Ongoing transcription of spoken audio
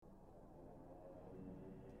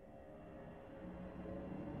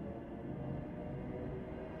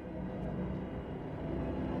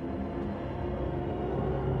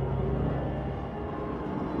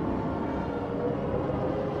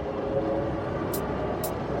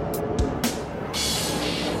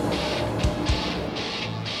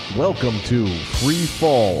Welcome to Free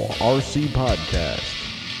Fall RC Podcast.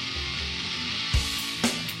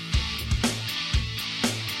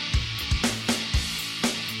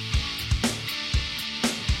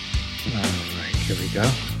 All right, here we go.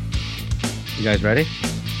 You guys ready?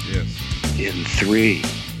 Yes. In 3,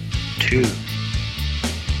 2.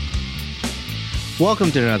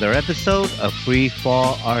 Welcome to another episode of Free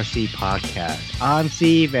Fall RC Podcast. I'm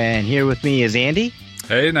Steve, and here with me is Andy.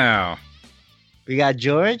 Hey now. We got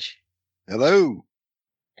George. Hello.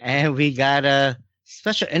 And we got a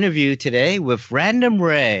special interview today with Random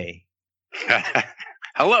Ray.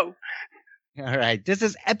 Hello. All right, this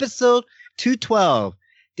is episode 212.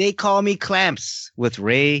 They call me Clamps with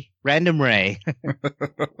Random Ray.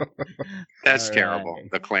 That's All terrible.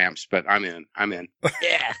 right. The clamps, but I'm in.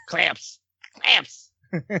 Yeah, Clamps.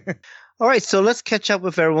 All right, so let's catch up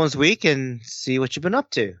with everyone's week and see what you've been up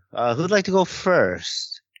to. Who'd like to go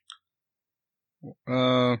first?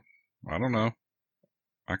 I don't know.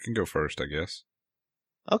 I can go first, I guess.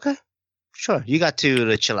 Okay, sure. You got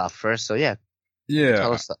to chill out first, so yeah. Tell Yeah,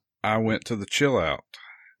 us that. I went to the chill out.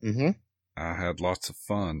 Mm-hmm. I had lots of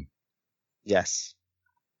fun. Yes.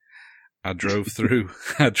 I drove through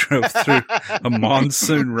a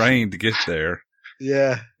monsoon rain to get there.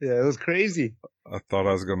 Yeah, it was crazy. I thought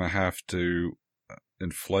I was going to have to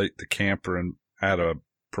inflate the camper and add a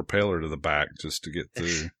propeller to the back just to get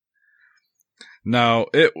through. No,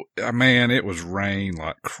 it was rain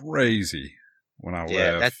like crazy when I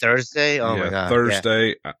Yeah, left. that Thursday? Oh yeah, my God.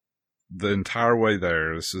 Thursday, the entire way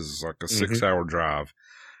there, this is like a 6-hour drive.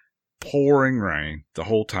 Pouring rain the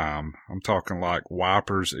whole time. I'm talking like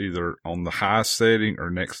wipers either on the high setting or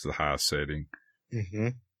next to the high setting, Mm-hmm.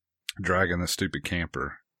 dragging the stupid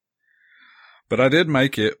camper. But I did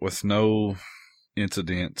make it with no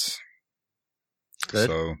incidents. Good.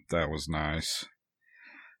 So that was nice.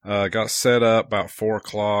 Got set up about 4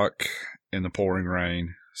 o'clock in the pouring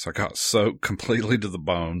rain. So I got soaked completely to the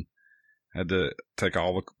bone. Had to take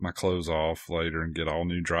all my clothes off later and get all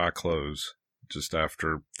new dry clothes just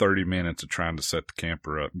after 30 minutes of trying to set the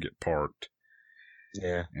camper up and get parked.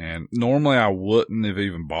 Yeah. And normally I wouldn't have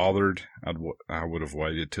even bothered. I would have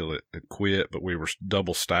waited till it quit, but we were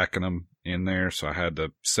double stacking them in there. So I had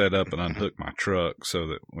to set up and unhook my truck so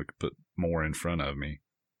that we could put more in front of me.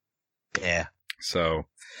 Yeah. So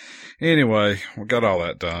anyway, we got all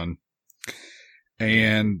that done.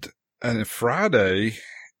 And Friday,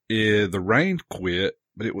 the rain quit,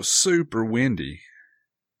 but it was super windy.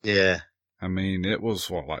 Yeah. I mean, it was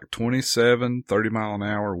like 27, 30 mile an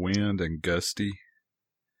hour wind and gusty.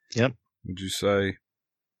 Yep. Would you say?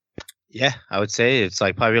 Yeah, I would say it's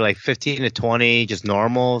like probably like 15 to 20, just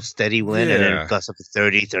normal, steady wind, and then Yeah. it gusts up to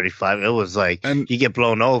 30, 35. It was like And you get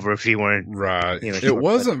blown over if you weren't. right. You know, It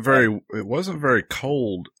wasn't very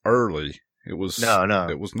cold early. It was No.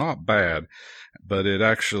 It was not bad, but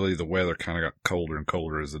the weather kind of got colder and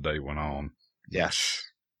colder as the day went on. Yes.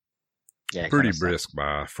 Yeah. Pretty kinda sucks. brisk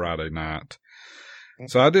by Friday night.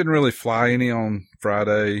 So I didn't really fly any on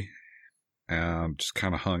Friday. Just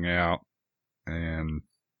kind of hung out. And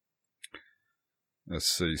let's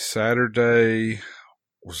see, Saturday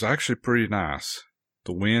was actually pretty nice.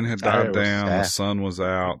 The wind had died Saturday was down. The sad. sun was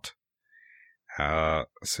out.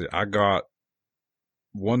 Let's see, I got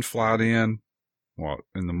one flight in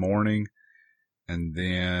the morning, and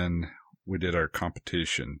then we did our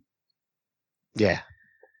competition. Yeah.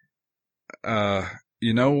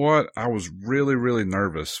 You know what? I was really, really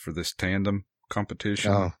nervous for this tandem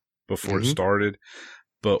competition Oh. before it Mhm. started.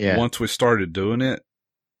 But Yeah. once we started doing it,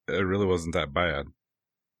 it really wasn't that bad.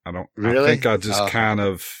 I Really? think I just Oh. kind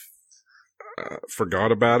of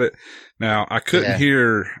forgot about it. Now, I couldn't Yeah.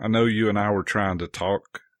 hear, I know you and I were trying to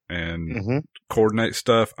talk and Mm-hmm. coordinate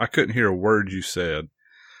stuff. I couldn't hear a word you said.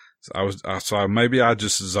 So maybe I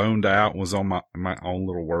just zoned out and was on my own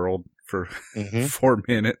little world for Mm-hmm. 4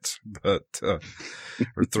 minutes, but,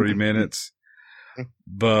 or 3 minutes,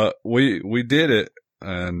 but we did it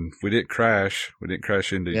and we didn't crash. We didn't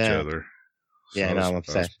crash into each Yeah. other. Yeah, I no, I'm was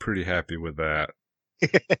upset. pretty happy with that.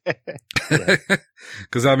 Yeah.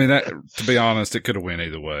 Cause I mean, to be honest, it could have went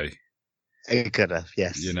either way, It could have,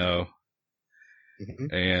 yes. you know,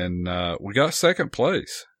 Mhm. and, we got second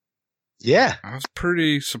place. Yeah. I was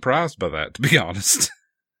pretty surprised by that, to be honest.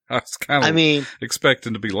 I was kind I of mean,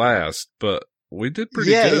 expecting to be last, but we did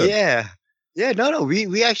pretty yeah, good. yeah. Yeah, no,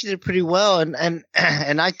 we actually did pretty well. And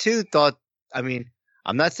and I too thought, I mean,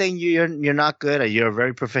 I'm not saying you're not good. You're a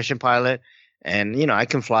very proficient pilot. And, you know, I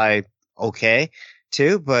can fly okay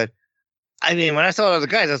too, but I mean, when I saw the other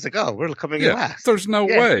guys, I was like, oh, we're coming in last. There's no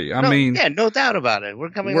Yeah. way. I mean, yeah, no doubt about it. We're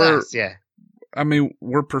coming We're- last. Yeah. I mean,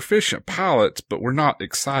 we're proficient pilots, but we're not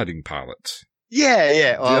exciting pilots.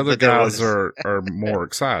 Yeah. The other guys are more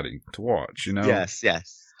exciting to watch, you know? Yes.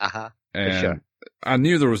 Uh-huh. And sure. I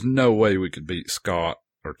knew there was no way we could beat Scott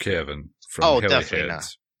or Kevin from definitely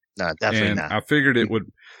Heliheads. No, definitely not. I figured it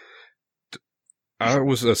would. I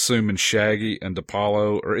was assuming Shaggy and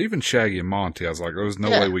DePaulo, or even Shaggy and Monty. I was like, there's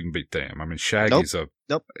no way we can beat them. I mean, Shaggy's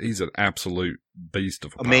he's an absolute beast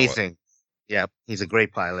of a pilot. Amazing. Yeah, he's a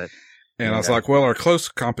great pilot. And I was like, well, our close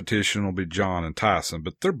competition will be John and Tyson,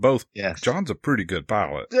 but they're both, John's a pretty good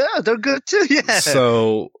pilot. Yeah, they're good too, yeah.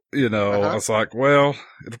 So, I was like, well,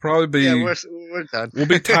 it'll probably be, we're done. We'll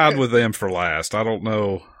be tied with them for last. I don't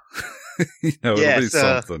know. It'll be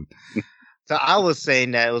something. So I was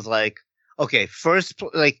saying that it was like, okay,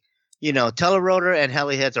 Telerotor and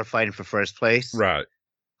Heliheads are fighting for first place. Right.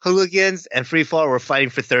 Hooligans and Freefall were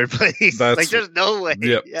fighting for third place. There's no way.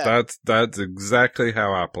 Yep. Yeah. That's exactly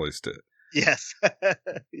how I placed it. Yes.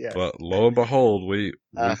 Yes. But lo and behold,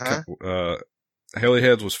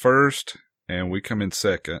 Heliheads was first and we come in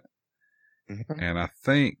second. Mm-hmm. And I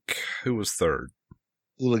think who was third?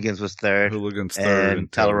 Hooligans was third. And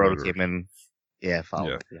Telerotor came in. Yeah,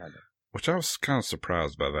 followed behind it. Which I was kind of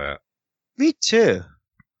surprised by that. Me too.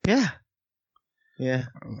 Yeah. Yeah.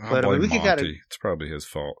 I blame Monty. It's probably his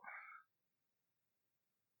fault.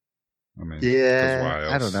 I mean, why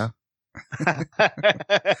else? I don't know.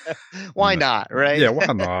 Why not, right? Yeah, why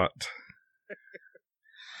not?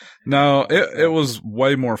 No, it was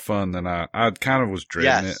way more fun than I kind of was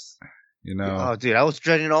dreading it. Oh, dude, I was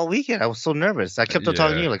dreading it all weekend. I was so nervous. I kept on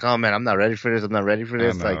talking to you like, oh man, I'm not ready for this.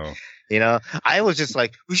 I was just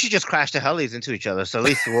like, we should just crash the helis into each other. So at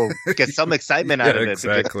least we'll get some excitement out of it.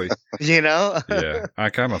 Exactly. Yeah. I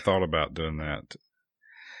kind of thought about doing that.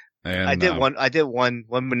 And I did one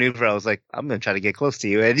maneuver. I was like, I'm going to try to get close to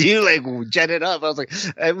you. And you like jetted up. I was like,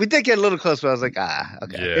 we did get a little close, but I was like,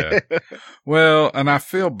 okay. Yeah. Well, and I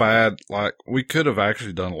feel bad. Like we could have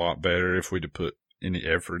actually done a lot better if we'd have put any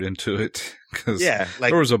effort into it. Cause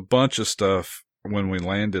there was a bunch of stuff when we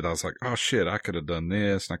landed. I was like, oh shit, I could have done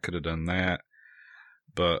this and I could have done that.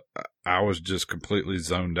 But I was just completely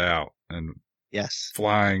zoned out and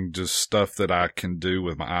flying just stuff that I can do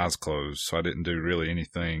with my eyes closed. So I didn't do really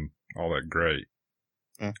anything all that great,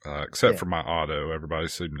 except for my auto. Everybody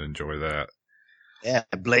seemed to enjoy that. Yeah,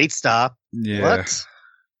 blade stop. Yeah. What?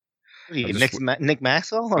 Are you Nick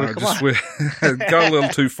Maxwell? Come on. Got a little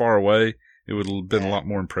too far away. It would have been a lot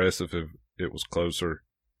more impressive if it was closer.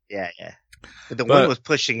 Yeah. But the wind was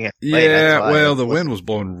pushing it. Yeah, the wind was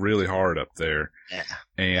blowing really hard up there. Yeah.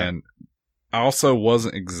 And I also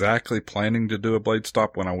wasn't exactly planning to do a blade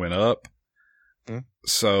stop when I went up. Mm-hmm.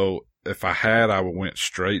 So if I had, I went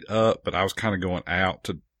straight up, but I was kind of going out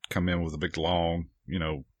to come in with a big long,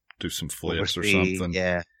 do some flips or something.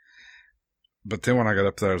 Yeah. But then when I got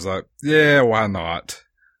up there, I was like, yeah, why not?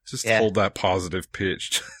 Just hold that positive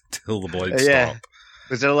pitch till the blade stop.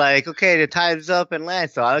 Because they're like, okay, the time's up and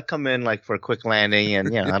land. So I'll come in like for a quick landing,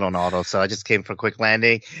 and I don't auto, so I just came for a quick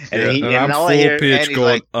landing. And, I'm full pitch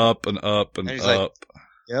going up and up and up. Like,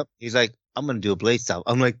 yep. He's like, I'm gonna do a blade stop.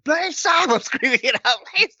 I'm like, blade stop! I'm screaming it out,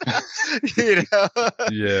 blade stop.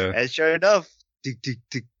 Yeah. And sure enough,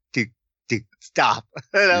 stop.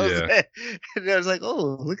 And that was it. And I was like,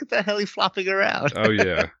 oh, look at that heli flopping around. Oh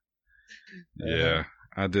yeah. Yeah.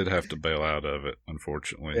 I did have to bail out of it,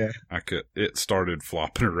 unfortunately. Yeah. It started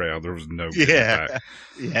flopping around. There was no getting back.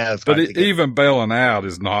 Yeah. But even bailing out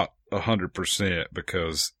is not 100%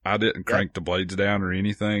 because I didn't crank the blades down or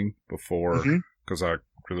anything before because I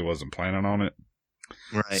really wasn't planning on it.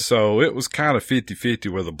 Right. So it was kind of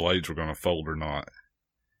 50-50 whether the blades were going to fold or not.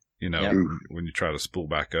 When you try to spool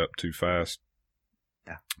back up too fast.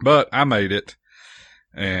 Yeah. But I made it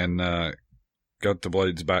and got the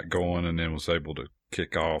blades back going and then was able to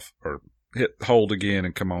kick off or hit hold again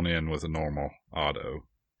and come on in with a normal auto.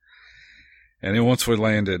 And then once we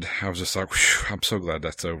landed, I was just like, I'm so glad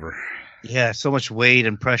that's over. Yeah, so much weight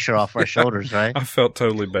and pressure off our shoulders, right? I felt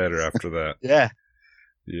totally better after that. Yeah.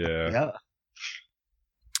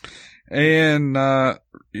 And,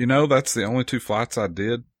 that's the only 2 flights I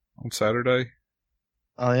did on Saturday.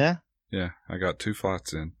 Oh, yeah? Yeah, I got 2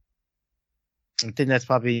 flights in. I think that's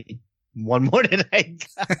probably one more than I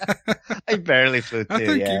got. I barely flew 2. I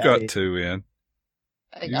think you got 2 in.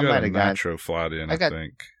 You got a nitro flight in, I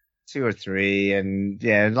think. 2 or 3, and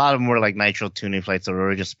a lot of them were like nitro tuning flights or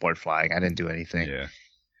were just sport flying. I didn't do anything. Yeah.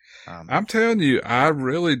 I'm telling you, I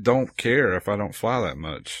really don't care if I don't fly that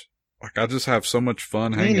much. Like, I just have so much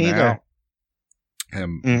fun hanging out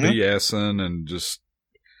and BSing and just,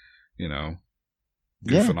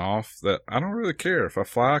 goofing off that I don't really care. If I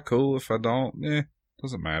fly, cool. If I don't,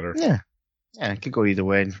 doesn't matter. Yeah. Yeah, it could go either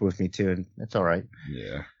way with me too, and that's all right.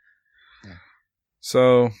 Yeah.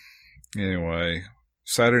 So, anyway,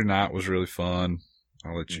 Saturday night was really fun.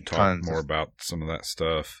 I'll let you talk more about some of that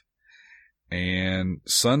stuff. And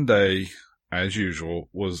Sunday, as usual,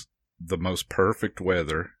 was the most perfect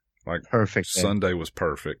weather. Like, perfect. Sunday was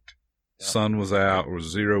perfect. Yep. Sun was out. There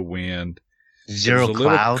was zero wind. Zero it was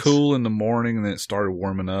clouds. A little cool in the morning, and then it started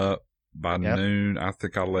warming up. By noon, I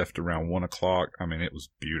think I left around 1 o'clock. I mean, it was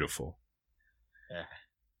beautiful. Yeah.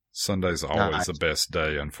 Sunday's always the best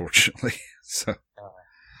day, unfortunately. So,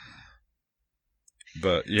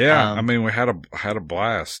 but yeah, I mean, we had a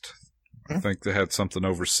blast. I think they had something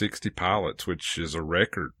over 60 pilots, which is a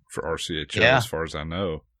record for RCHO as far as I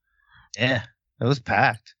know. Yeah, it was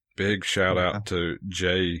packed. Big shout out to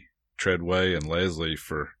Jay Treadway and Leslie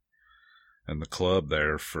and the club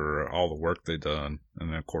there for all the work they done. And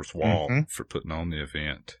then, of course, Walt for putting on the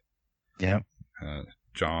event. Yeah.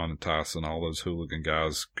 John and Tyson, all those hooligan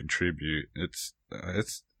guys contribute. It's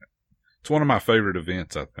one of my favorite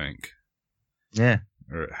events, I think. Yeah.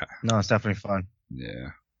 No, it's definitely fun. Yeah.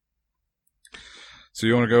 So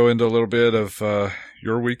you want to go into a little bit of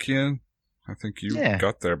your weekend? I think you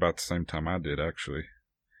got there about the same time I did, actually.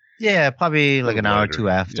 Yeah, probably like an hour or two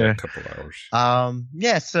after. Yeah, a couple hours.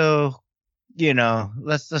 Yeah, so,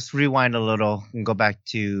 let's rewind a little and go back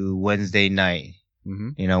to Wednesday night.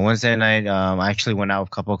 Mm-hmm. Wednesday night, I actually went out with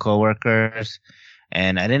a couple of coworkers,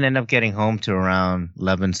 and I didn't end up getting home to around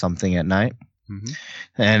 11 something at night. Mm-hmm.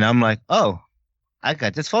 And I'm like, oh, I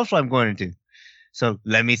got this photo I'm going to do. So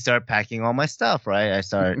let me start packing all my stuff, right? I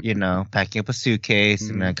start, packing up a suitcase,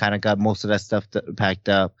 and I kind of got most of that stuff packed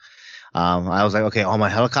up. I was like, okay, all my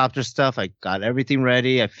helicopter stuff, I got everything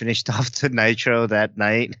ready. I finished off the nitro that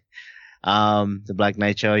night. The black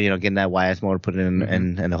nitro, getting that YS motor put in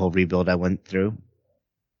and the whole rebuild I went through.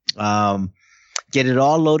 Get it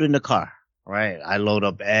all loaded in the car, right? I load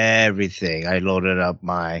up everything. I loaded up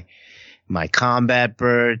my combat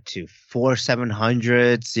bird to 4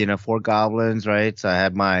 700s, 4 goblins, right? So I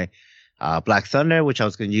had my Black Thunder, which I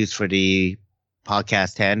was going to use for the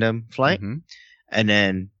podcast tandem flight, and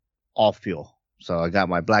then all fuel. So I got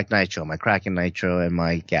my Black Nitro, my Kraken Nitro, and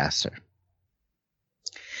my gasser.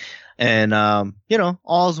 And,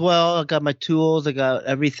 all's well. I got my tools. I got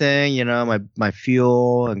everything, my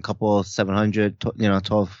fuel and a couple of 700,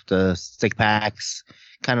 12 the stick packs,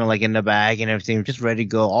 kind of like in the bag and everything, just ready to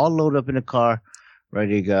go, all loaded up in the car,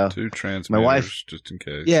 ready to go. 2 transmitters, my wife, just in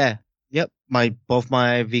case. Yeah. Yep. Both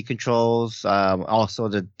my V controls, also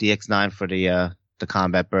the DX9 for the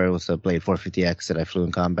combat bird was the Blade 450X that I flew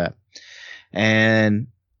in combat. And,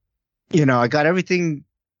 I got everything.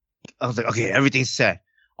 I was like, okay, everything's set.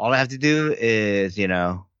 All I have to do is,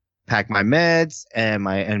 pack my meds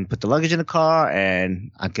and put the luggage in the car,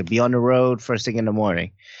 and I could be on the road first thing in the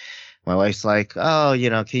morning. My wife's like, oh,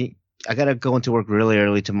 I got to go into work really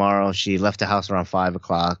early tomorrow. She left the house around 5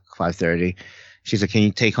 o'clock, 5:30. She's like, can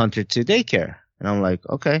you take Hunter to daycare? And I'm like,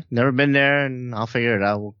 okay, never been there, and I'll figure it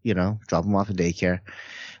out. Drop him off at daycare.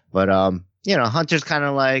 But, Hunter's kind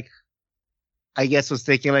of like, I guess was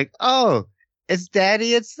thinking like, oh, it's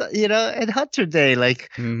Daddy, and Hunter Day. Like,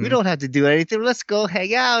 we don't have to do anything. Let's go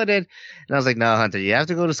hang out. And I was like, no, Hunter, you have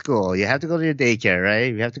to go to school. You have to go to your daycare,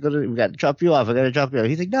 right? We got to drop you off. I got to drop you off.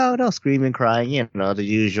 He's like, no, screaming, crying, the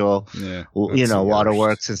usual,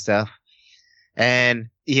 waterworks and stuff. And,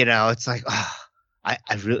 it's like, oh, I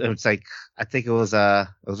think it was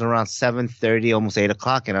around 7:30, almost 8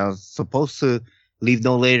 o'clock. And I was supposed to leave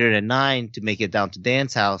no later than 9 to make it down to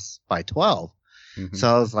Dan's house by 12.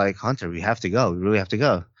 So I was like, Hunter, we have to go. We really have to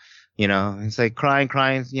go. It's like crying,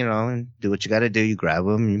 and do what you got to do. You grab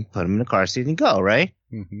him, you put him in the car seat and go, right?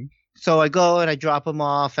 So I go and I drop him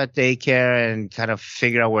off at daycare and kind of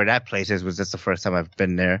figure out where that place is. Was this the first time I've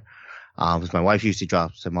been there? Because my wife usually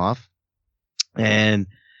drops him off. And,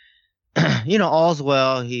 all's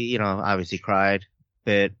well. He, obviously cried a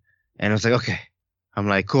bit. And I was like, okay. I'm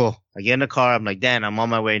like, cool. I get in the car. I'm like, Dan, I'm on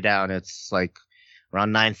my way down. It's like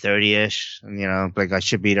around 9:30ish, and like I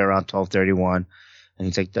should be there around 12:31. And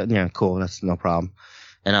he's like, cool, that's no problem.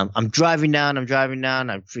 And I'm driving down. I'm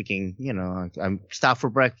freaking, I'm stop for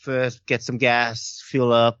breakfast, get some gas,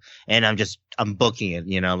 fuel up, and I'm booking it.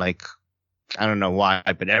 Like I don't know why,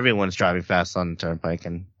 but everyone's driving fast on the turnpike,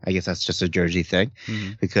 and I guess that's just a Jersey thing,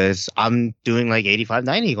 because I'm doing like 85,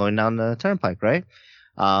 90 going down the turnpike, right?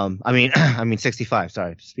 I mean 65.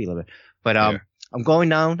 Sorry, speed limit, but I'm going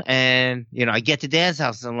down, and, I get to Dan's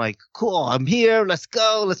house, and I'm like, cool, I'm here, let's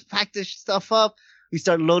go, let's pack this stuff up. We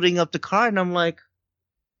start loading up the car, and I'm like,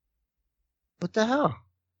 what the hell?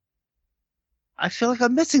 I feel like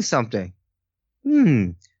I'm missing something.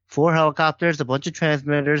 4 helicopters, a bunch of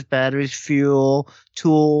transmitters, batteries, fuel,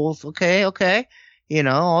 tools, okay,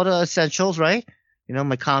 all the essentials, right?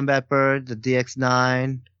 my Combat Bird, the DX9.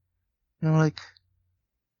 And I'm like,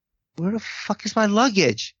 where the fuck is my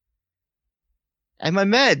luggage? And my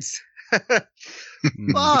meds.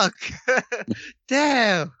 Fuck.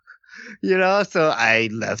 Damn. So I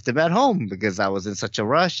left them at home because I was in such a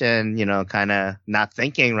rush and, kind of not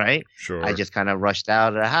thinking, right? Sure. I just kind of rushed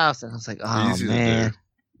out of the house and I was like, oh, Easy to man.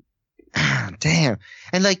 Damn.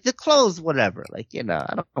 And like the clothes, whatever. Like,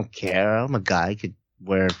 I don't care. I'm a guy. I could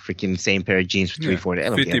wear freaking same pair of jeans for 3-4 days. I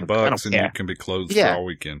don't $50 care. and you can be clothed for all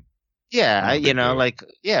weekend. Yeah. No big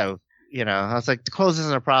deal. I was like, the clothes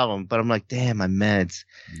isn't a problem, but I'm like, damn, my meds.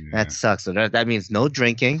 Yeah. That sucks. So that means no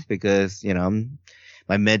drinking because,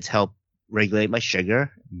 my meds help regulate my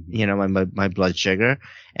sugar, my blood sugar.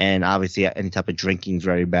 And obviously any type of drinking is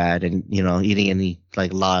very bad. And, eating any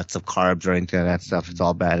like lots of carbs or anything like that stuff, it's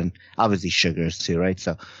all bad. And obviously sugars too, right?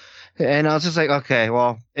 So, and I was just like, okay,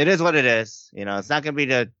 well, it is what it is. It's not going to be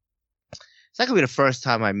the first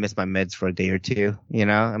time I miss my meds for a day or two.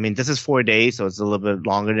 I mean, this is 4 days, so it's a little bit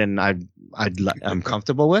longer than I'm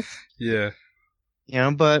comfortable with. Yeah.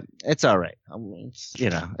 But it's all right.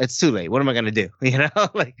 It's too late. What am I going to do? And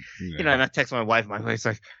I text my wife. My wife's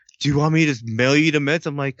like, do you want me to mail you the meds?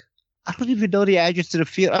 I'm like, I don't even know the address to the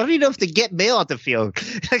field. I don't even know if to get mail at the field.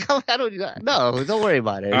 Don't worry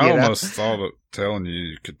about it. I almost thought of telling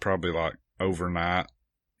you could probably like overnight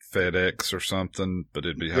FedEx or something, but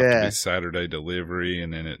have to be Saturday delivery,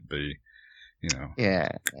 and then it'd be, Yeah,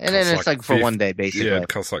 and then it's like for 1 day, basically. Yeah, it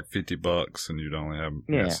costs like $50, and you'd only have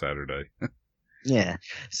Saturday. Yeah.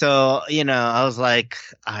 So, I was like,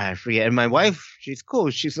 I forget. And my wife, she's cool.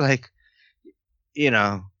 She's like,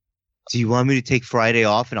 do you want me to take Friday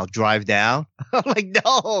off and I'll drive down? I'm like,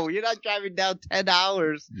 no, you're not driving down 10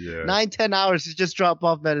 hours. Yeah. 9-10 hours to just drop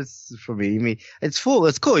off medicine for me. I mean, it's full.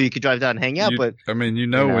 It's cool. You could drive down and hang out, but. I mean,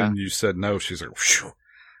 when you said no, she's like, whew,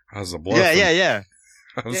 I was a bluffing. Yeah.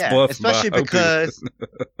 I was bluffing.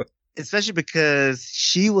 Especially because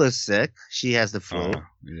she was sick. She has the flu.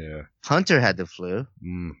 Yeah. Hunter had the flu.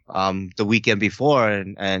 The weekend before,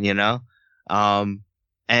 and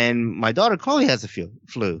my daughter Chloe has the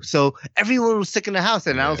flu. So everyone was sick in the house,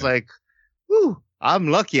 and I was like, "Whew, I'm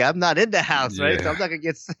lucky. I'm not in the house, right? So I'm not gonna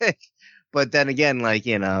get sick." But then again,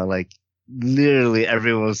 literally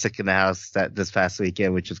everyone was sick in the house this past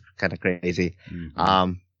weekend, which was kind of crazy.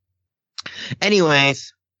 Mm-hmm.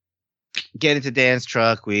 Anyways. Get into Dan's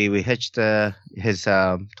truck. We hitched his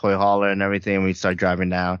toy hauler and everything. And we started driving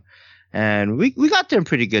down, and we got there in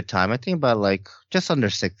pretty good time. I think about like just under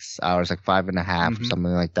 6 hours, like 5.5 or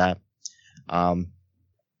something like that.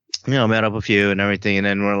 Met up a few and everything, and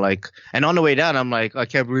then we're like, and on the way down, I'm like, I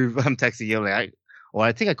can't believe I'm texting you. I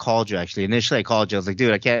think I called you actually. Initially, I called you. I was like,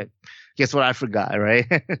 dude, I can't. Guess what? I forgot,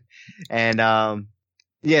 right? And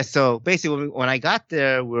so basically, when I got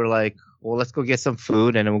there, we were like, well, let's go get some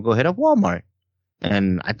food and then we'll go hit up Walmart.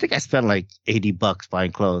 And I think I spent like $80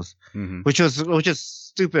 buying clothes, which is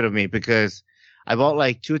stupid of me because I bought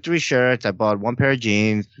like 2 or 3 shirts. I bought 1 pair of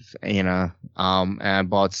jeans, and I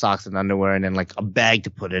bought socks and underwear and then like a bag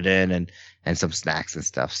to put it in and some snacks and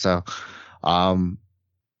stuff. So,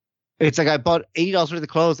 it's like I bought $80 worth of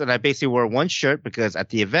clothes and I basically wore 1 shirt because at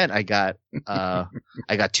the event I got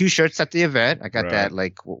 2 shirts at the event. I got that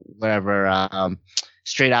like whatever,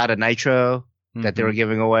 straight out of Nitro that they were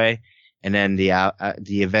giving away, and then the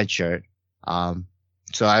event shirt.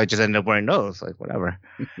 So I just ended up wearing those, like whatever.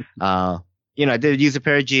 I did use a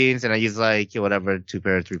pair of jeans and I used like 2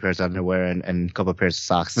 pairs, 3 pairs of underwear and a couple of pairs of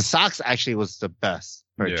socks. The socks actually was the best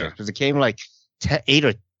purchase because it came like 8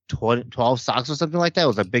 or 12 socks or something like that. It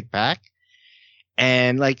was a big pack.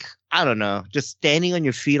 And like, I don't know, just standing on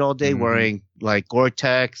your feet all day wearing like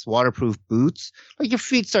Gore-Tex waterproof boots, like your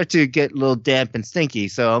feet start to get a little damp and stinky.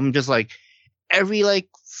 So I'm just like every like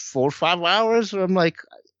 4 or 5 hours I'm like,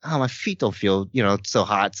 oh, my feet don't feel, so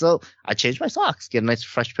hot. So I changed my socks, get a nice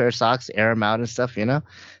fresh pair of socks, air them out and stuff,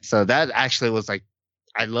 So that actually was like,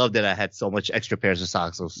 I loved that I had so much extra pairs of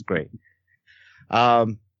socks. It was great. All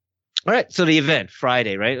right. So the event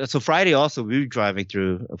Friday, right? So Friday also we were driving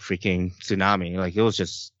through a freaking tsunami. Like it was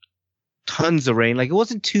just tons of rain. Like it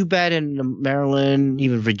wasn't too bad in the Maryland,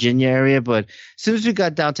 even Virginia area, but as soon as we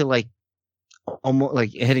got down to like almost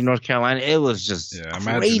like heading North Carolina, it was just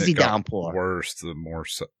crazy downpour. Worse the more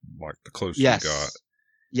like the closer you got.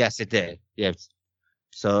 Yes, it did. Yes.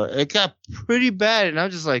 So it got pretty bad, and I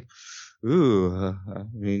was just like, ooh. I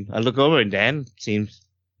mean, I look over and Dan seems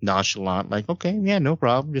nonchalant, like, okay, yeah, no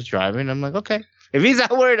problem, just driving. I'm like, okay, if he's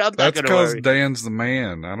not worried, I'm not gonna worry. That's because Dan's the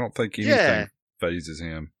man. I don't think anything phases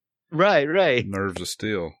him. Right. Nerves of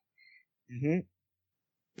steel.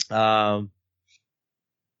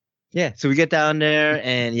 Yeah, so we get down there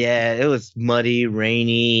and yeah, it was muddy,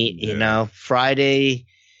 rainy, Friday,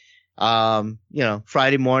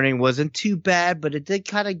 Friday morning wasn't too bad, but it did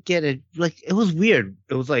kind of get it was weird.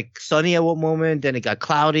 It was like sunny at one moment, then it got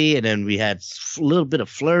cloudy, and then we had a little bit of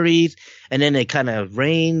flurries, and then it kind of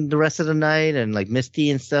rained the rest of the night and like misty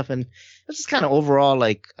and stuff. And it was just kind of overall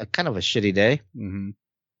like a kind of a shitty day. Mm-hmm.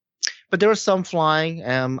 But there was some flying.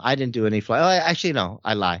 I didn't do any flying. Oh, actually, no,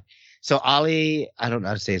 I lie. So Ali, I don't know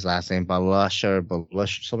how to say his last name, Balash or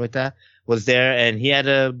something like that, was there, and he had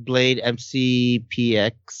a Blade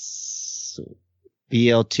MCPX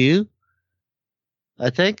BL2, I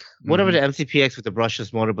think. Whatever the MCPX with the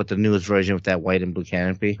brushless motor, but the newest version with that white and blue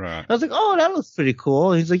canopy. Right. I was like, oh, that looks pretty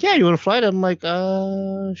cool. He's like, yeah, you want to fly it? I'm like,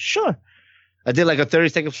 sure. I did like a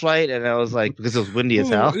 30-second flight, and I was like, because it was windy as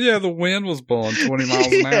hell. Yeah, the wind was blowing 20 miles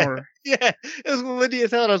an hour. Yeah, it was windy as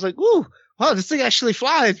hell. And I was like, ooh, wow, this thing actually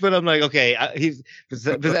flies. But I'm like, okay, but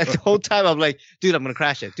the whole time I'm like, dude, I'm going to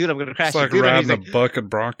crash it. Dude, I'm going to crash it's like it. Dude, riding a bucket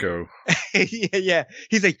Bronco. yeah.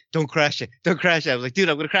 He's like, don't crash it. Don't crash it. I was like, dude,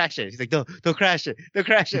 I'm going to crash it. He's like, don't crash it. Don't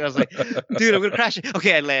crash it. I was like, dude, I'm going to crash it.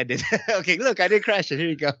 Okay, I landed. Okay, look, I didn't crash it. Here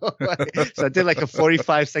you go. So I did like a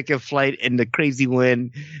 45-second flight in the crazy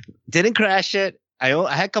wind. Didn't crash it. I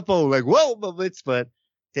had a couple like, whoa moments, but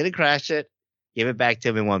didn't crash it. Give it back to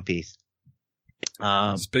him in one piece.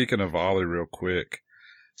 Speaking of Ollie real quick,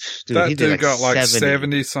 dude, that dude got like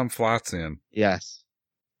 70 some flights in. Yes.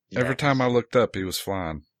 Every time I looked up, he was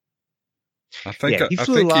flying. I think Yeah, I he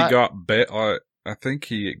flew think a lot. he got I think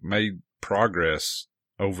he made progress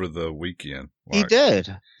over the weekend. He Like,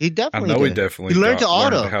 did. He I definitely know did. he definitely He learned learned to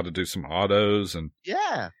auto. how to do some autos, and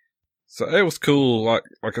Yeah. so it was cool.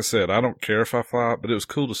 Like I said, I don't care if I fly, but it was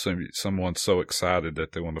cool to see someone so excited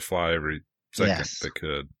that they wanted to fly every second Yes. they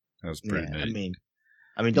could. That was pretty Yeah, neat.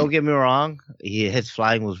 I mean, don't get me wrong. His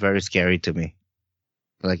flying was very scary to me.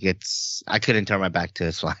 Like I couldn't turn my back to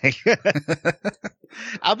his flying.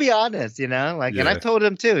 I'll be honest, and Yeah. I've told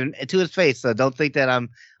him too, to his face. So don't think that I'm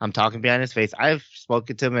talking behind his face. I've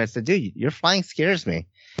spoken to him and I said, dude, your flying scares me.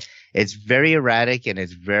 It's very erratic and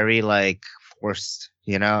it's very like forced,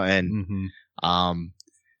 and Mm-hmm. and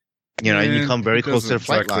you come very close to the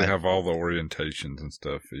flight exactly line. have all the orientations and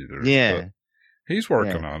stuff either. Yeah. But he's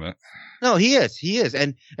working on it. No, he is.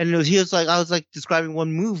 And he was like, I was like describing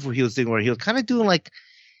one move where he was doing, where he was kind of doing like,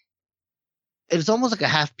 it's almost like a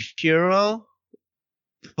half Puro,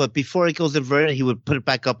 but before it goes inverted, he would put it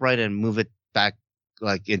back upright and move it back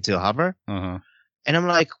like into hover. Uh-huh. And I'm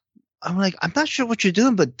like, I'm not sure what you're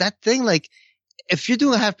doing, but that thing, like, if you're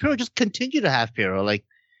doing a half Puro, just continue to half Puro, like,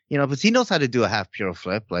 because he knows how to do a half Puro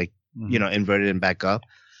flip, like, Mhm. inverted and back up.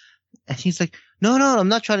 And he's like, no, I'm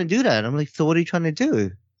not trying to do that. I'm like, so what are you trying to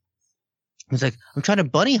do? He's like, I'm trying to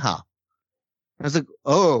bunny hop. I was like,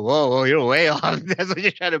 oh, whoa, you're way off. That's what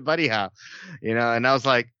you're trying to bunny hop. And I was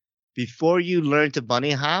like, before you learn to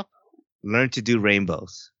bunny hop, learn to do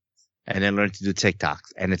rainbows and then learn to do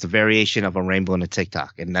TikToks. And it's a variation of a rainbow and a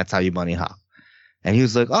TikTok. And that's how you bunny hop. And he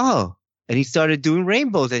was like, oh, and he started doing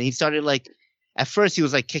rainbows and he started like, at first he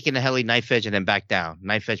was like kicking the heli knife edge and then back down,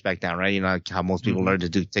 back down, right? Like how most people learn to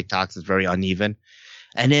do TikToks is very uneven.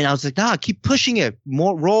 And then I was like, nah, keep pushing it.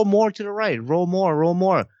 Roll more to the right. Roll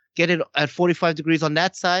more. Get it at 45 degrees on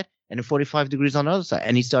that side and then 45 degrees on the other side.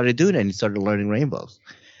 And he started doing it and he started learning rainbows,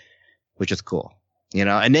 which is cool,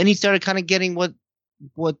 and then he started kind of getting what,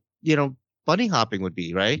 bunny hopping would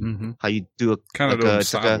be, right? Mm-hmm. How you do it Kind of like doing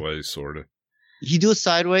it's like sideways, sort of. you do it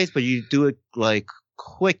sideways, but you do it like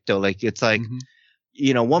quick though. Like it's like,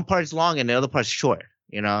 one part's long and the other part's short,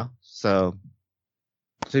 so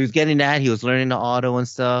he was getting that. He was learning the auto and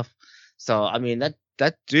stuff. So, I mean, that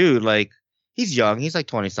dude, like, he's young. He's like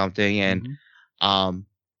 20 something. And,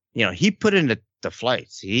 he put in the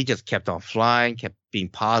flights. He just kept on flying, kept being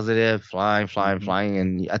positive, flying.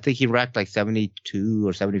 And I think he racked like 72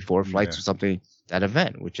 or 74 flights or something that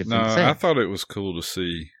event, which is insane. I thought it was cool to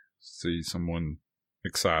see someone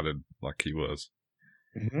excited like he was.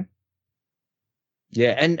 Mm-hmm.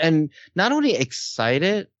 Yeah. And not only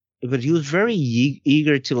excited, but he was very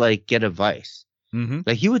eager to like get advice. Mm-hmm.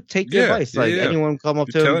 Like he would take the advice. Like anyone come up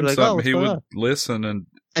to him, tell and be like, something, "Oh, what's he going would on?" listen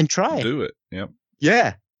and try do it. Yep.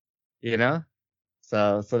 Yeah,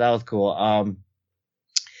 So that was cool.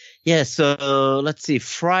 Yeah. So let's see.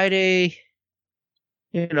 Friday,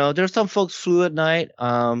 there's some folks flew at night.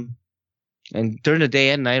 And during the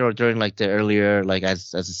day and night, or during like the earlier, like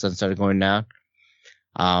as the sun started going down.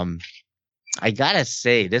 I gotta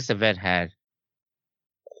say, this event had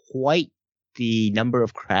quite the number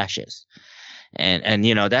of crashes. And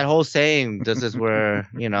that whole saying, this is where,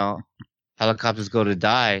 helicopters go to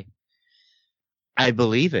die. I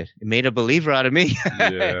believe it. It made a believer out of me.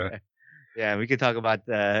 Yeah. Yeah, we could talk about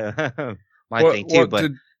my thing too.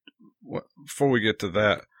 But before we get to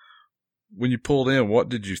that, when you pulled in, what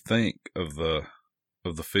did you think of the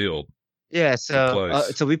field? yeah,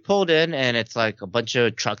 so we pulled in, and it's like a bunch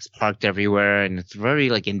of trucks parked everywhere, and it's very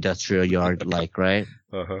like industrial yard like, right?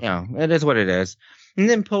 Uh-huh. Yeah, it is what it is. And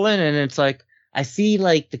then pull in, and it's like I see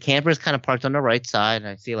like the campers kind of parked on the right side, and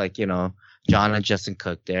I see like John and Justin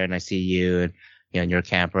Cook there, and I see you and your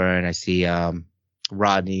camper, and I see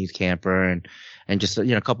Rodney's camper, and just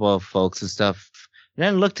a couple of folks and stuff. And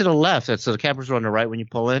then I look to the left, so the campers are on the right when you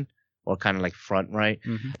pull in, or kind of like front right.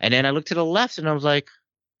 Mm-hmm. And then I looked to the left, and I was like,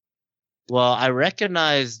 well, I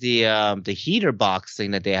recognize the heater box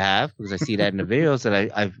thing that they have because I see that in the videos, and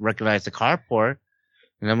I recognize the carport,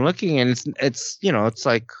 and I'm looking, and it's it's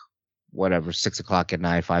like whatever 6 o'clock at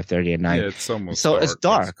night, 5:30 at night. Yeah, it's almost so dark, it's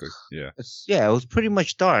dark. Basically. Yeah, it was pretty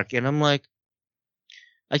much dark, and I'm like,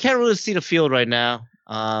 I can't really see the field right now,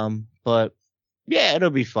 but yeah, it'll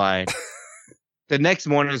be fine. The next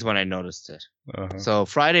morning is when I noticed it. Uh-huh. So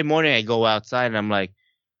Friday morning, I go outside, and I'm like,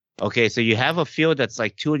 okay, so you have a field that's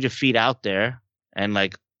like 200 feet out there and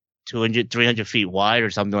like 300 feet wide or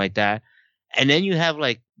something like that. And then you have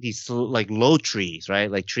like these like low trees,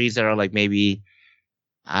 right? Like trees that are like maybe,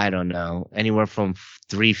 I don't know, anywhere from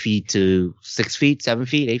 3 feet to 6 feet, 7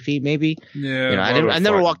 feet, 8 feet, maybe. Yeah. I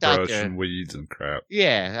never walked out there. And weeds and crap.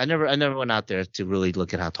 Yeah. I never went out there to really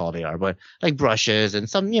look at how tall they are, but like brushes and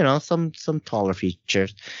some, some taller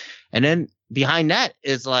features. And then behind that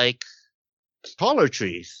is like taller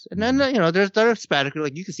trees. And then, they're sporadic,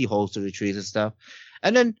 like you can see holes through the trees and stuff.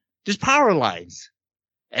 And then there's power lines.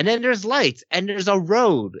 And then there's lights and there's a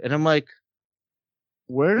road. And I'm like,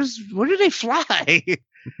 where do they fly?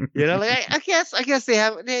 Like I guess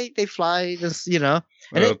they fly this, and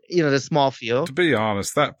Well, the small field. To be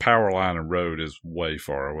honest, that power line and road is way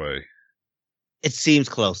far away. It seems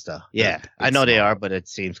close though. Yeah. I know they are, but it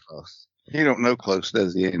seems close. You don't know close,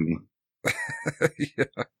 does he, Andy?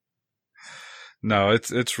 Yeah. No,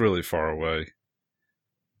 it's really far away.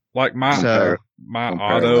 Like my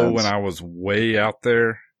auto when I was way out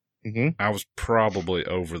there, I was probably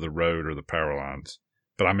over the road or the power lines.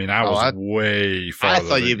 But I mean, I was way farther. I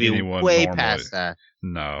thought you'd be anyone way normally. past that.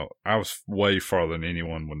 No, I was way farther than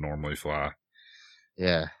anyone would normally fly.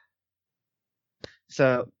 Yeah.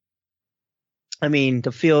 So, I mean,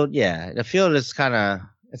 the field is kind of,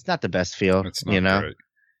 it's not the best field, It's not great.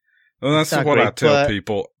 Well, that's what great, I tell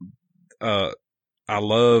people. I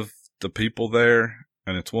love the people there,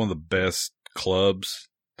 and it's one of the best clubs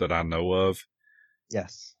that I know of.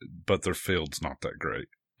 Yes. But their field's not that great.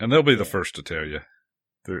 And they'll be the first to tell you.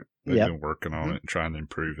 They've been working on it and trying to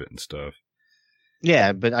improve it and stuff.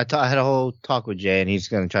 Yeah, but I had a whole talk with Jay, and he's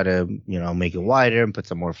going to try to, make it wider and put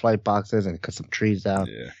some more flight boxes and cut some trees out.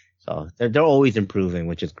 Yeah. So they're always improving,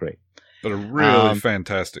 which is great. But a really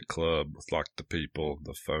fantastic club with like the people,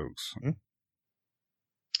 the folks. Mm-hmm.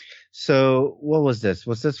 So what was this?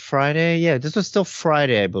 Was this Friday? Yeah, this was still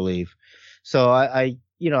Friday, I believe. So I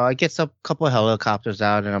get a couple of helicopters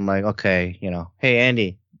out, and I'm like, okay, hey,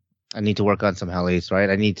 Andy, I need to work on some helis, right?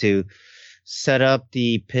 I need to set up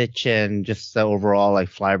the pitch and just the overall like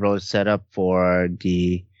flybroad setup for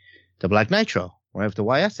the Black Nitro, right? With the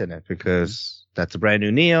YS in it, because that's a brand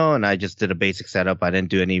new Neo, and I just did a basic setup. I didn't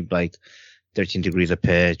do any like 13 degrees of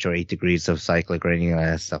pitch or 8 degrees of cyclic or any of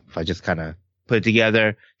that stuff. I just kind of put it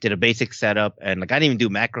together, did a basic setup, and like I didn't even do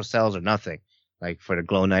macro cells or nothing. Like for the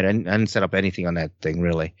Glow Night, I didn't set up anything on that thing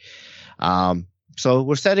really. So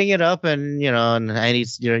we're setting it up, and and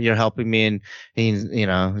Andy's you're helping me, and he's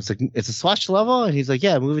it's like it's a swatch level, and he's like,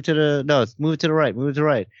 yeah, move it to the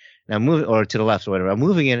right, and I'm moving, or to the left or whatever. I'm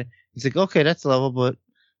moving it. He's like, okay, that's level, but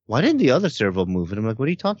why didn't the other servo move? And I'm like, what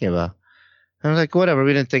are you talking about? And I was like, whatever.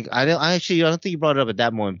 We didn't think. I don't think you brought it up at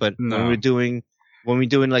that moment, but no. when we're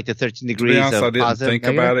doing like the 13 degrees, to be honest, of I didn't positive, think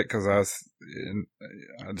negative. about it because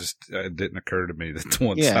it didn't occur to me that the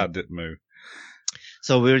one side didn't move.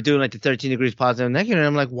 So we were doing like the 13 degrees positive and negative, and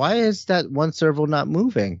I'm like, why is that one servo not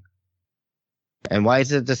moving? And why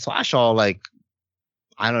is it the slash all like,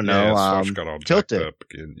 I don't know, slash got all tilted jacked up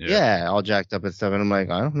again. Yeah, all jacked up and stuff. And I'm like,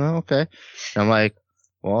 I don't know, okay. And I'm like,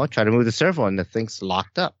 well, try to move the servo, and the thing's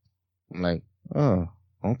locked up. I'm like, oh,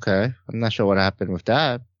 okay. I'm not sure what happened with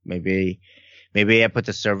that. Maybe I put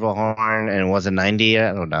the servo horn and it wasn't 90.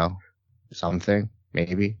 I don't know. Something.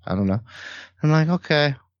 Maybe. I don't know. I'm like,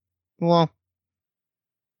 okay. Well,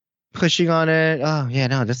 pushing on it. Oh, yeah,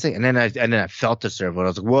 no, this thing. And then I felt the servo. And I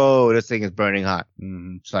was like, whoa, this thing is burning hot.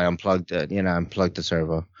 Mm-hmm. So I unplugged it. Unplugged the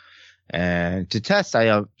servo. And to test, I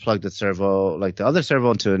unplugged the servo, like the other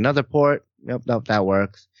servo, into another port. Yep, that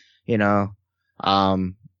works.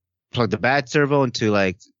 Plug the bad servo into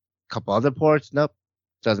like a couple other ports. Nope.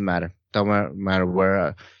 Doesn't matter. Don't matter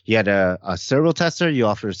where. You had a servo tester. You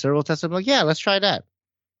offered a servo tester. I'm like, yeah, let's try that.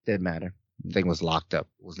 Didn't matter. The thing was locked up.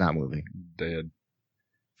 It was not moving. Dead.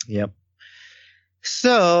 Yep.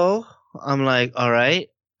 So I'm like, all right.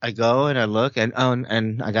 I go and I look and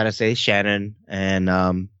I gotta say Shannon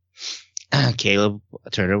and Caleb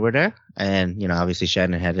Turner were there, and obviously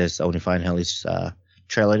Shannon had his Only Fine Heli's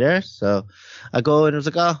trailer there. So I go and it was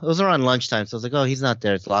like, oh, it was around lunchtime. So I was like, oh, he's not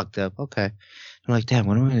there. It's locked up. Okay. I'm like, damn,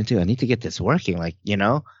 what am I gonna do? I need to get this working. Like,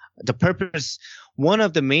 the purpose. One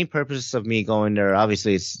of the main purposes of me going there,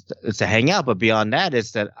 obviously, it's to hang out. But beyond that,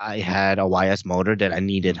 is that I had a YS motor that I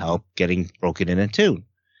needed help getting broken in and tuned.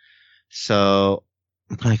 So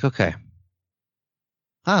I'm like, okay.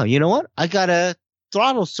 Oh, you know what? I got a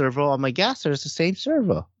throttle servo on my gasser. It's the same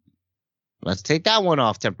servo. Let's take that one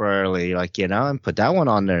off temporarily, and put that one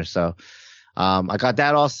on there. So I got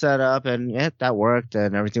that all set up, and yeah, that worked,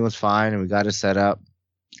 and everything was fine, and we got it set up.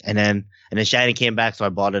 And then Shannon came back, so I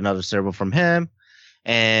bought another servo from him,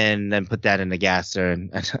 and then put that in the gasser,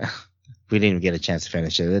 and we didn't even get a chance to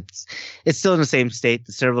finish it. It's still in the same state.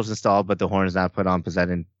 The servo's installed, but the horn is not put on because I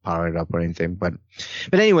didn't power it up or anything. But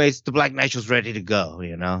anyways, the Black Nitro's ready to go,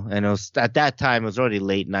 and it was at that time it was already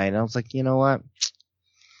late night, and I was like, you know what,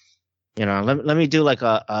 let me do like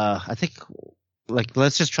I think like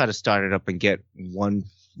let's just try to start it up and get one.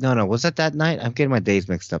 No, was that night? I'm getting my days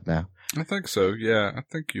mixed up now. I think so. Yeah, I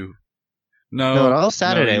think you. No, it was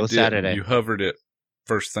Saturday. It was Saturday. You hovered it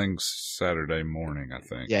first thing Saturday morning, I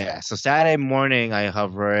think. Yeah. So Saturday morning, I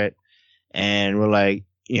hover it, and we're like,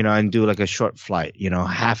 and do like a short flight,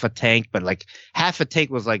 half a tank, but like half a tank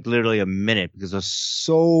was like literally a minute because it was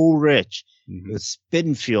so rich. Mm-hmm. It was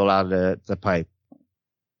spitting fuel out of the pipe.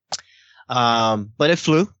 But it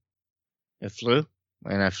flew.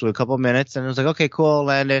 And I flew a couple of minutes, and it was like, okay, cool,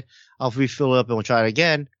 landed. I'll refill up, and we'll try it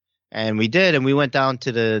again. And we did, and we went down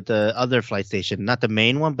to the other flight station, not the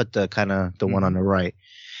main one, but the kind of the one on the right.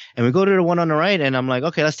 And we go to the one on the right, and I'm like,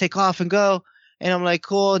 okay, let's take off and go. And I'm like,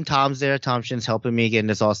 cool. And Tom's there. Tom Shin's helping me getting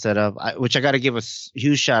this all set up, which I got to give a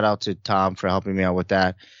huge shout out to Tom for helping me out with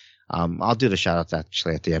that. I'll do the shout outs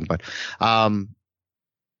actually at the end, but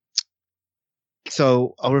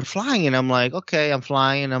so we're flying, and I'm like, okay, I'm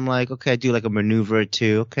flying, and I'm like, okay, I do like a maneuver or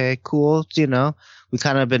two. Okay, cool. We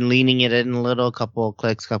kind of been leaning it in a little, couple of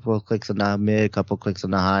clicks on the mid, couple of clicks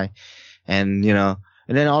on the high. And, and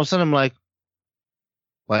then all of a sudden I'm like,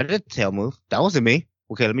 why did the tail move? That wasn't me.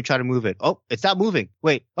 Okay, let me try to move it. Oh, it's not moving.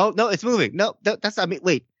 Wait. Oh, no, it's moving. No, that's not me.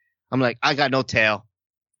 Wait. I'm like, I got no tail.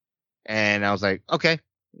 And I was like, okay,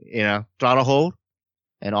 throttle hold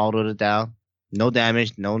and autoed it down. No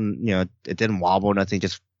damage. No, it didn't wobble, nothing.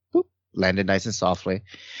 Just whoop, landed nice and softly.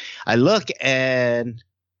 I look, and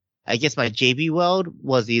I guess my JB weld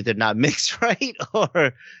was either not mixed right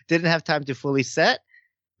or didn't have time to fully set,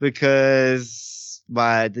 because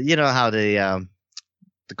how the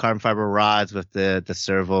carbon fiber rods with the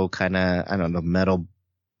servo kind of, I don't know, metal.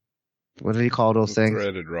 What do you call those things?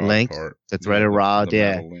 Threaded rod link. Part. The threaded rod,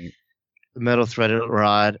 yeah. The metal threaded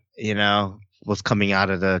rod, was coming out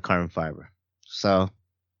of the carbon fiber. So,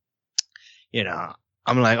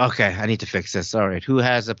 I'm like, okay, I need to fix this. All right, who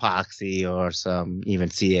has epoxy or some even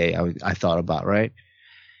CA? I thought about, right?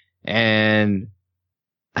 And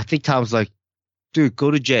I think Tom's like, dude,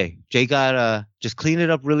 go to Jay. Jay got just clean it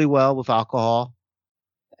up really well with alcohol.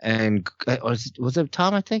 And was it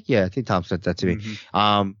Tom? I think, yeah, I think Tom said that to me.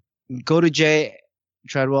 Mm-hmm. Go to Jay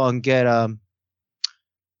Treadwell and get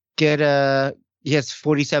he has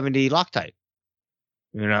 4070 Loctite.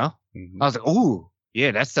 Mm-hmm. I was like, ooh,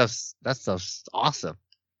 yeah, that stuff's awesome.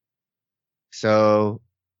 So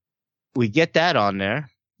we get that on there,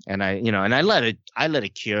 and I let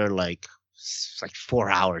it cure like 4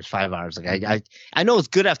 hours, 5 hours. Like I know it's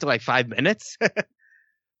good after like 5 minutes,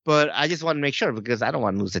 but I just want to make sure, because I don't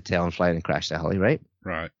want to lose the tail and fly and crash the heli, right?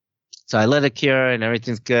 Right. So I let it cure, and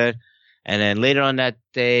everything's good. And then later on that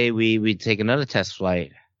day, we take another test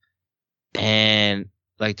flight, and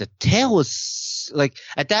like the tail was like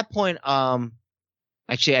at that point,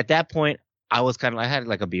 actually at that point I was kind of, I had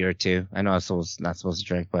like a beer or two. I know I was not supposed to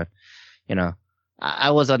drink, but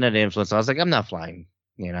I was under the influence. I was like, I'm not flying,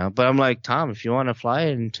 but I'm like, Tom, if you want to fly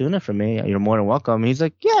and tune it for me, you're more than welcome. He's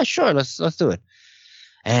like, yeah, sure. Let's do it.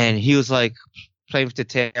 And he was like playing with the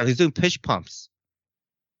tail. He's doing pitch pumps.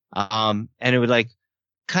 And it would like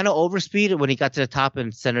kind of overspeed it when he got to the top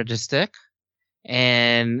and centered the stick.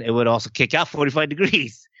 And it would also kick out 45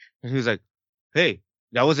 degrees. And he was like, hey,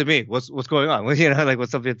 that wasn't me. What's going on? Like,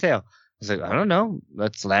 what's up with your tail? I was like, I don't know.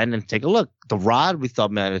 Let's land and take a look. The rod, we thought,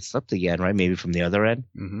 man, it slipped again, right? Maybe from the other end.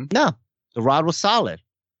 Mm-hmm. No, The rod was solid.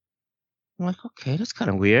 I'm like, okay, that's kind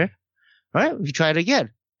of weird. All right, we tried it again,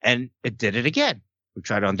 and it did it again. We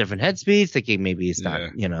tried it on different head speeds, thinking maybe it's not,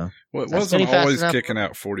 Well, it not wasn't spinning fast always enough. kicking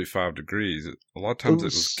out 45 degrees. A lot of times it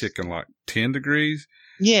was kicking like 10 degrees.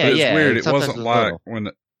 Yeah, But it's yeah. weird. It sometimes wasn't was like little. when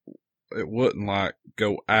it wouldn't like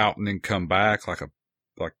go out and then come back like a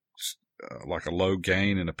low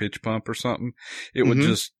gain in a pitch pump or something. It would Mhm.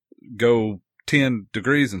 just go 10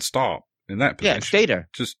 degrees and stop in that position. Yeah, stay there.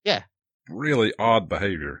 Just Yeah. really odd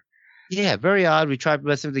behavior. Yeah, very odd. We tried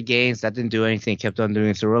messing with the gains. That didn't do anything. Kept on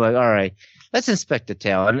doing. So we're like, all right, let's inspect the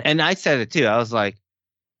tail. And I said it too. I was like,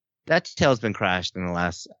 that tail's been crashed in the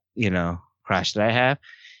last, crash that I have.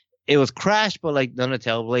 It was crashed, but like none of the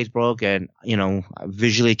tail blades broke. And, I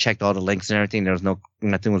visually checked all the links and everything. There was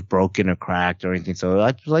nothing was broken or cracked or anything. So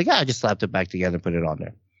I was like, I just slapped it back together and put it on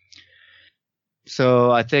there.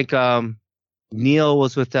 So I think, Neil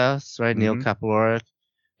was with us, right? Neil Mhm. Kapeloric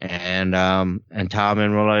and Tom,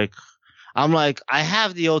 and we're like, I'm like, I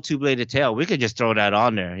have the old 2-bladed tail. We could just throw that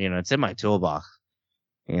on there. It's in my toolbox.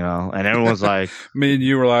 And everyone's like, Me and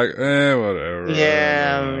you were like, whatever.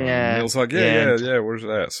 Yeah. Neil's like, yeah, where's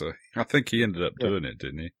that? So I think he ended up doing it,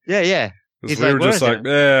 didn't he? yeah. 'Cause He's we like, were "Where just is like, it?"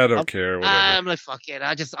 I don't care, whatever. I'm like, fuck it.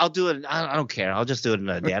 I'll do it. I don't care. I'll just do it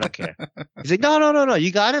another day. I don't care. He's like, no.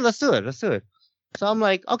 You got it. Let's do it. So I'm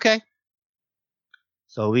like, okay.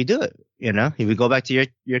 So we do it. We go back to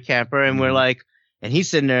your camper and we're Mhm. like, and he's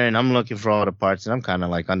sitting there and I'm looking for all the parts and I'm kind of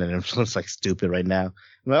like under the influence, like stupid right now.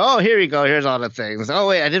 I'm like, oh, here you go. Here's all the things. Oh,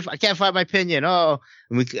 wait, I can't find my pinion. Oh,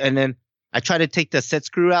 and then I try to take the set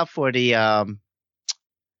screw out for the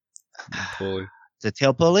Pulley.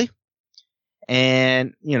 tail pulley.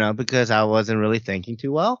 And, because I wasn't really thinking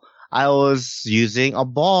too well, I was using a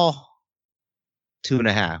ball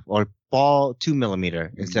 2.5 or ball 2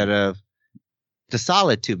 millimeter instead of the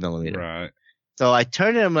solid 2 millimeter. Right. So I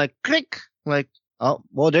turned it. I'm like, click. I'm like, oh,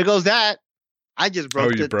 well, there goes that. I just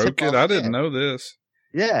broke You the broke tip it? off I it. didn't know this.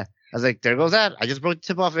 Yeah. I was like, there goes that. I just broke the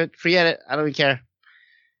tip off it. Forget it. I don't even care.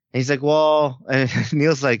 And he's like, well, and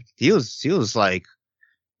Neil's like, he was like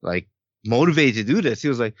motivated to do this. He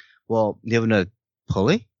was like, well, you have another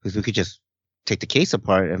pulley? Because we could just take the case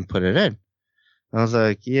apart and put it in. I was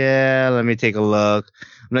like, yeah, let me take a look.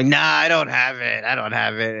 I'm like, nah, I don't have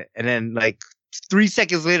it. And then like 3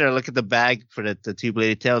 seconds later, I look at the bag for the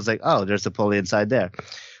 2-bladed tail. I was like, oh, there's a pulley inside there.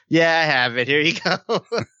 Yeah, I have it. Here you go.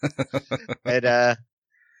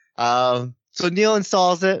 And, so Neil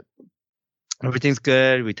installs it. Everything's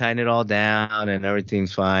good. We tighten it all down and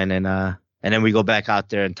everything's fine. And then we go back out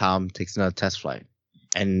there and Tom takes another test flight.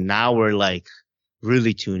 And now we're like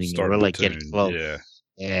really tuning it. Starting We're to like getting tune, close. yeah.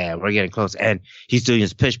 Yeah, we're getting close. And he's doing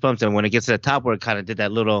his pitch pumps. And when it gets to the top where it kind of did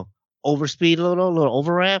that little overspeed, little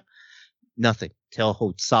over ramp, nothing. Tail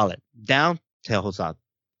holds solid. Down, tail holds solid.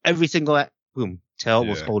 Every single boom, tail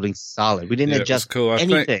was Yeah. holding solid. We didn't Yeah, it was adjust cool. I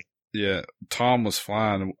anything. think, yeah, Tom was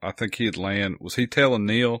flying. I think he'd land. Was he telling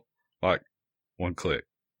Neil like 1 click,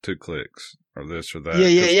 2 clicks, or this or that?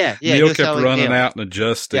 'Cause Yeah. he Neil was kept telling running Neil. out and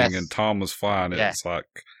adjusting, Yes. and Tom was flying. Yeah. It's like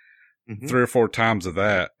Mhm. 3 or 4 times of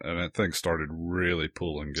that, and that thing started really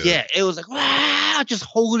pulling good. Yeah, it was like, wow, just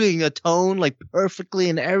holding a tone like perfectly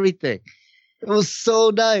and everything. It was so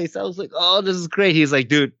nice. I was like, oh, this is great. He's like,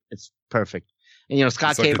 dude, it's perfect. And,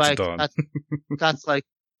 Scott It's like came it's by. done. Scott's like,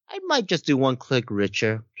 I might just do 1 click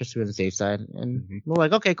richer just to be on the safe side. And Mhm. we're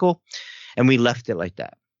like, okay, cool. And we left it like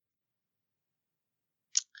that.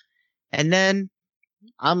 And then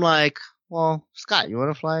I'm like, well, Scott, you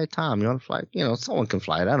want to fly? Tom, you want to fly? Someone can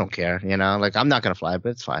fly it. I don't care. Like I'm not going to fly it, but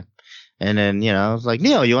it's fine. And then, I was like,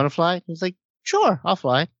 Neil, you want to fly? He's like, sure, I'll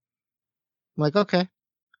fly. I'm like, okay.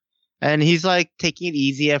 And he's like taking it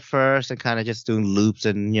easy at first and kind of just doing loops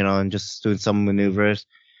and, and just doing some maneuvers.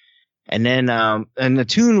 And then, and the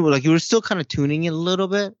tune, like you were still kind of tuning it a little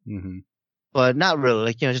bit, Mhm. but not really,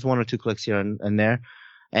 like, just 1 or 2 clicks here and there.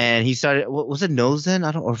 And he started, was it nose then?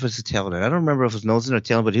 I don't, or if it's a tail then. I don't remember if it was nose then or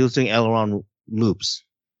tail, but he was doing aileron loops,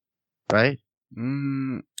 right?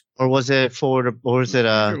 Mm, Or was it forward, or was it,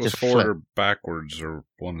 it was just forward flip? or backwards or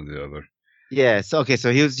one or the other. Yeah. So, okay.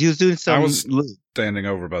 So he was doing some I was loop. standing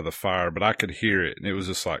over by the fire, but I could hear it, and it was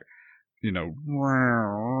just like,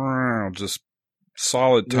 just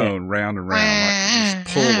solid tone, round and round, like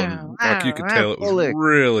just pulling. Like you could tell it was Pulling.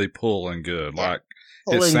 really pulling good. Yeah, Like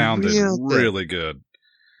it pulling sounded real good. really good.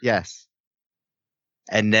 Yes.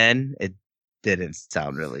 And then it didn't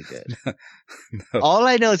sound really good. No. All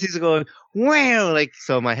I know is he's going, wow, like,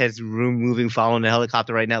 so my head's moving, following the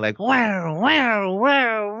helicopter right now, like, wow.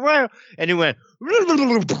 And it went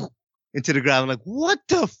into the ground. I'm like, what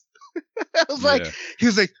the? I was like, Yeah. he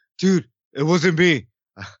was like, dude, it wasn't me.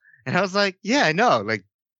 And I was like, yeah, I know. Like,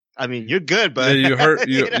 I mean, you're good, Yeah, but you heard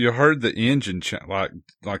you know? you heard the engine like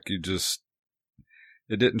you just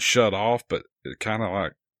it didn't shut off, but it kind of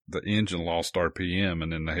like the engine lost RPM,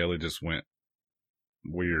 and then the heli just went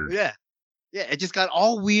weird. Yeah. Yeah, it just got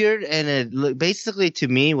all weird, and it basically, to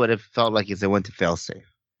me, what it felt like is it went to failsafe.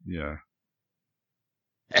 Yeah.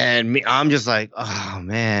 And I'm just like, oh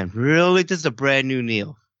man, really? This is a brand new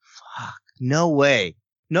Neo. Fuck. No way.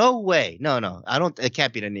 No. It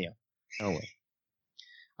can't be the Neo. No way.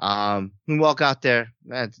 We walk out there,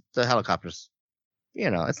 the helicopter's,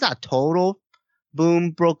 it's not total.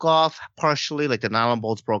 Boom, broke off partially, like the nylon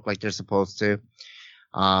bolts broke like they're supposed to.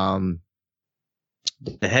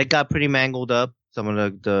 The head got pretty mangled up. Some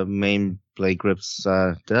of the main blade grips,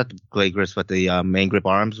 not the blade grips, but the main grip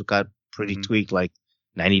arms got pretty tweaked, like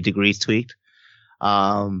 90 degrees tweaked. This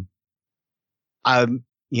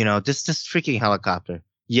freaking helicopter.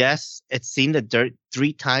 Yes, it's seen the dirt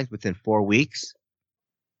 3 times within 4 weeks,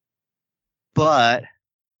 but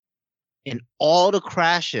in all the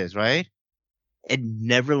crashes, right, it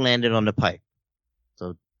never landed on the pipe.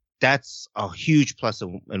 So that's a huge plus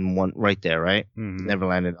in one right there, right? Mm-hmm. Never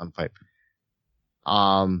landed on pipe.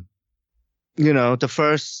 The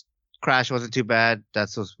first crash wasn't too bad.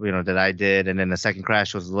 That's what, that I did. And then the second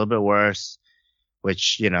crash was a little bit worse,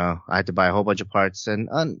 which, I had to buy a whole bunch of parts and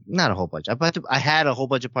not a whole bunch. I had a whole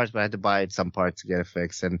bunch of parts, but I had to buy some parts to get it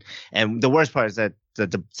fixed. And the worst part is that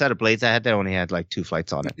the set of blades I had there only had like 2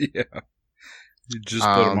 flights on it. Yeah. You just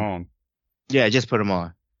put them on. Yeah, I just put them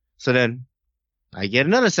on. So then I get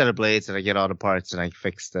another set of blades and I get all the parts and I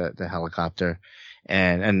fix the helicopter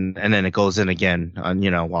and then it goes in again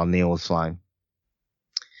while Neil was flying.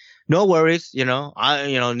 No worries,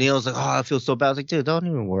 Neil's like, oh, I feel so bad. I was like, dude, don't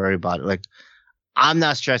even worry about it. Like, I'm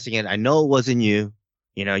not stressing it. I know it wasn't you.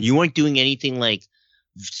 You weren't doing anything like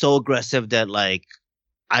so aggressive that like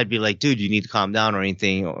I'd be like, dude, you need to calm down or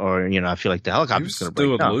anything. Or, I feel like the helicopter's going to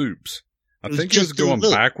break down. Loops. I think he was going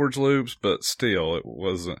backwards loops, but still, it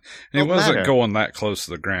wasn't. He wasn't going that close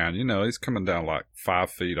to the ground. He's coming down like 5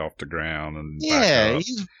 feet off the ground and back up.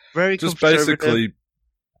 He's very just basically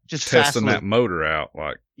just testing that motor out.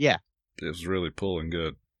 Like, yeah, it was really pulling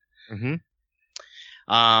good. Mm-hmm.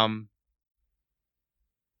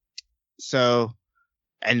 So,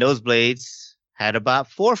 and those blades had about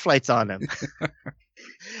 4 flights on them.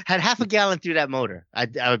 Had half a gallon through that motor. I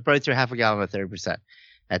would burn through half a gallon at 30%.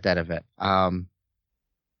 At that event. What are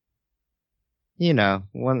we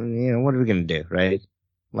going to do, right?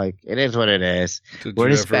 Like, it is what it is. We're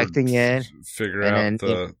inspecting it. Figure out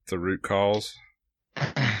the root cause?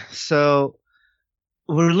 So,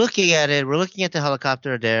 we're looking at it. We're looking at the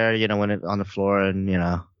helicopter there, when it's on the floor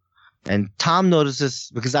and Tom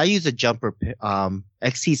notices, because I use a jumper,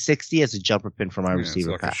 XT60 as a jumper pin for my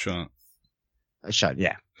receiver pack. It's like a shunt,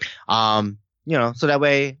 yeah. So that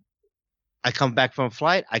way, I come back from a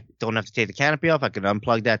flight. I don't have to take the canopy off. I can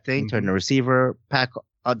unplug that thing, turn the receiver pack.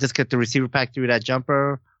 I'll just get the receiver pack through that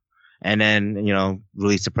jumper, and then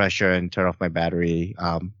release the pressure and turn off my battery,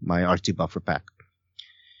 my R2 buffer pack.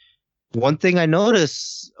 One thing I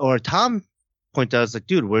noticed, or Tom pointed out, was like,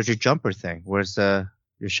 "Dude, where's your jumper thing? Where's your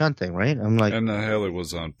shunt thing?" Right? I'm like, and the heli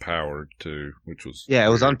was unpowered too, which was it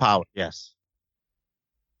was unpowered. Yes,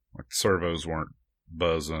 like the servos weren't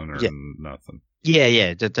buzzing or nothing.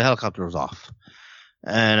 Yeah, the helicopter was off.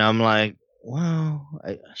 And I'm like, well,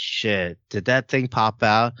 shit, did that thing pop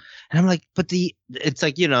out? And I'm like, but it's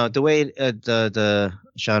like, the way the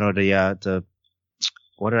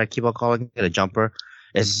what did I keep on calling it? A jumper.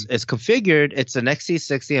 It's configured. It's an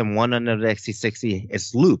XT60 and one under the XT60.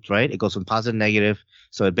 It's looped, right? It goes from positive to negative.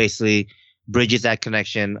 So it basically bridges that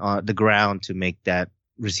connection on the ground to make that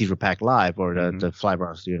receiver pack live or the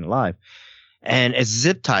flybar unit live. And it's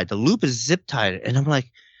zip tied. The loop is zip tied. And I'm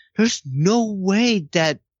like, there's no way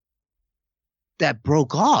that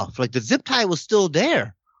broke off. Like the zip tie was still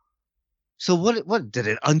there. So what did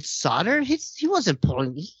it unsolder? He wasn't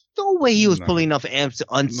pulling. No way he was pulling enough amps to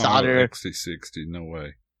unsolder. No, XT60, no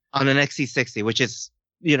way. On an XT60, which is,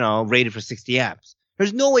 rated for 60 amps.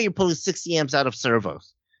 There's no way you're pulling 60 amps out of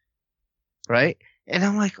servos. Right? And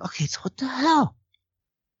I'm like, okay, so what the hell?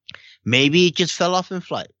 Maybe it just fell off in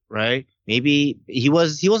flight, right? Maybe he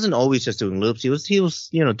wasn't always just doing loops. He was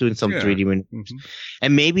doing some 3D maneuvers. Mm-hmm.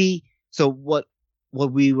 And maybe, so what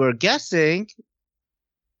we were guessing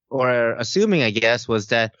or assuming, I guess, was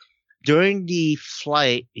that during the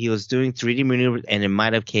flight, he was doing 3D maneuvers and it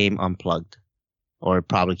might have came unplugged or it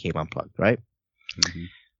probably came unplugged, right? Mm-hmm.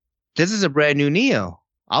 This is a brand new Neo.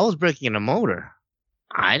 I was breaking a motor.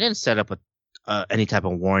 I didn't set up any type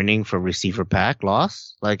of warning for receiver pack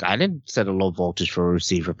loss. Like I didn't set a low voltage for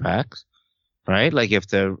receiver packs. right? Like if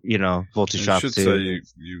the voltage You drops should to say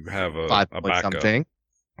you have a 5 point backup something.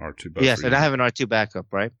 R2 buffer. Yes, and I have an R2 backup,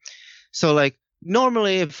 right? So like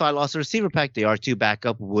normally if I lost a receiver pack, the R2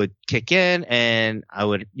 backup would kick in and I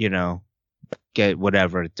would, get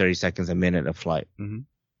whatever 30 seconds a minute of flight. Mhm.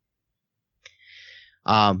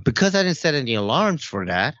 Because I didn't set any alarms for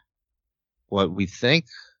that, what we think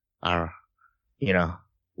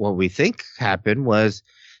happened was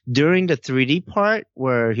during the 3D part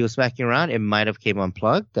where he was smacking around, it might have came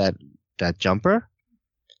unplugged, that jumper,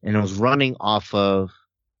 and it was running off of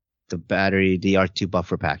the battery, the R2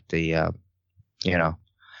 buffer pack, those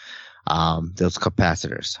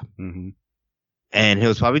capacitors. Mm-hmm. And he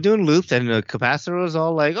was probably doing loops, and the capacitor was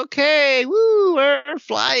all like, okay, woo, we're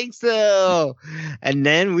flying still. And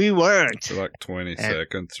then we weren't. For like 20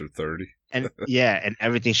 seconds or 30. And and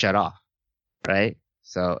everything shut off. Right?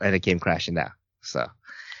 So, and it came crashing down. So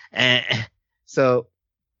I'm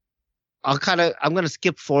going to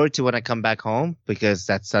skip forward to when I come back home because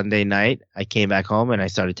that Sunday night I came back home and I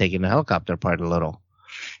started taking the helicopter apart a little.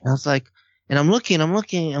 And I was like, and I'm looking, I'm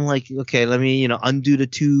like, okay, let me, undo the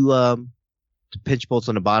two, the pinch bolts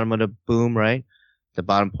on the bottom of the boom, right? The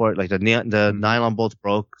bottom port, like the nylon bolts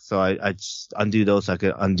broke. So I just undo those so I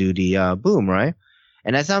could undo the, boom, right?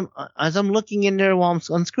 And as I'm looking in there while I'm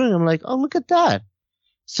unscrewing, I'm like, oh, look at that.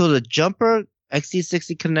 So the jumper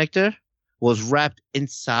XT60 connector was wrapped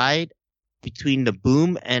inside between the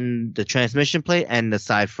boom and the transmission plate and the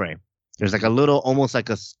side frame. There's like a little, almost like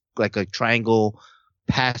a triangle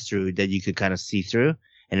pass through that you could kind of see through,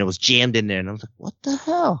 and it was jammed in there. And I was like, what the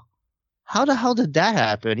hell? How the hell did that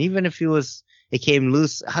happen? Even if it came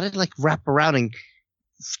loose, how did it like wrap around and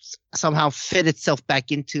somehow fit itself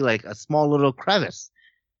back into like a small little crevice?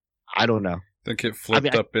 I don't know. Think it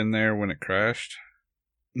flipped up in there when it crashed?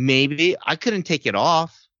 Maybe. I couldn't take it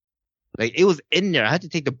off. Like it was in there. I had to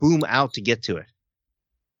take the boom out to get to it.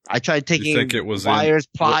 I tried taking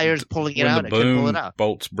pliers, pulling it out. I couldn't pull it out.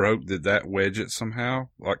 Bolts broke. Did that wedge it somehow?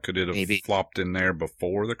 Like could it have flopped in there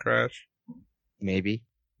before the crash? Maybe.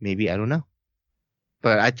 I don't know.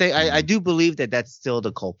 But I think I do believe that that's still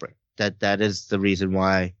the culprit. That is the reason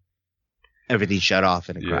why everything shut off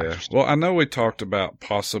and it crashed. Well, I know we talked about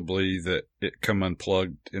possibly that it come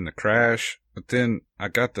unplugged in the crash, but then I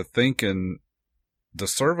got to thinking the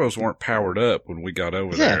servos weren't powered up when we got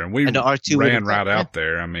over there, and we the R2 ran right out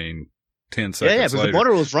there. I mean, 10 seconds later, the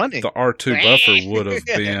motor was running. The R2 buffer would have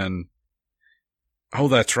been. Oh,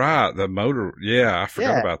 that's right. The motor. Yeah, I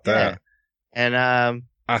forgot about that. And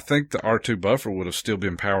I think the R2 buffer would have still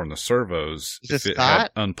been powering the servos if it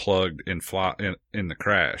had unplugged in the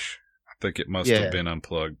crash. I think it must have been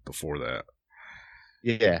unplugged before that.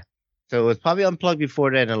 Yeah. So it was probably unplugged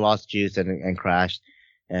before that and lost juice and crashed.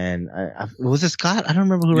 And was it Scott? I don't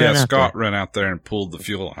remember who ran out there. Yeah, Scott ran out there and pulled the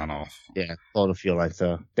fuel line off. Yeah, pulled the fuel line.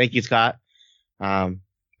 So thank you, Scott.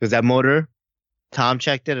 Because that motor, Tom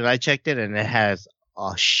checked it and I checked it, and it has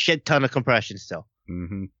a shit ton of compression still.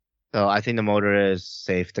 Mm-hmm. So I think the motor is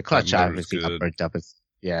safe. The clutch obviously got burnt up.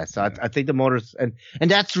 I think the motor's and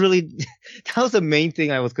that's really that was the main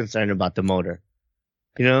thing I was concerned about, the motor.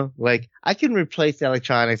 Like I can replace the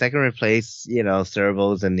electronics, I can replace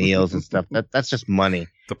servos and neos and stuff. That's just money.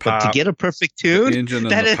 The pipe, but to get a perfect tune, the engine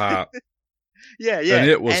and the pipe. Yeah. And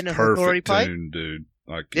it was perfect tune, dude.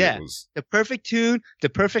 Like it was the perfect tune, the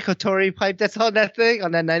perfect Hattori pipe that's on that thing,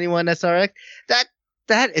 on that 91 SRX.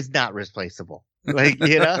 That is not replaceable. Like,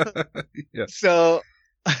 yeah. So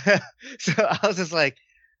I was just like,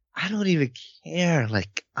 I don't even care.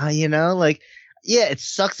 Like, it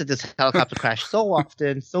sucks that this helicopter crashed so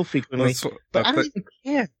often, so frequently, but I don't even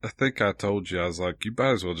care. I think I told you, I was like, you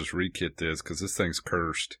might as well just rekit this because this thing's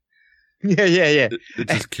cursed. Yeah. It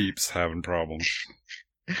just keeps having problems.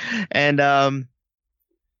 And,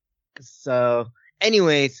 so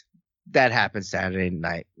anyways, that happened Saturday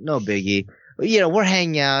night. No biggie. We're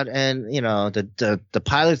hanging out, and the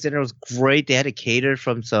pilot's dinner was great. They had a cater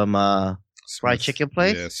from some fried chicken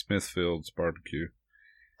place. Yeah, Smithfield's barbecue.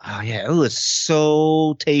 Oh yeah, it was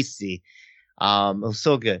so tasty. It was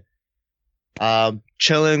so good.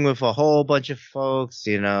 Chilling with a whole bunch of folks.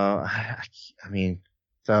 I mean,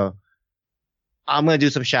 so I'm gonna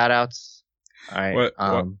do some shout outs. All right.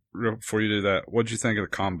 What, before you do that, what'd you think of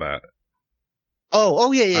the combat?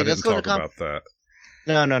 Oh yeah. I didn't talk about that.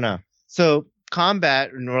 No. So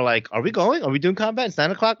combat, and we're like, are we going? Are we doing combat? It's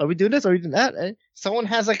 9:00. Are we doing this? Are we doing that? And someone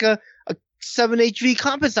has like a 7HV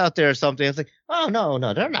Compass out there or something. It's like, oh no,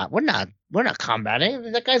 they're not. We're not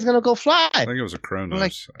combating. That guy's gonna go fly. I think it was a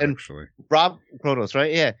Kronos, actually. Rob Kronos,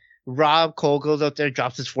 right? Yeah. Rob Cole goes out there,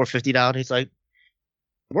 drops his 450 down. He's like,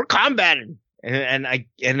 we're combating, and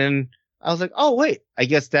then I was like, oh wait, I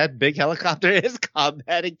guess that big helicopter is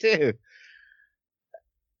combating too.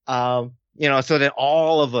 So then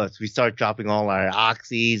all of us, we start dropping all our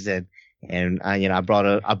oxys and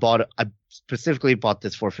I specifically bought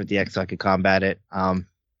this 450X so I could combat it. And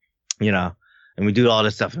we do all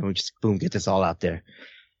this stuff and we just boom, get this all out there.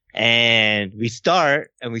 And we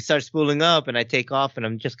start spooling up and I take off and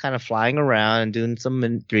I'm just kind of flying around and doing some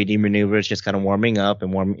 3D maneuvers, just kind of warming up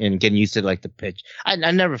and getting used to like the pitch. I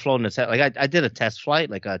never flown this, like I did a test flight,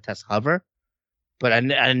 like a test hover, but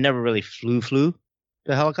I never really flew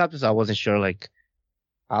the helicopter. So I wasn't sure like,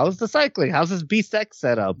 how's the cycling? How's this Beast X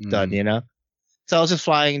setup done, So I was just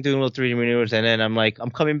flying and doing little 3D maneuvers and then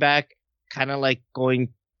I'm coming back kind of like going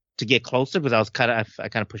to get closer because I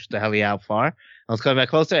kind of pushed the heli out far. I was coming back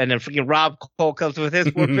closer, and then freaking Rob Cole comes with his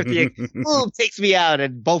 450X, boom, takes me out,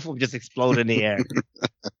 and both of them just explode in the air.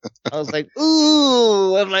 I was like,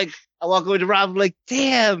 ooh. I walk over to Rob, I'm like,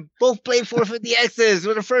 damn, both played 450Xs.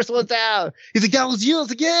 We're the first ones out. He's like, that was you. I was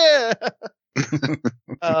like, yeah.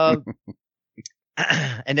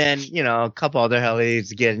 And then, a couple other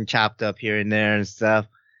helis getting chopped up here and there and stuff.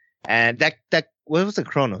 And that what was the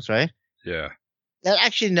Kronos, right? Yeah. That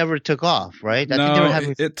actually never took off, right?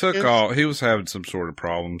 It took off. He was having some sort of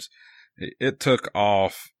problems. It took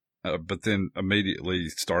off, but then immediately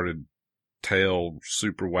started tail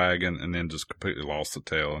super wagging and then just completely lost the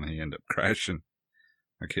tail and he ended up crashing.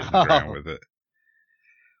 Like hitting the ground with it.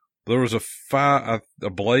 There was a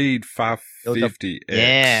Blade 550X.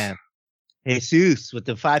 Yeah. Jesus with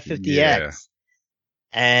the 550X. Yeah.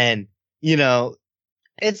 And,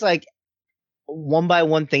 it's like, one by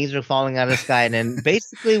one things are falling out of the sky and then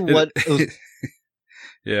basically what it was,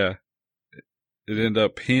 yeah, it ended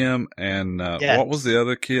up him and what was the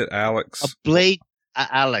other kid? Alex, a Blade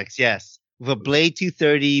Alex, yes, with a Blade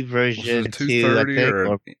 230 version 230 2,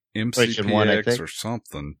 or MCPX or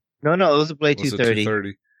something. No, it was a Blade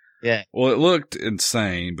 230. Yeah. Well, it looked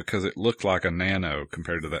insane because it looked like a Nano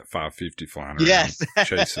compared to that 550 flying around, yes,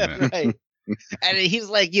 chasing it. Right. And he's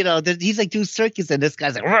like, he's like doing circus, and this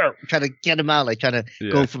guy's like trying to get him out, like trying to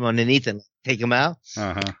go from underneath and take him out.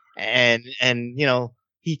 Uh-huh. And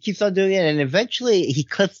he keeps on doing it, and eventually he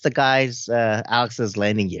clips the guy's Alex's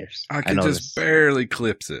landing gears. I could just barely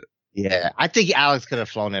clips it. Yeah, I think Alex could have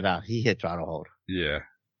flown it out. He hit throttle hold. Yeah.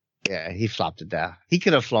 Yeah, he flopped it down. He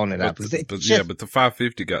could have flown it out. But the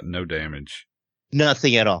 550 got no damage.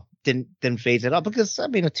 Nothing at all. Didn't phase it up because a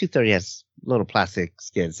 230 has little plastic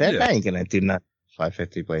skins. That ain't gonna do nothing.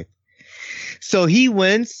 550 Blade. So he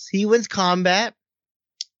wins. He wins combat.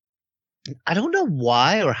 I don't know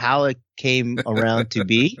why or how it came around to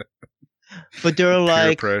be, but they're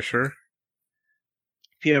like peer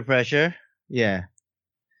pressure. Yeah,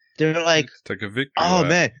 they're like, take a victory. Oh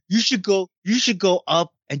man, you should go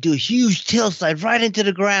up and do a huge tail slide right into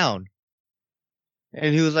the ground.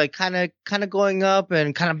 And he was like kind of going up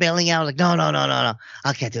and kind of bailing out, like, no, I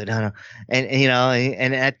can't do it, no.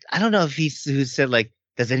 And I don't know if who said like,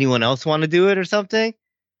 does anyone else want to do it or something?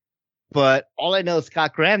 But all I know is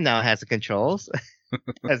Scott Graham now has the controls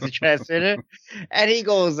as the transmitter, and he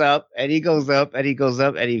goes up and he goes up and he goes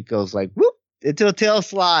up and he goes like whoop into a tail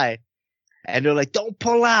slide, and they're like, don't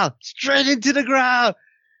pull out, straight into the ground,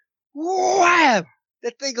 wham!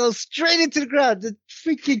 That thing goes straight into the ground. The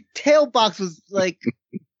freaking tail box was like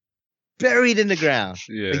buried in the ground.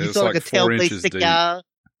 Yeah, like you saw like a tail blade stick deep out.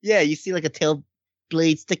 Yeah, you see like a tail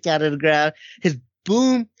blade stick out of the ground. His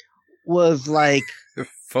boom was like it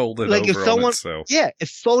folded like over if someone, on itself. Yeah, it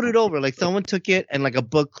folded over. Like someone took it and like a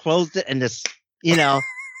book closed it and just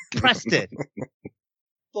pressed it.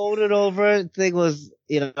 Folded over. Thing was,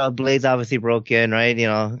 blades obviously broken, right?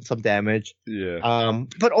 Some damage. Yeah.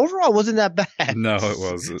 But overall, it wasn't that bad. No, it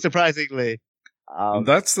wasn't. Surprisingly.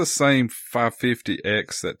 That's the same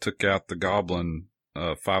 550X that took out the Goblin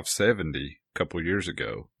 570 a couple of years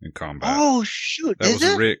ago in combat. Oh, shoot. That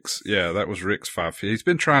was Rick's. Yeah, that was Rick's 550. He's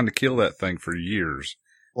been trying to kill that thing for years.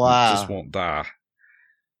 Wow. It just won't die.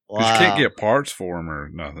 Wow. Because you can't get parts for him or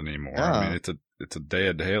nothing anymore. Oh. I mean, it's a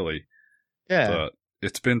dead heli. Yeah. But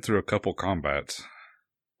it's been through a couple combats.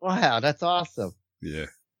 Wow, that's awesome. Yeah.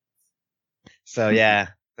 So yeah,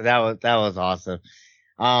 that was awesome.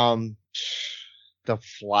 The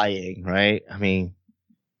flying, right? I mean,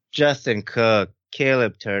 Justin Cook,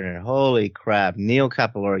 Caleb Turner, holy crap, Neil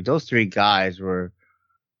Capillari, those three guys were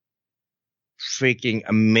freaking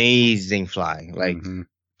amazing flying. Like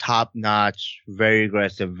top notch, very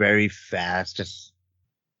aggressive, very fast, just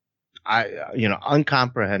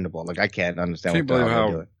uncomprehendable. Like I can't understand what they're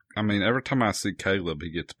doing. I mean, every time I see Caleb, he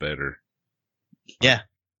gets better. Yeah,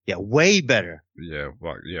 way better. Yeah,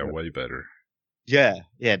 way better. Yeah.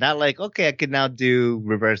 Not like, okay, I could now do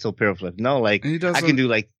reversal piro flip. No, like He I doesn't. can do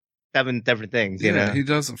like 7 different things. You know. He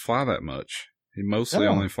doesn't fly that much. He mostly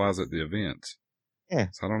No. only flies at the events. Yeah.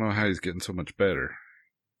 So I don't know how he's getting so much better.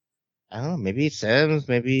 I don't know. Maybe it's Sims.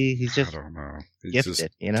 Maybe he's just I don't know. He's gifted. just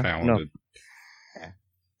You know. talented.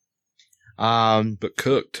 No. But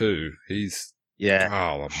Cook too. He's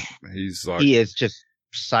Yeah. he's like He is just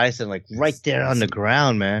precise and like right there on the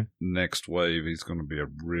ground, man. next wave. He's going to be a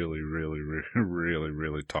really, really, really,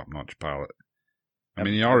 really top notch pilot. I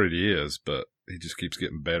mean, he already is, but he just keeps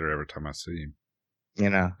getting better every time I see him. You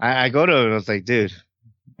know, I go to him and I was like, dude,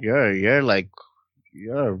 you're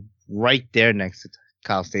right there next to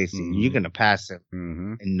Kyle Stacy. Mhm. You're gonna pass him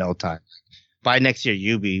Mm-hmm. in no time. By next year,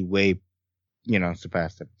 you'll be way,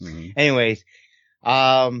 surpassed him. Mm-hmm. Anyways,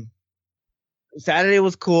 Saturday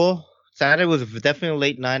was cool. Saturday was definitely a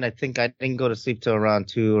late night. I think I didn't go to sleep till around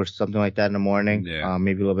 2 or something like that in the morning. Yeah.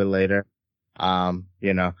 Maybe a little bit later.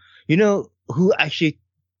 You know who actually,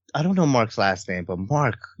 I don't know Mark's last name, but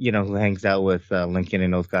Mark, who hangs out with Lincoln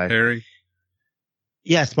and those guys. Harry?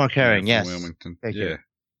 Yes, Mark Herring. From Yes. Wilmington. Thank yeah. you.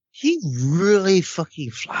 He really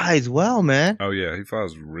fucking flies well, man. Oh, yeah. He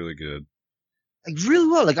flies really good. Like really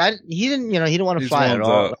well. Like he didn't want to He's fly one at of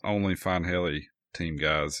all. the only Fine Heli team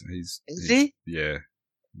guys. Is he's he? Yeah.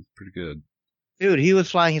 He's pretty good. Dude, he was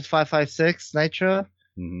flying his 556 Nitro.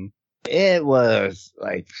 Mm-hmm. It was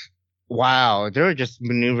like, wow. There were just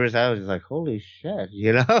maneuvers. I was just like, holy shit,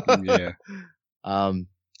 Yeah.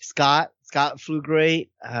 Scott flew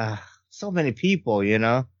great. So many people,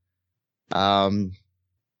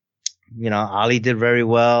 Ali did very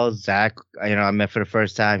well. Zach, I met for the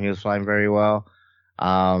first time. He was flying very well.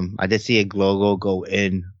 I did see a Glogo go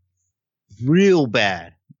in real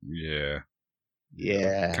bad. Yeah.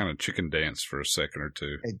 Yeah. Kind of chicken danced for a second or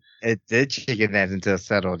two. It did chicken dance until it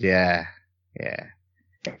settled. Yeah.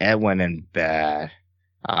 It went in bad.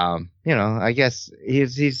 I guess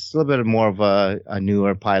he's a little bit more of a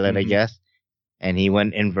newer pilot, I Mhm. guess. And he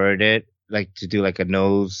went inverted, like to do like a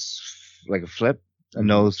nose, like a flip, a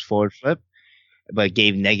nose forward flip, but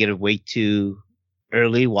gave negative weight to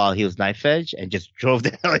early while he was knife edge and just drove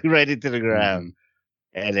the heli right into the ground.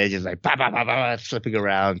 And they're just like, bah, bah, bah, bah, bah, flipping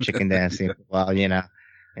around, chicken dancing for a while,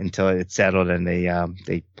 until it settled and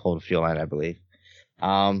they pulled a fuel line, I believe.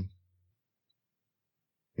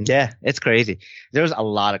 Yeah, it's crazy. There was a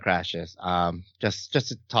lot of crashes. Just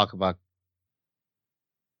to talk about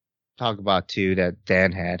two that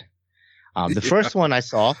Dan had. The first one I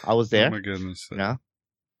saw, I was there. Oh my goodness.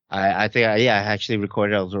 I think I actually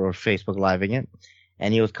recorded. I was or Facebook living it,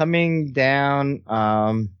 and he was coming down,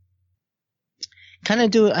 kind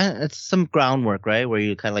of do it's some groundwork, right? Where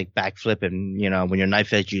you kind of like backflip and, when you're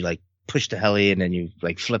knife edge, you like push the heli and then you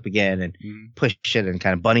like flip again and push it and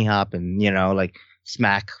kind of bunny hop and, like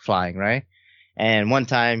smack flying, right? And one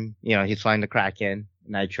time, he's flying the Kraken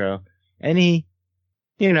Nitro and he,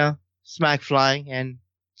 smack flying and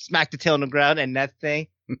smack the tail on the ground and that thing.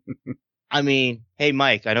 I mean, hey,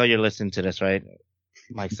 Mike, I know you're listening to this, right?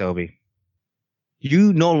 Mike Sobey.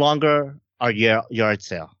 You no longer are yard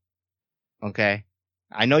sale. Okay?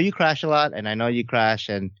 I know you crash a lot, and I know you crash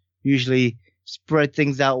and usually spread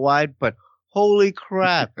things out wide, but holy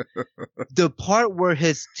crap. The part where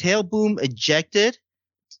his tail boom ejected,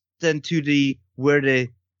 then to where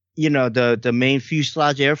the main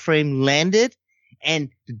fuselage airframe landed, and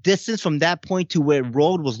the distance from that point to where it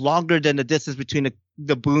rolled was longer than the distance between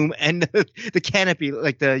the boom and the canopy,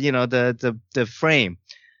 like the frame.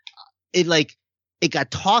 It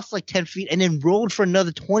got tossed like 10 feet and then rolled for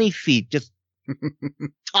another 20 feet, just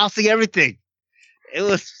tossing everything. It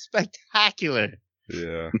was spectacular.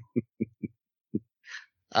 Yeah.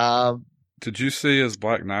 Did you see his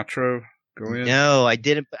black nitro go in? No, I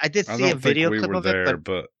didn't. I did I see don't a video think we clip were of there, it,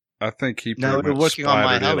 but I think he No, pretty we're much working on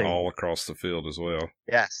my splattered it heli. all across the field as well.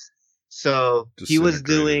 yes. So he was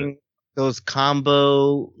Disintegrated doing those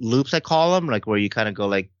combo loops, I call them, like where you kind of go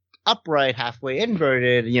like upright, halfway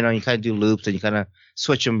inverted. You kind of do loops and you kind of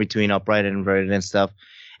switch them between upright and inverted and stuff.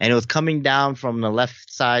 And it was coming down from the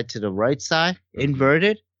left side to the right side,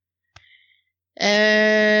 inverted.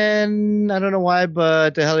 And I don't know why,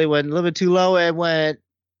 but the heli went a little bit too low and went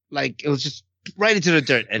like it was just right into the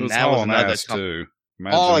dirt. It And was that was hauling another ass too.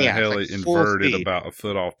 Imagine Oh, the yeah, it's heli like full inverted speed. about a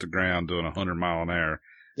foot off the ground doing 100 mile an hour,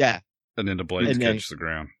 Yeah. and then the blades And then- catch the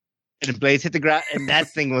ground. And the blades hit the ground and that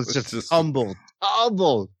thing was It's just tumbled.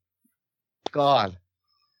 God.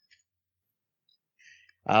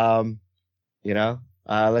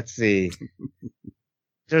 Let's see.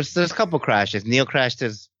 There's a couple crashes. Neil crashed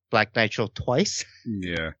his Black Nitro twice.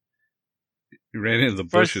 Yeah. He ran into the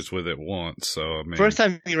bushes with it once, so I mean. First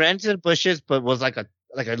time he ran into the bushes, but was like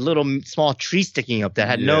like a little small tree sticking up that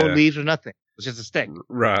had no Yeah. leaves or nothing. It was just a stick,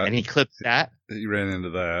 Right. and he clipped that. He ran into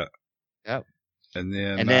that. Yep. And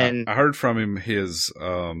then, And then- I heard from him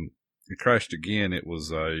he crashed again. It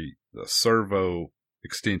was a servo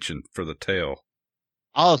extension for the tail.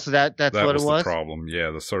 Oh, so that's That what was it the was. problem.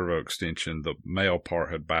 Yeah, the servo extension, the male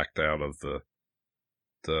part had backed out of the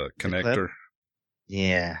connector.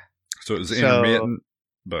 Yeah. So it was So- intermittent,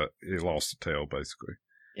 but he lost the tail basically.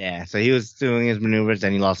 Yeah, so he was doing his maneuvers,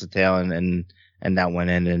 then he lost the tail, and that went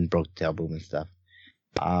in and broke the tail boom and stuff.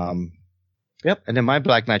 Yep, and then my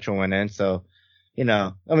Black Nitro went in, so, you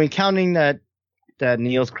know, I mean, counting that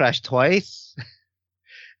Neil's crashed twice,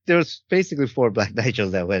 there was basically 4 Black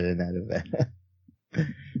Nitros that went in that event.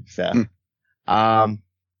 So, let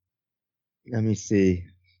me see.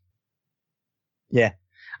 Yeah.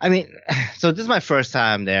 I mean, so this is my first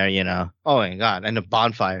time there, you know. Oh my God. And the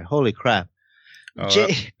bonfire. Holy crap. Oh,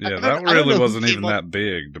 Jay- yeah, I don't that know really who wasn't came even up- that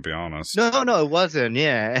big, to be honest. No, it wasn't.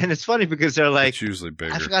 Yeah. And it's funny because they're like, It's usually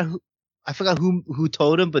bigger. I forgot who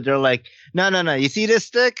told him, but they're like, no. You see this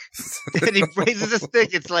stick? And he raises a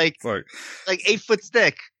stick. It's like It's 8-foot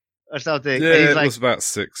stick or something. yeah, and he's it like, was about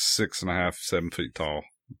 6.5, 7 feet tall.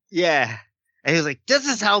 yeah. And he was like, this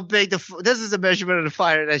is how big this is the measurement of the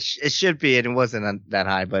fire that it should be. And it wasn't that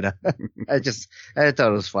high, but I thought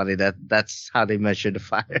it was funny that's how they measure the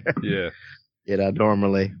fire, Yeah. you know,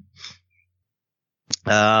 normally.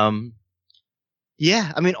 Yeah,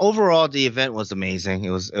 I mean, overall, the event was amazing.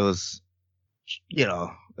 It was, you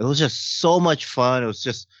know, it was just so much fun. It was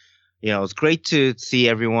just, you know, it was great to see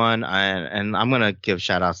everyone. And I'm going to give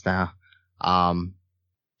shout outs now.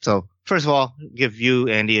 So first of all, give you,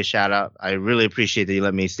 Andy, a shout out. I really appreciate that you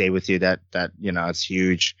let me stay with you. That, you know, it's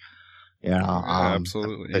huge. You know,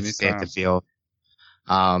 Absolutely. to stay at the Anytime. field.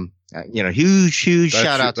 You know, huge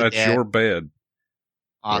shout out to That's Dan. your bed.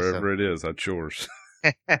 Awesome. Wherever it is, that's yours.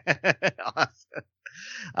 Awesome.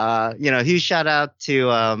 You know, huge shout out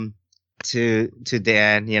to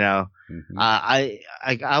Dan, you know. Mhm.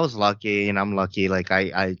 I was lucky, and I'm lucky. Like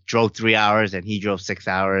I drove 3 hours and he drove 6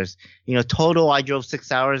 hours. You know, total I drove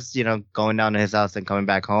 6 hours, you know, going down to his house and coming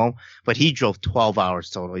back home, but he drove 12 hours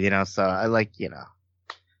total, you know. So I like, you know,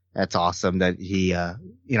 that's awesome that he, you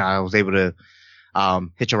know, I was able to,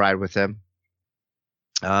 hitch a ride with him.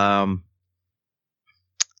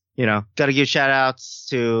 You know, gotta give shout outs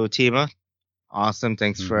to Tima. Awesome.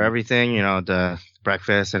 Thanks for Mhm. everything. You know, the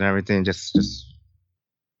breakfast and everything, just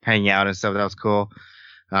hanging out and stuff. That was cool.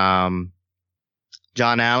 John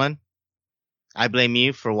Allen, I blame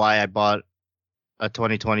you for why I bought a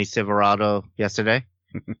 2020 Silverado yesterday.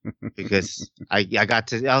 Because I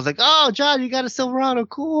was like, oh, John, you got a Silverado.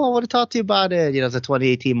 Cool. I want to talk to you about it. You know, it's a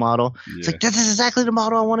 2018 model. It's Yeah. like, this is exactly the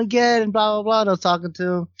model I want to get, and blah, blah, blah. And I was talking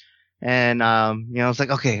to him. And, you know, I was like,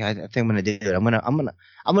 okay, I think I'm going to do it. I'm going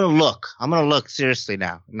to look. I'm going to look seriously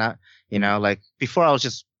now. Not, you know, like before I was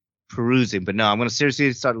just perusing, but no, I'm going to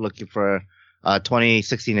seriously start looking for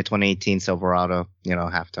 2016 to 2018 Silverado, you know,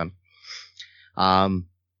 half ton.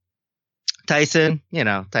 Tyson, you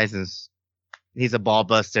know, he's a ball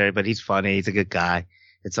buster, but he's funny. He's a good guy.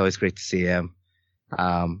 It's always great to see him.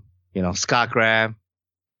 You know, Scott Graham,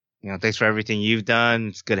 you know, thanks for everything you've done.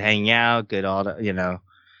 It's good hanging out, good all the, you know,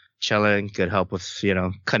 chilling, good help with, you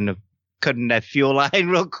know, cutting that fuel line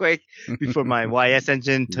real quick before my YS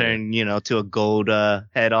engine turned, you know, to a gold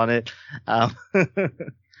head on it.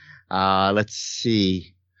 Let's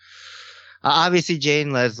see. Obviously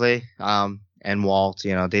Jane, Leslie, and Walt,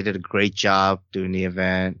 you know, they did a great job doing the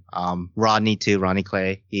event. Rodney too, Ronnie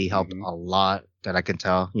Clay, he helped a lot that I can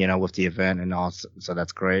tell, you know, with the event and all, so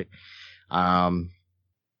that's great. You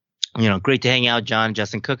know, great to hang out, John and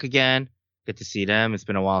Justin Cook again. Good to see them. It's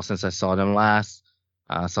been a while since I saw them last,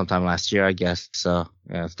 sometime last year, I guess. So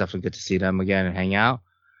yeah, it's definitely good to see them again and hang out.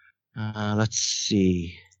 Let's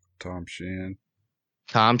see. Tom Shen.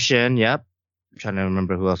 Tom Shen, yep. I'm trying to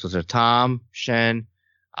remember who else was there. Tom Shen.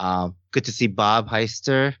 Good to see Bob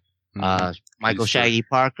Heister. Michael Heister. Shaggy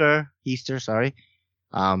Parker. Heister, sorry.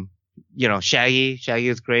 You know, Shaggy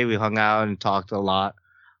was great. We hung out and talked a lot.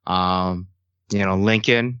 You know,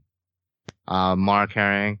 Lincoln, Mark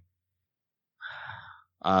Herring,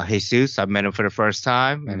 Jesus. I met him for the first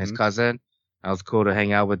time, and his cousin. That was cool to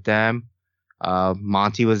hang out with them.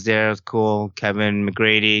 Monty was there. It was cool. Kevin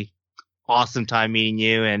McGrady. Awesome time meeting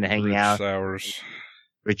you and hanging Rich out. Sowers.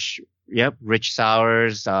 Rich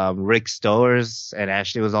Sowers, Rick Stowers, and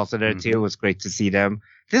Ashley was also there too. It was great to see them.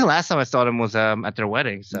 I think the last time I saw them was at their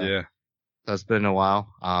wedding. So, Yeah. so it's been a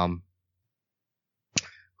while.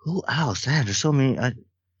 Who else? Man, there's so many.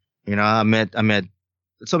 You know, I met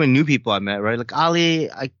so many new people I met, right? Like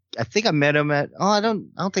Ali, I think I met him at, I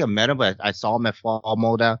don't think I met him, but I saw him at Fall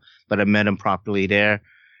Moldown, but I met him properly there.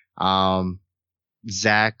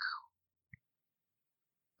 Zach,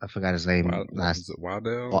 I forgot his name Was it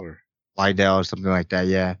Waddell or Wydell or something like that.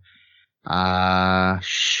 Yeah.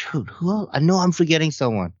 Shoot, who else? I know I'm forgetting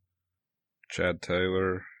someone. Chad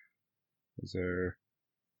Taylor? Was there?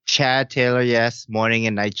 Chad Taylor, yes. Morning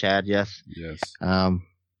and night Chad, yes. Yes. I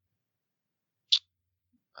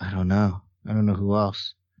don't know. I don't know who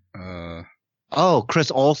else.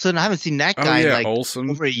 Chris Olsen. I haven't seen that guy in like Olsen.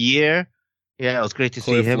 over a year. Yeah, it was great to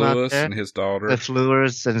Cliff see him Lewis out there. and his daughter. Cliff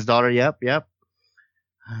Lewis and his daughter. Yep.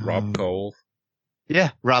 Rob Cole.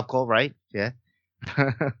 Yeah, Rob Cole, right? Yeah.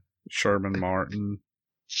 Sherman Martin.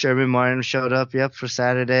 Sherman Martin showed up, yep, for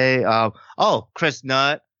Saturday. Chris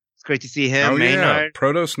Nutt. It's great to see him. Oh, Maynard. yeah.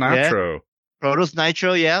 Protos Nitro. Yeah. Protos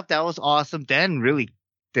Nitro, yep, that was awesome. Dan really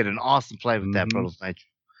did an awesome play with that Protos Nitro.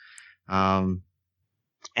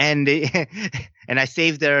 And I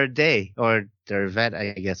saved their day or their event,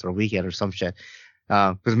 I guess, or weekend or some shit.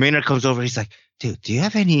 Because Maynard comes over, he's like, dude, do you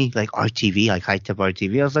have any like RTV, like high tech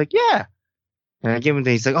RTV? I was like, yeah. And I gave him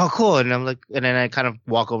the, he's like, oh, cool. And I'm like, and then I kind of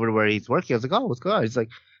walk over to where he's working. I was like, oh, what's going on? He's like,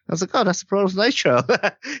 I was like, oh, that's the Protos Nitro.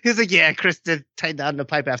 He's like, yeah, Chris did tighten down the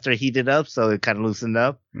pipe after it heated up, so it kind of loosened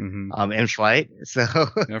up. In flight. So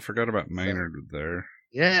yeah, I forgot about Maynard there.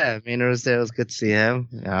 Yeah, Maynard was there. It was good to see him.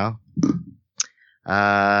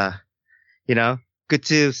 Good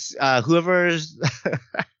to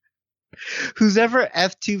who's ever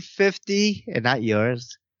F-250 and not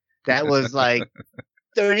yours. That was like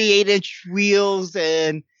 38-inch wheels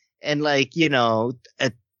and like, a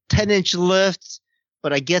 10-inch lift,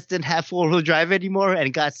 but I guess didn't have 4-wheel drive anymore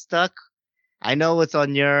and got stuck. I know it's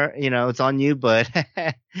on it's on you, but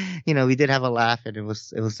we did have a laugh and it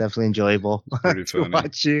was definitely enjoyable to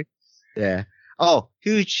watch you. Yeah. Oh,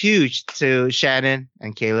 huge to Shannon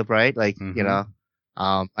and Caleb, right? Like,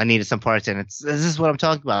 I needed some parts and this is what I'm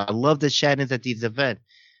talking about. I love that Shannon's at these events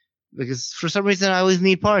because for some reason I always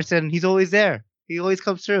need parts and he's always there. He always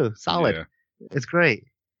comes through. Solid. Yeah. It's great.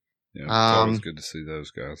 Yeah, it's always good to see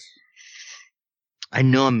those guys. I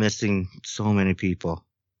know I'm missing so many people.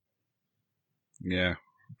 Yeah,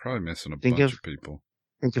 probably missing a bunch of people.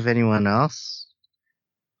 Think of anyone else?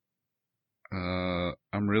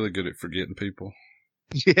 I'm really good at forgetting people.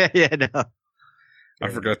 No. I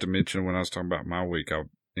forgot to mention when I was talking about my week, I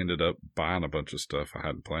ended up buying a bunch of stuff I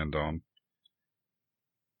hadn't planned on.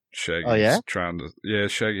 Shaggy's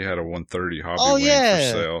Shaggy had a 130 hobby wing for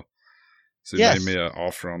sale. So he made me an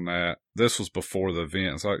offer on that. This was before the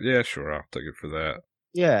event. It's like, yeah, sure, I'll take it for that.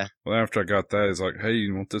 Yeah. Well, after I got that, he's like, hey,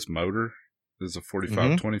 you want this motor? This is a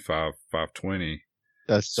 4525 520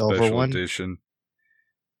 special edition.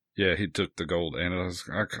 Yeah, he took the gold, and I was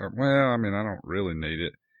like, well, I mean, I don't really need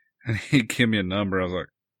it. And he gave me a number. I was like,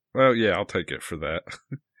 well, yeah, I'll take it for that.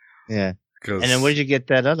 Yeah. And then where'd you get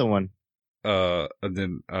that other one? And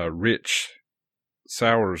then Rich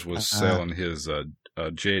Sowers was selling his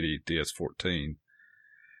Jetty DS14.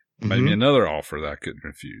 Made me another offer that I couldn't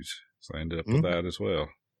refuse. So I ended up with that as well.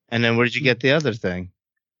 And then where did you get the other thing?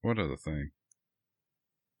 What other thing?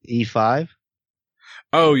 E5?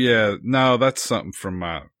 Oh, yeah. No, that's something from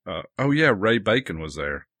my... Ray Bacon was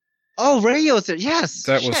there. Oh, Ray was there. Yes.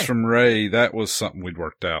 That was from Ray. That was something we'd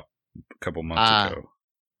worked out a couple months ago.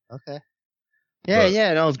 Okay.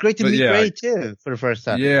 Yeah. No, it was great to meet Ray, too, for the first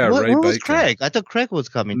time. Yeah, Ray Bacon. Where was Craig? I thought Craig was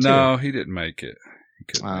coming, too. No, he didn't make it. He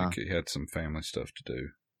couldn't make it. He had some family stuff to do.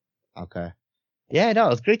 Okay. Yeah, no, it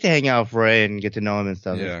was great to hang out with Ray and get to know him and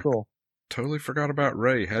stuff. Yeah. It was cool. Totally forgot about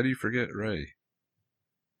Ray. How do you forget Ray?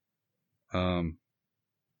 I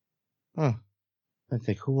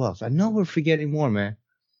think, who else? I know we're forgetting more, man.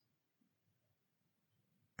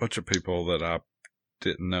 Bunch of people that I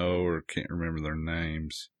didn't know or can't remember their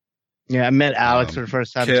names. Yeah, I met Alex for the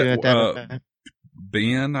first time, too, at that event.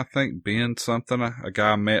 Ben, I think. Ben something. A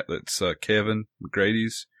guy I met that's Kevin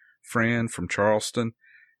McGrady's friend from Charleston.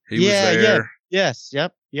 He was there. Yeah. Yes.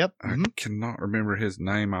 Yep. I cannot remember his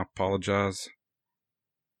name. I apologize.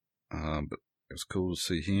 But it was cool to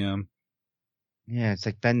see him. Yeah, it's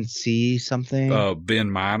like Ben C. something. Ben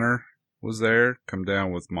Miner was there. Come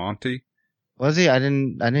down with Monty. Was he? I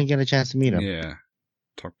didn't get a chance to meet him. Yeah.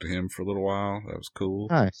 Talked to him for a little while. That was cool.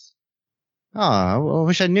 Nice. Oh, I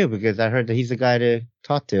wish I knew because I heard that he's the guy to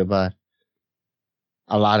talk to about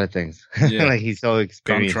a lot of things. Yeah. Like he's so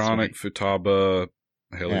experienced. Gontronic, Futaba,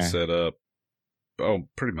 heli setup. Oh,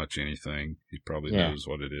 pretty much anything. He probably knows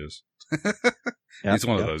what it is. He's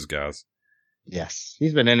one of those guys. Yes.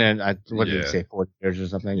 He's been in it, what did he say, 40 years or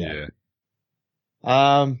something? Yeah.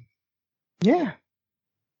 Yeah.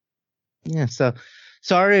 Yeah, so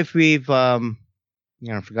sorry if we've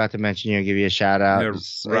forgot to mention you, give you a shout out. Yeah,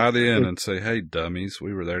 write in and say, hey, dummies,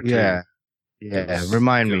 we were there too. Yeah.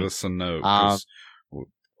 Remind me. Give us a note,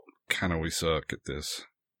 because we suck at this.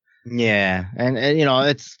 Yeah, and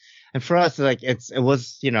and for us, like it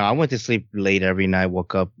was, I went to sleep late every night,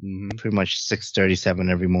 woke up pretty much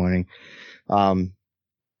 6:37 every morning. I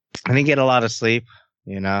didn't get a lot of sleep,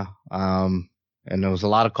 and there was a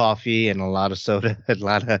lot of coffee and a lot of soda, a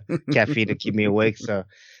lot of caffeine to keep me awake. So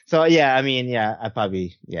yeah, I'm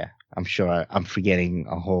sure I'm forgetting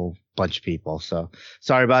a whole bunch of people. So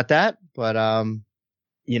sorry about that, but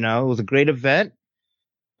it was a great event.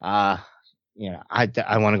 I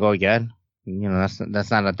want to go again.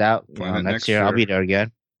 That's not a doubt. Next year I'll be there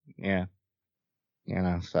again. Yeah.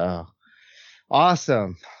 So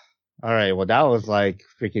awesome. All right. Well, that was like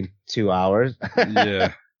freaking 2 hours.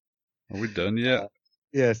 Yeah. Are we done yet?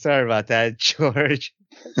 Yeah. Sorry about that, George.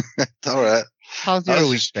 It's all right. How's your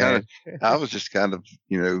week been? I was just kind of,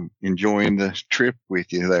 enjoying the trip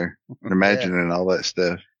with you there, imagining all that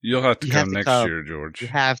stuff. You'll have to come next year, George. You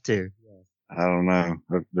have to. I don't know.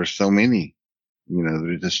 There's so many,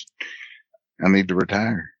 I need to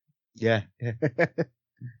retire. Yeah.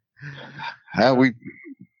 How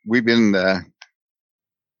we've been,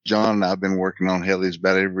 John and I've been working on helis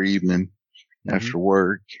about every evening after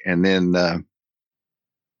work. And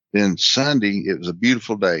then Sunday, it was a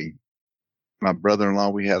beautiful day. My brother-in-law,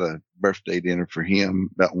 we had a birthday dinner for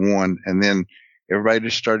him about 1, and then everybody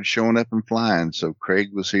just started showing up and flying. So Craig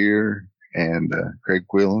was here, and Craig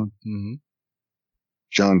Quillen,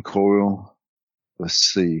 John Coyle. Let's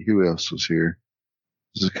see, who else was here?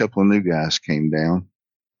 There's a couple of new guys came down,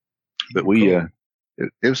 but it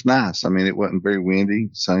was nice. I mean, it wasn't very windy.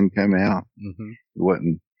 The sun came out. It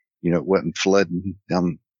wasn't flooding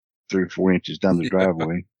down 3 or 4 inches down the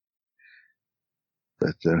driveway.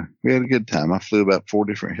 But we had a good time. I flew about 4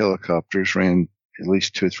 different helicopters, ran at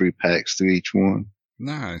least 2 or 3 packs through each one.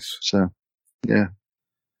 Nice. So, yeah.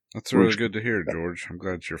 That's really good to hear, George. I'm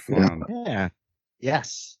glad you're flying. Yeah.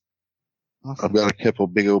 Yes. Awesome. I've got a couple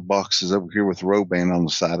of big old boxes over here with Roban on the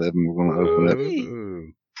side of them. We're going to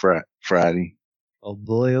open up Friday. Oh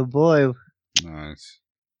boy, oh boy. Nice.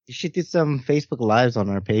 You should do some Facebook Lives on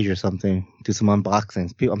our page or something. Do some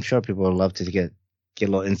unboxings. I'm sure people would love to get a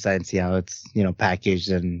little insight and see how it's, packaged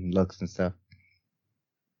and looks and stuff.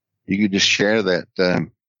 You could just share that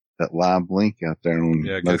live link out there on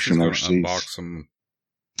Motion Overseas. Unbox them.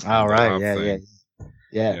 All right.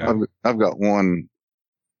 Yeah. I've got one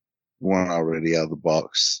already out of the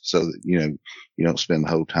box, so that you don't spend the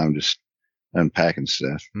whole time just unpacking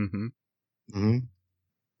stuff. But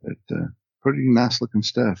pretty nice looking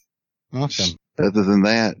stuff. Awesome. Other than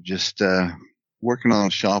that, just working on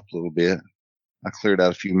the shop a little bit. I cleared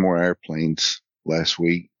out a few more airplanes last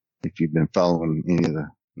week. If you've been following any of the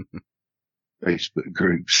Facebook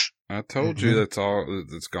groups, I told you it's all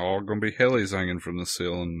going to be helis hanging from the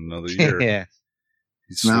ceiling in another year. Yeah.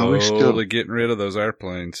 He's slowly getting rid of those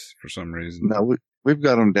airplanes for some reason. No, we've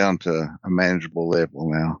got them down to a manageable level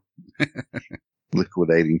now.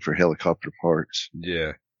 Liquidating for helicopter parts.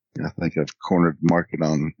 Yeah. I think I've cornered the market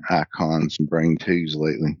on Icons and Brain 2s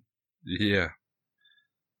lately. Yeah.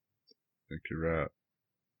 I think you're right.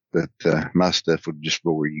 But my stuff would just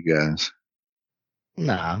bore you guys.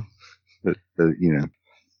 No. But it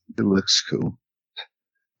looks cool.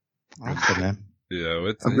 Awesome, man. Yeah,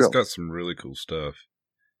 it's got some really cool stuff.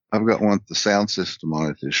 I've got one with the sound system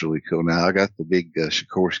on it that's really cool. Now I got the big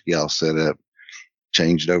Sikorsky all set up,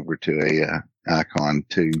 changed over to a Icon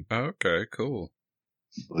 2. Okay, cool.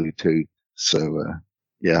 Bluetooth. So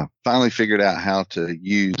finally figured out how to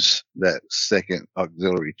use that second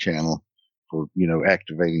auxiliary channel for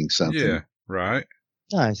activating something. Yeah, right.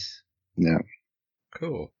 Nice. Yeah.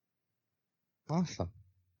 Cool. Awesome.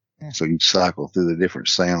 Yeah. So you cycle through the different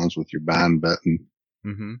sounds with your bind button.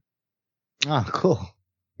 Oh, cool.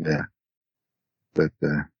 Yeah. But,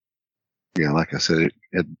 like I said,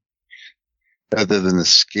 it other than the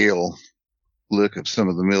scale look of some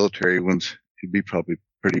of the military ones, it'd be probably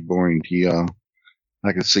pretty boring to y'all.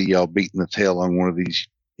 I could see y'all beating the tail on one of these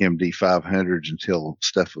MD 500s until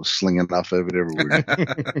stuff was slinging off of it everywhere.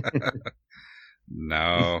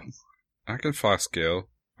 No. I can fly scale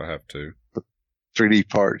if I have to. 3D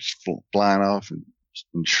parts flying off in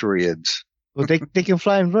shreds. Well, they can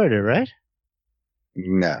fly inverted, right?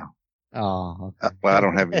 No. Oh, okay. Well, I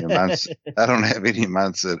don't have any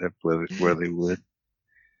mindset up where they would.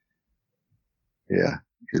 Yeah,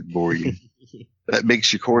 it'd bore you. That big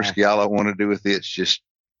Sikorsky, all I want to do with it's just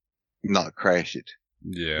not crash it.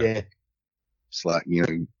 Yeah. It's like,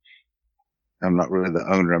 I'm not really the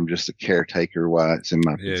owner. I'm just the caretaker while it's in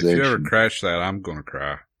my Yeah, possession. if you ever crash that, I'm going to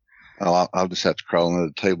cry. I'll just have to crawl under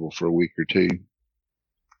the table for a week or two.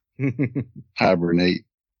 Hibernate.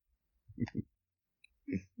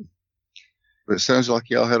 But it sounds like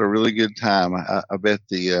y'all had a really good time. I bet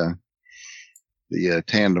the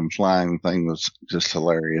tandem flying thing was just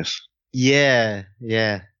hilarious. Yeah.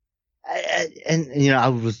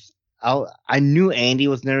 I knew Andy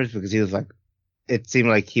was nervous because he was like, it seemed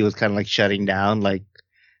like he was kind of like shutting down, like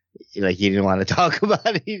he didn't want to talk about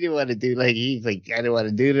it. He didn't want to do he's like, I didn't want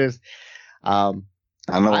to do this. I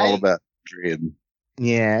know all about dread.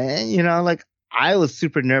 Yeah. Like I was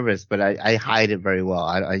super nervous, but I hide it very well.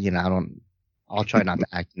 I'll try not to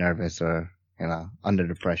act nervous or, under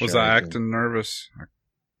the pressure. Was I acting nervous?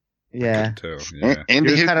 Yeah. I couldn't tell. Yeah.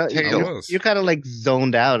 Andy, you're kind of like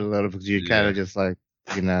zoned out a little because you're kind of just like,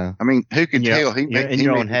 I mean, who can tell? He in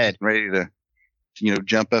your own head, ready to,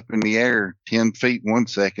 jump up in the air 10 feet 1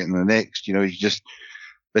 second and the next,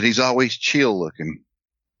 but he's always chill looking.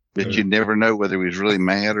 But you never know whether he was really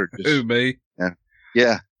mad or just. Who, me?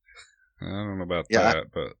 Yeah. I don't know about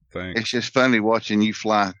that, but thanks. It's just funny watching you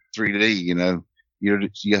fly 3D,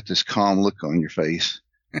 you got this calm look on your face.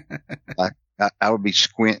 I would be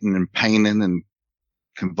squinting and painting and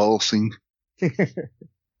convulsing.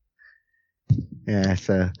 Yeah.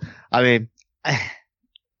 So, I mean, I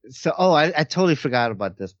totally forgot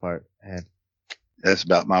about this part. That's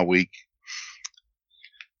about my week.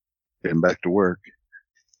 Getting back to work.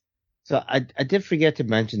 So I did forget to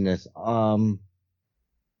mention this.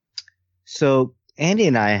 So Andy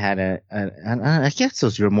and I had I guess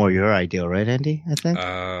those were more your idea, right, Andy? I think.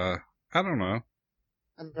 I don't know.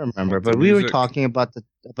 I don't remember, but we were talking about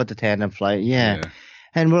the tandem flight, yeah.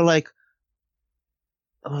 And we're like,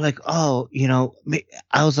 oh,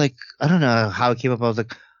 I was like, I don't know how it came up. I was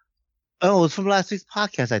like, oh, it was from last week's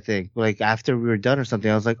podcast, I think. Like after we were done or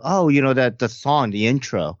something, I was like, oh, that the song, the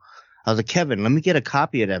intro. I was like, Kevin, let me get a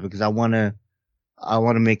copy of that because I want to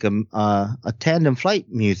make a tandem flight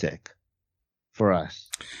music for us.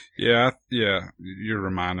 Yeah, you're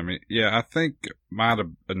reminding me. Yeah, I think it might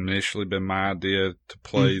have initially been my idea to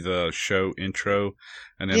play the show intro,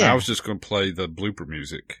 and then I was just going to play the blooper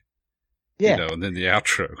music. Yeah. And then the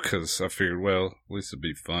outro, because I figured, well, at least it'd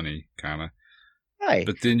be funny, kind of. Right.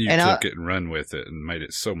 But then you took it and run with it and made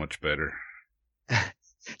it so much better.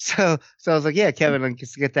 So I was like, yeah, Kevin,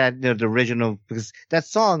 let's get that, the original, because that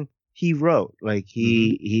song he wrote, like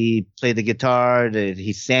he played the guitar,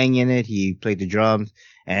 he sang in it, he played the drums,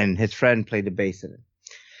 and his friend played the bass in it.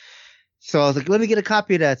 So I was like, let me get a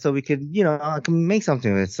copy of that so we could, I can make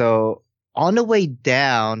something with it. So on the way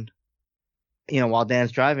down, while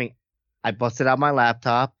Dan's driving, I busted out my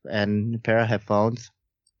laptop and a pair of headphones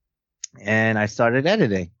and I started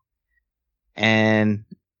editing. And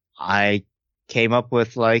I came up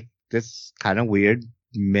with like this kind of weird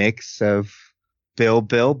mix of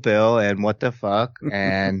Bill, and What the Fuck,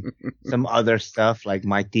 and some other stuff like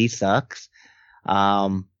Mike D Sucks,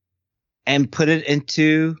 and put it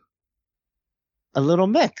into a little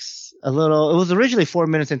mix. It was originally 4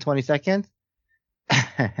 minutes and 20 seconds.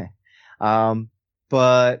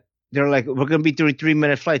 But they're like, we're going to be doing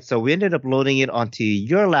 3-minute flights. So we ended up loading it onto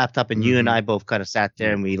your laptop and you and I both kind of sat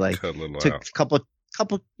there and we like took a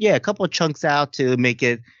couple of chunks out to make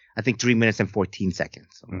it, I think 3 minutes and 14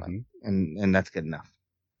 seconds. And that's good enough.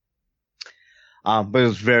 But it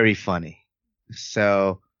was very funny.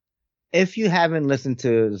 So if you haven't listened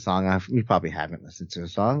to the song, you probably haven't listened to the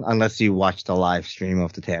song unless you watched the live stream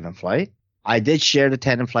of the tandem flight. I did share the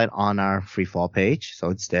tandem flight on our free fall page, so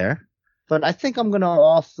it's there. But I think I'm going to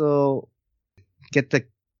also get take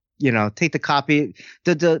the copy.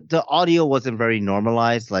 The audio wasn't very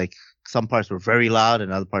normalized. Like some parts were very loud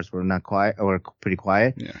and other parts were not quiet or pretty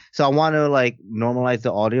quiet. Yeah. So I want to like normalize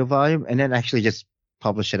the audio volume and then actually just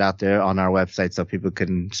publish it out there on our website so people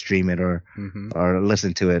can stream it or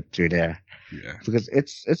listen to it through there. Yeah. Because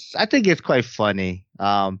I think it's quite funny.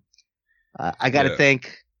 I got to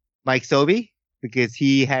thank Mike Sobey because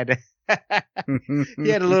he had he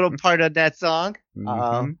had a little part of that song,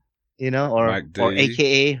 or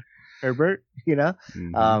AKA Herbert,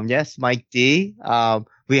 yes, Mike D.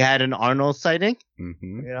 We had an Arnold sighting,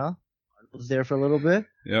 Arnold was there for a little bit.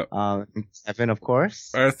 Yep. Evan, of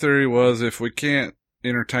course. Our theory was if we can't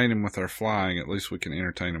entertain him with our flying, at least we can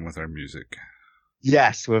entertain him with our music.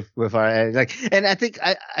 Yes, with our and I think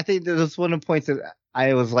that was one of the points that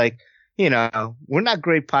I was like, we're not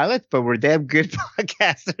great pilots, but we're damn good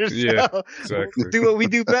podcasters. Yeah, so exactly. We'll do what we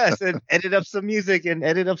do best and edit up some music and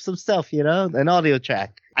edit up some stuff, an audio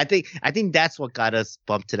track. I think that's what got us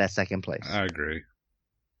bumped to that second place. I agree.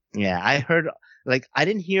 Yeah, I heard like I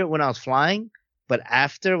didn't hear it when I was flying, but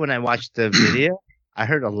after when I watched the video, I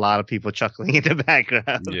heard a lot of people chuckling in the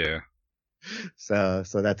background. Yeah. So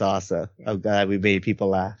that's awesome. I'm glad we made people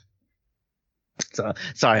laugh. So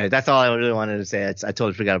sorry, that's all I really wanted to say. I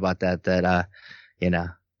totally forgot about that. That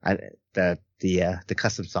the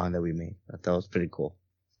custom song that we made. I thought was pretty cool.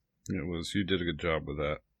 It was. You did a good job with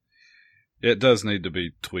that. It does need to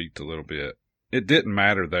be tweaked a little bit. It didn't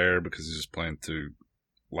matter there because he's just playing through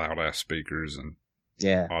loud ass speakers and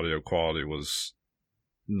audio quality was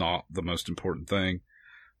not the most important thing.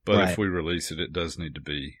 But if we release it, it does need to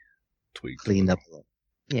be tweaked. Cleaned up a little.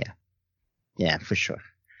 Yeah. Yeah, for sure.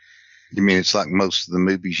 You mean it's like most of the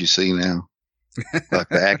movies you see now? Like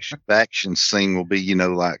the action scene will be,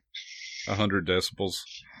 like 100 decibels.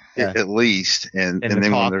 At least. And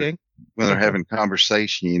then when they're having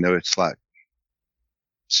conversation, it's like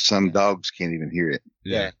some dogs can't even hear it.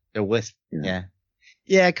 Yeah. They're whispering. Yeah.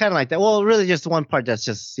 Yeah, kind of like that. Well, really just the one part that's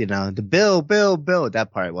just, the Bill,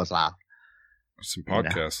 that part was loud. Some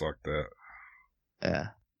podcasts like that. Yeah.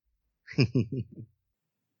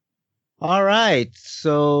 All right.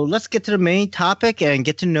 So let's get to the main topic and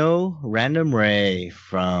get to know Random Ray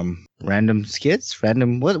from Random Skids.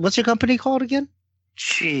 What's your company called again?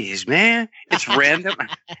 Jeez, man. It's Random.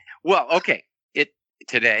 Well, okay.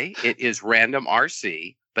 Today it is Random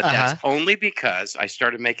RC, but that's only because I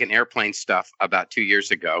started making airplane stuff about 2 years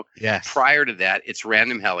ago. Yes. Prior to that, it's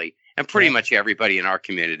Random Heli, and pretty much everybody in our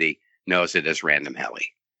community knows it as Random Heli.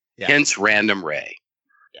 Yeah. Hence Random Ray.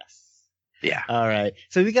 Yes. Yeah. All right.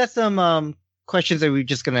 So we got some questions that we're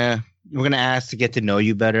gonna ask to get to know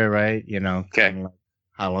you better, right? Okay. Like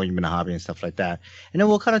how long you've been a hobby and stuff like that, and then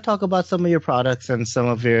we'll kind of talk about some of your products and some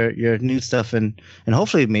of your new stuff, and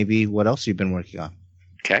hopefully maybe what else you've been working on.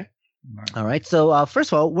 Okay. All right. So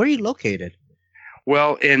first of all, where are you located?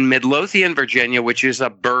 Well, in Midlothian, Virginia, which is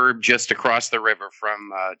a burb just across the river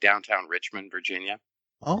from downtown Richmond, Virginia.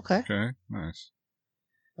 Okay. Okay. Nice.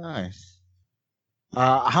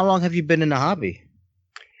 How long have you been in the hobby?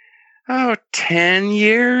 Oh, 10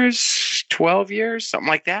 years, 12 years, something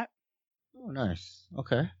like that. Oh, nice.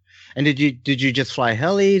 Okay. And did you just fly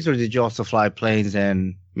helis, or did you also fly planes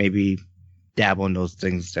and maybe dabble in those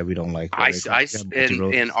things that we don't like?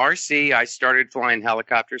 In RC, I started flying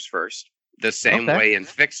helicopters first. The same way in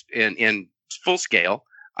full scale,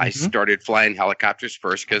 I started flying helicopters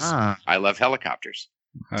first because I love helicopters.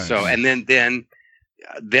 Nice. So, and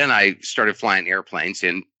then I started flying airplanes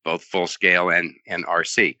in both full scale and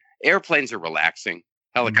RC. Airplanes are relaxing.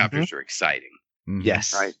 Helicopters are exciting. Mm-hmm.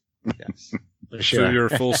 Yes. Right. Yes. Sure. So you're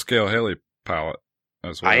a full scale heli pilot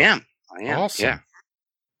as well. I am. Awesome. Yeah.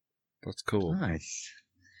 That's cool. Nice.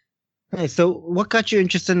 Hey, so what got you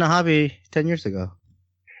interested in the hobby 10 years ago?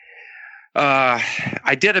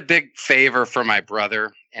 I did a big favor for my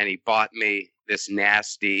brother, and he bought me this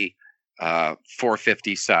nasty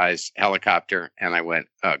 450 size helicopter, and I went,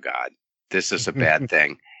 "Oh God, this is a bad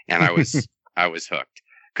thing." And I was hooked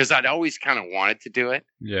because I'd always kind of wanted to do it.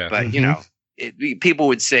 Yeah. But people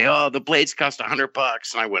would say, "Oh, the blades cost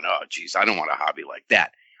 $100," and I went, "Oh, geez, I don't want a hobby like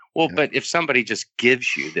that." Well, but if somebody just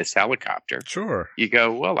gives you this helicopter, sure, you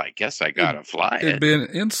go, "Well, I guess I gotta fly it." It'd be an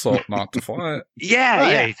insult not to fly it.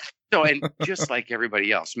 Yeah. So, and just like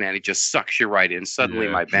everybody else, man, it just sucks you right in. Suddenly,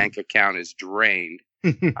 my bank account is drained.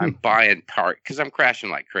 I'm buying because I'm crashing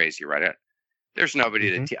like crazy, right? There's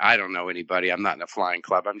nobody I don't know anybody. I'm not in a flying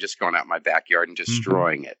club. I'm just going out in my backyard and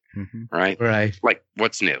destroying it, right? Right. Like,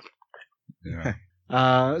 what's new? Yeah.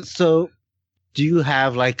 So, do you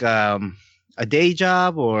have like a day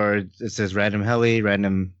job, or it says Random Heli,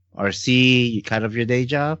 Random RC, kind of your day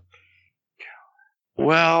job?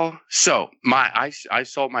 Well, so I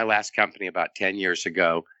sold my last company about 10 years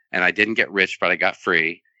ago, and I didn't get rich, but I got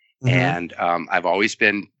free. And I've always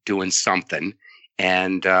been doing something.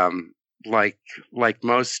 And like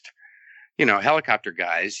most, helicopter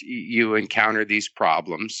guys, you encounter these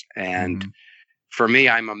problems. And for me,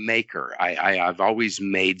 I'm a maker. I've always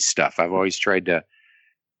made stuff. I've always tried to,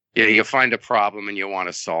 you find a problem and you want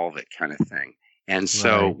to solve it, kind of thing. And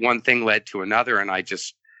so one thing led to another, and I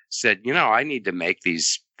just said, I need to make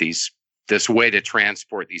this way to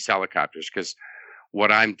transport these helicopters, because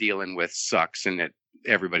what I'm dealing with sucks, and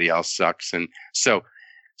everybody else sucks. And so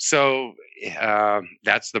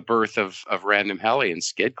that's the birth of Random Heli and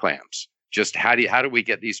skid clamps. Just how do we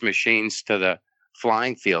get these machines to the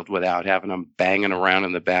flying field without having them banging around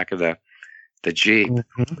in the back of the Jeep?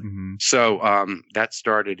 So that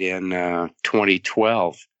started in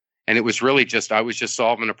 2012. And it was really I was just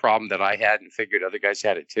solving a problem that I had and figured other guys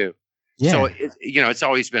had it too. Yeah. So, it's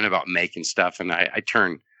always been about making stuff. And I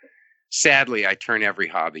turn every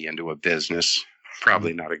hobby into a business.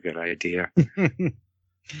 probably not a good idea.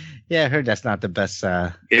 Yeah, I heard that's not the best.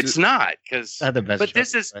 It's not, because Not the best. but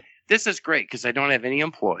choice, this is great because I don't have any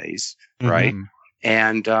employees, right?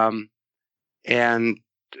 Mhm. And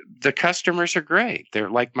the customers are great. They're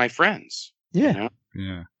like my friends. Yeah. You know?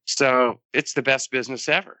 Yeah. So it's the best business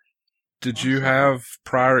ever. Did you have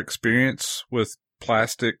prior experience with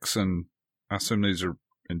plastics? And I assume these are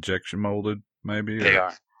injection molded, maybe? They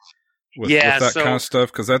are. With that so kind of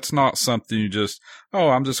stuff? Because that's not something you just,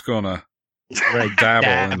 I'm just going to Right.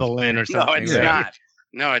 dabble in. in or something. No, it's Yeah. not.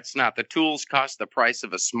 No, it's not. The tools cost the price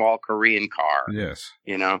of a small Korean car. Yes.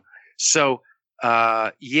 You know. So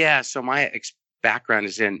so my background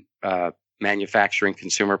is in manufacturing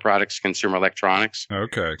consumer products, consumer electronics.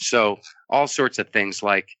 Okay. So all sorts of things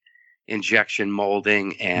like injection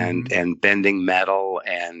molding and bending metal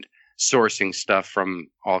and sourcing stuff from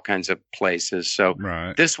all kinds of places. So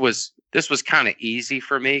Right. this was kind of easy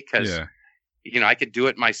for me because Yeah. I could do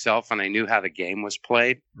it myself and I knew how the game was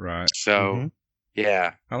played. Right. So Mhm.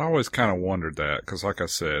 yeah. I'd always kind of wondered that because, like I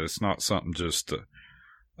said, it's not something just to,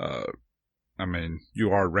 I mean,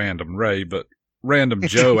 you are Random Ray, but Random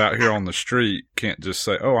Joe out here on the street can't just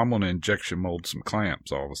say, I'm going to injection mold some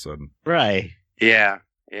clamps all of a sudden. Right. Yeah.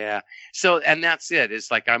 Yeah. So, and that's it. It's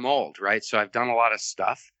like I'm old, right? So I've done a lot of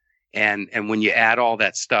stuff. And when you add all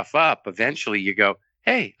that stuff up, eventually you go,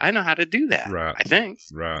 hey, I know how to do that. Right. I think.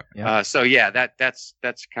 Right. Yeah. So that's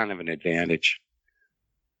kind of an advantage.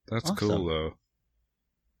 That's Awesome. cool, though.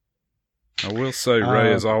 I will say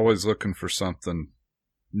Ray is always looking for something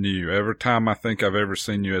new. Every time I think I've ever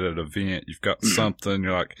seen you at an event, you've got something.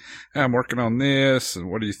 You're like, hey, I'm working on this, and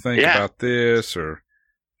what do you think about this? Or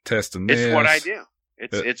testing this. It's what I do.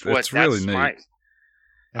 It's really neat.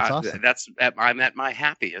 That's awesome. I'm at my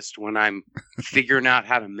happiest when I'm figuring out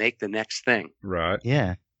how to make the next thing. Right.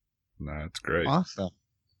 Yeah. No, it's great. Awesome.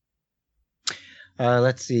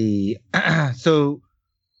 Let's see. So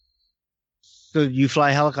you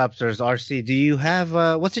fly helicopters, RC. Do you have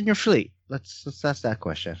what's in your fleet? Let's ask that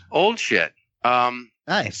question. Old shit.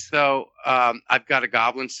 Nice. So I've got a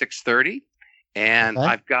Goblin 630, and Okay.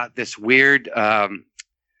 I've got this weird.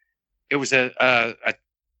 It was a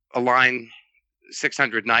line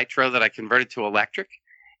 600 Nitro that I converted to electric,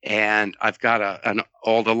 and I've got an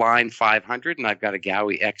old Align 500, and I've got a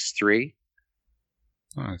Gaui X3.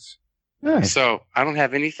 Nice. Nice. So I don't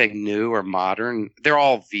have anything new or modern. They're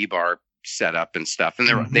all V-bar set up and stuff, and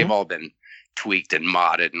they've all been tweaked and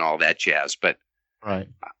modded and all that jazz. But Right.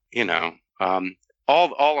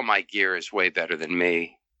 all of my gear is way better than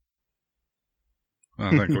me. I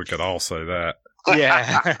think we could all say that.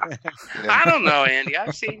 Yeah. I don't know, Andy.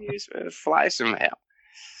 I've seen you fly some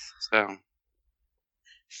hell.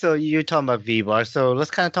 So you're talking about V-bar. So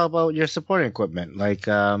let's kind of talk about your supporting equipment. Like,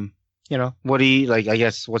 what do you like? I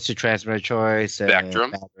guess what's your transmitter choice? and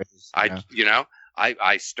Spectrum. batteries, you know?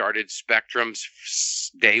 I started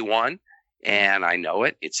Spectrum's day one, and I know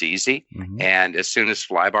it. It's easy. Mhm. And as soon as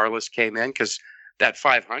Flybarless came in, because that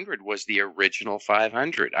 500 was the original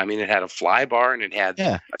 500. I mean, it had a fly bar and it had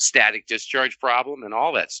Yeah. a static discharge problem and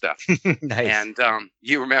all that stuff. Nice. And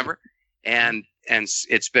you remember, and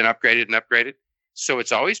it's been upgraded and upgraded. So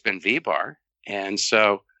it's always been V-bar. And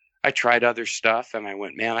so I tried other stuff, and I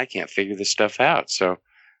went, man, I can't figure this stuff out. So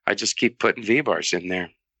I just keep putting V-bars in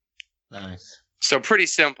there. Nice. So pretty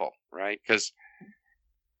simple, right? Because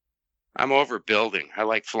I'm over building. I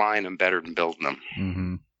like flying them better than building them.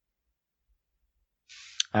 Mhm.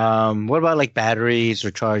 What about like batteries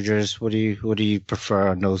or chargers? What do you prefer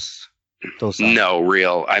on those sides? No,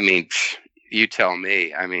 real. I mean, you tell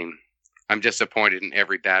me. I mean, I'm disappointed in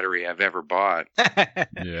every battery I've ever bought.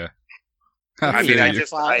 Yeah. I mean, feel I you.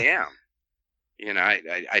 I am.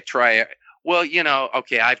 I try. Well,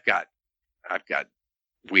 okay, I've got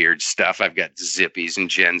weird stuff. I've got Zippies and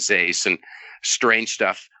Genzace and strange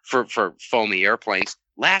stuff for foamy airplanes.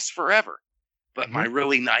 Lasts forever. But my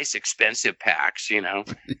really nice, expensive packs, Yeah.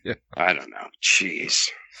 I don't know. Jeez.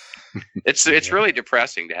 It's really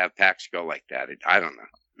depressing to have packs go like that. I don't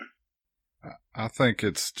know. I think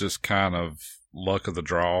it's just kind of luck of the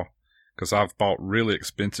draw because I've bought really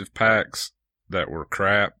expensive packs that were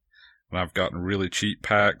crap, and I've gotten really cheap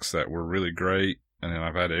packs that were really great, and then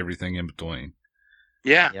I've had everything in between.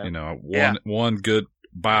 Yeah. Yep. One good,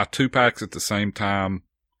 buy 2 packs at the same time.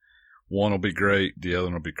 One will be great, the other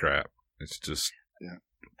one will be crap. It's just,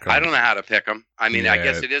 I don't know how to pick them. I mean, I Yeah.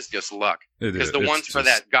 guess it is just luck. It Because is. the It's ones for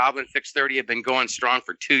just- that Goblin 630 have been going strong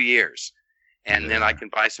for 2 years. And then I Yeah. can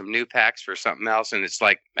buy some new packs for something else, and it's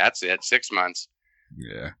like, that's it, 6 months.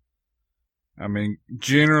 Yeah. I mean,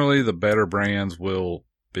 generally the better brands will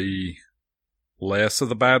be less of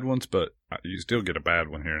the bad ones, but you still get a bad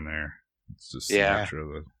one here and there. It's just Yeah.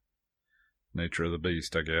 the nature of the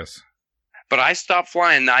beast, I guess. But I stopped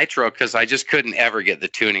flying nitro because I just couldn't ever get the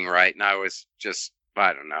tuning right, and I was just,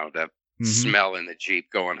 I don't know, the smell in the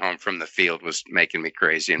Jeep going home from the field was making me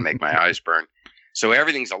crazy and make my eyes burn. So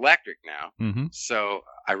everything's electric now. Mm-hmm. So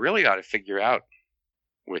I really ought to figure out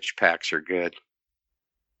which packs are good.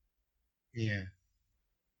 Yeah.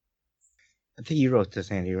 I think you wrote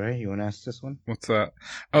this, Andy, right? You want to ask this one? What's that?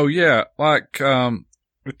 Oh yeah, like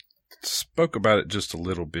we spoke about it just a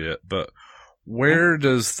little bit, but where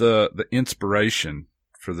does the inspiration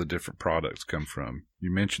for the different products come from?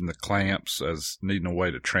 You mentioned the clamps as needing a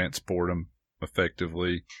way to transport them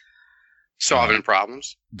effectively. Solving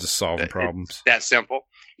problems. Just solving problems. It's that simple.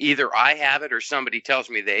 Either I have it or somebody tells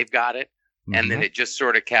me they've got it, and then it just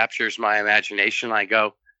sort of captures my imagination. I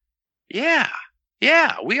go, yeah,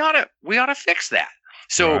 we ought to fix that.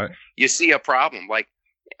 So you see a problem, like,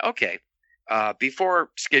 okay, before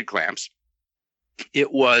skid clamps,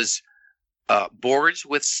 it was boards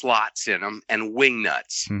with slots in them and wing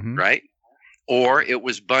nuts, right? Or it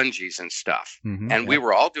was bungees and stuff. And we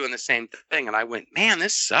were all doing the same thing. And I went, man,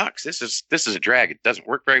 this sucks. This is a drag. It doesn't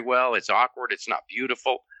work very well. It's awkward. It's not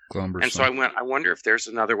beautiful. Cumbersome. And so I went, I wonder if there's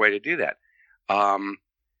another way to do that.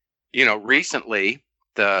 Recently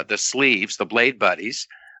the sleeves, the Blade Buddies,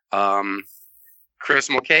 Chris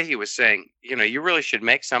Mulcahy was saying, you really should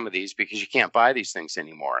make some of these because you can't buy these things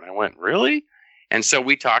anymore. And I went, really? And so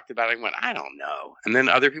we talked about it and went, I don't know. And then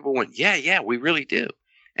other people went, yeah, we really do.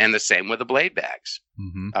 And the same with the blade bags.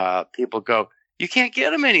 People go, you can't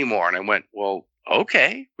get them anymore. And I went, well,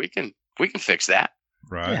 okay, we can fix that.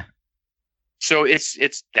 Right. Yeah. So it's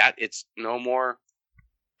no more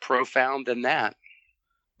profound than that.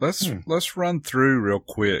 Let's run through real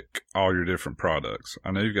quick all your different products.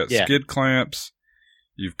 I know you've got skid clamps.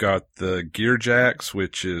 You've got the gear jacks,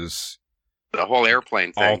 which is the whole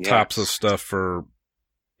airplane thing. All types of stuff for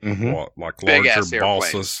what, like big larger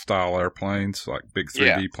balsa style airplanes, like big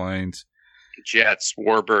 3D planes, jets,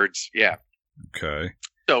 warbirds. Yeah. Okay.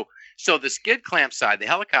 So the skid clamp side, the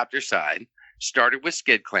helicopter side, started with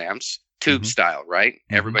skid clamps, tube style, right?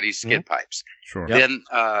 Everybody's skid pipes. Sure. Then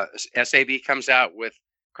SAB comes out with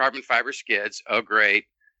carbon fiber skids. Oh, great.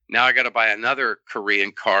 Now I got to buy another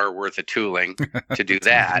Korean car worth of tooling to do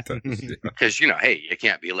that. Because, hey, you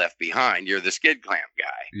can't be left behind. You're the skid clamp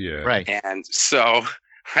guy. Yeah. Right. And so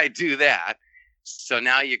I do that. So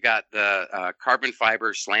now you got the carbon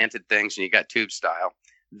fiber slanted things and you got tube style.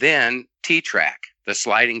 Then T-Track, the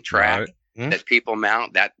sliding track that people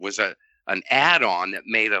mount. That was an add-on that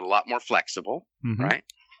made it a lot more flexible, right?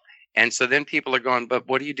 And so then people are going, but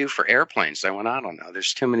what do you do for airplanes? I went, I don't know.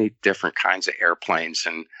 There's too many different kinds of airplanes,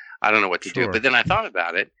 and I don't know what to do. But then I thought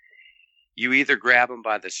about it. You either grab them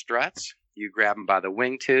by the struts, you grab them by the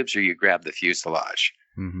wing tubes, or you grab the fuselage.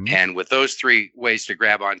 And with those three ways to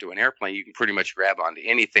grab onto an airplane, you can pretty much grab onto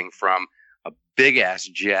anything from a big-ass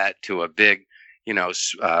jet to a big,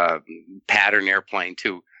 pattern airplane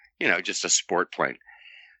to, just a sport plane.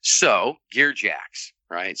 So gear jacks.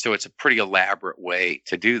 Right. So it's a pretty elaborate way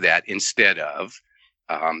to do that instead of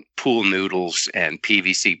pool noodles and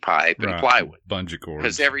PVC pipe and plywood. Bungee cords.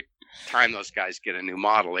 Because every time those guys get a new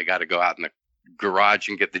model, they got to go out in the garage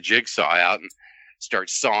and get the jigsaw out and start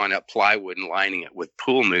sawing up plywood and lining it with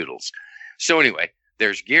pool noodles. So anyway,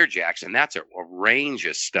 there's gear jacks, and that's a range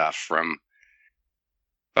of stuff from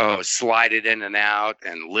slide it in and out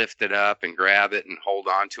and lift it up and grab it and hold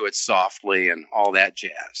on to it softly and all that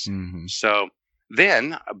jazz. So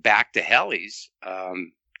then back to helis,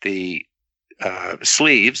 the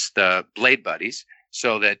sleeves, the Blade Buddies,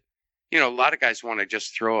 so that, a lot of guys want to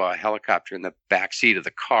just throw a helicopter in the back seat of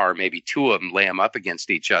the car, maybe two of them, lay them up against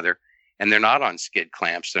each other, and they're not on skid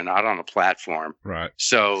clamps. They're not on a platform. Right.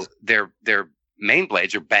 So their main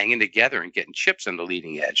blades are banging together and getting chips in the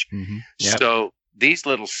leading edge. So these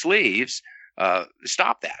little sleeves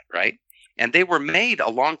stop that, right? And they were made a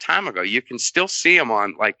long time ago. You can still see them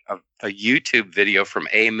on like a YouTube video from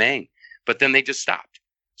A-Main, but then they just stopped.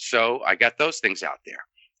 So I got those things out there.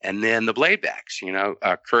 And then the blade backs,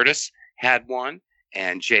 Curtis had one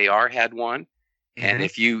and JR had one. And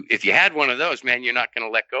if you had one of those, man, you're not going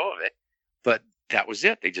to let go of it. But that was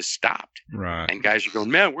it. They just stopped. Right. And guys are going,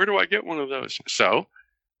 man, where do I get one of those? So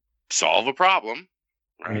solve a problem,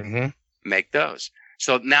 right? Make those.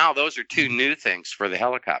 So now those are two new things for the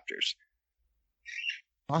helicopters.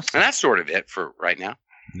 Awesome. And that's sort of it for right now.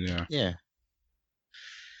 Yeah. Yeah.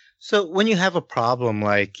 So when you have a problem,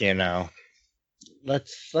 like,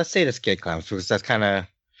 let's say the skid clamps, because that's kind of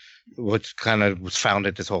what was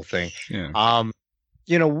founded this whole thing. Yeah.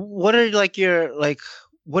 What are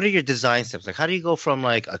what are your design steps? Like, how do you go from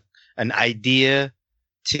like an idea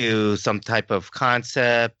to some type of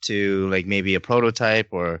concept to like maybe a prototype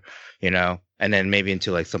or, and then maybe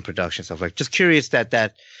into like some production stuff. Like just curious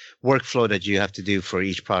that workflow that you have to do for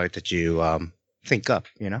each product that you think up,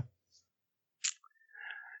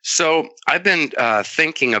 So I've been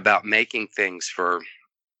thinking about making things for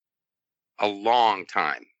a long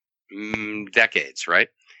time, decades, right?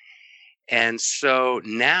 And so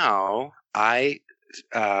now I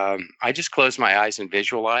just close my eyes and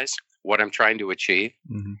visualize what I'm trying to achieve.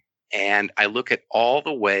 Mm-hmm. And I look at all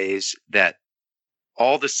the ways that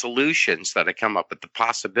all the solutions that I come up with, the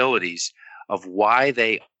possibilities of why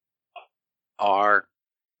they are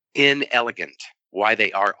inelegant, why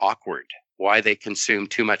they are awkward, why they consume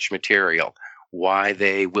too much material, why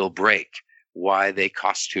they will break, why they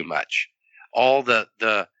cost too much. All the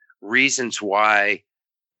reasons why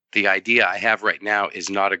the idea I have right now is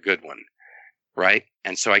not a good one, right?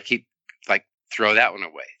 And so I keep like, throw that one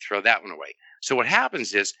away. So what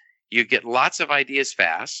happens is you get lots of ideas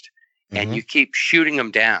fast and you keep shooting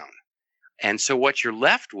them down. And so what you're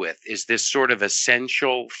left with is this sort of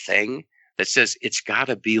essential thing that says it's got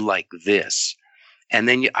to be like this. And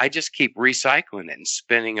then I just keep recycling it and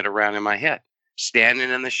spinning it around in my head, standing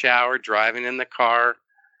in the shower, driving in the car,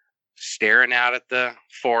 staring out at the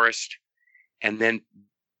forest, and then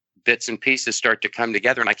bits and pieces start to come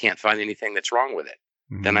together and I can't find anything that's wrong with it.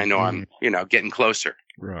 Mm-hmm. Then I know I'm, getting closer.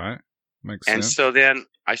 Right. Makes and sense. So then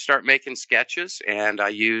I start making sketches and I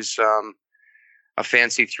use a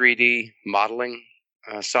fancy 3D modeling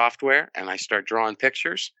software and I start drawing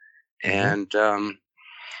pictures. And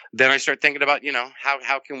then I start thinking about,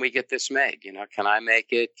 how can we get this made? Can I make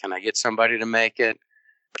it? Can I get somebody to make it?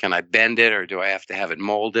 Can I bend it or do I have to have it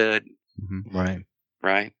molded? Mm-hmm. Right.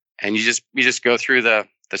 Right. And you just go through the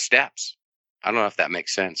steps. I don't know if that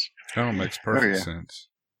makes sense. Oh, makes perfect sense.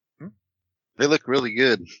 They look really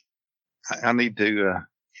good. I need to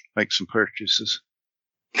make some purchases.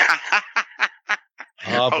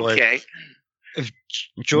 Oh, boy. Okay. If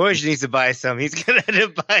George needs to buy some, he's gonna end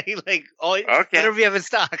up buying like all whatever you have in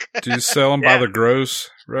stock. Do you sell them by the gross,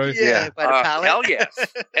 right? Yeah, by the pallet. Hell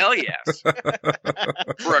yes. Hell yes.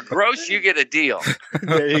 For a gross, you get a deal.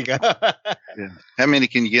 There you go. Yeah. How many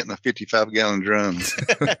can you get in a 55-gallon drum?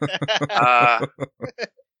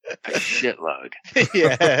 A shitload.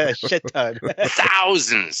 Yeah, shit ton.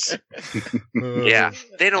 Thousands. Yeah,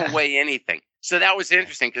 they don't weigh anything. So that was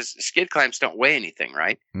interesting because skid clamps don't weigh anything,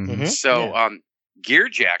 right? Mm-hmm. So gear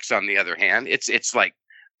jacks, on the other hand, it's like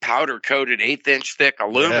powder coated 1/8 inch thick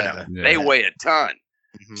aluminum. Yeah. They weigh a ton.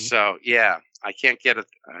 Mm-hmm. So yeah, I can't get a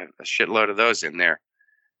shitload of those in there.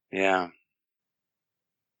 Yeah.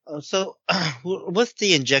 So what's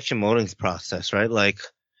the injection molding process, right? Like,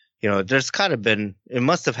 there's kind of been, it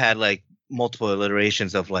must have had like multiple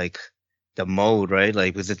iterations of like the mold, right?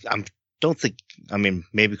 Like,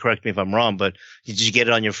 maybe correct me if I'm wrong, but did you get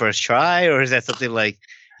it on your first try or is that something like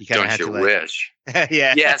you kind of had to like... wish?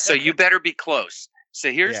 Yeah. Yeah. So you better be close.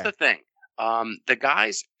 So here's the thing. The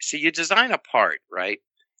guys, so you design a part, right?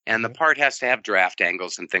 And the part has to have draft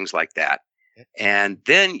angles and things like that. And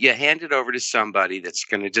then you hand it over to somebody that's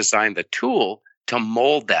going to design the tool to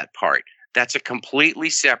mold that part. That's a completely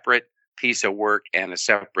separate piece of work and a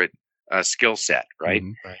separate skill set, right?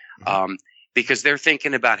 Mm-hmm. Right. Because they're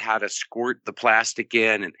thinking about how to squirt the plastic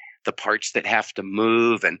in and the parts that have to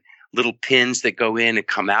move and little pins that go in and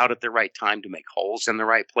come out at the right time to make holes in the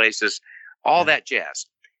right places, all that jazz.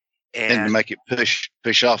 And to make it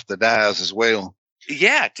push off the dies as well.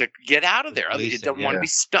 Yeah, to get out of there. You don't want to be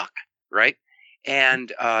stuck, right? And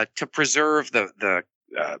to preserve the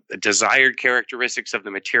desired characteristics of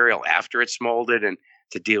the material after it's molded and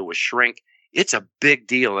to deal with shrink. It's a big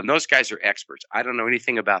deal. And those guys are experts. I don't know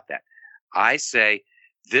anything about that. I say,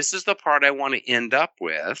 this is the part I want to end up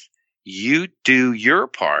with. You do your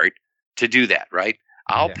part to do that, right?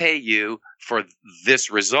 I'll pay you for this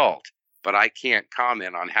result, but I can't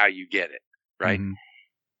comment on how you get it, right? Mm-hmm.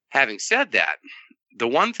 Having said that, the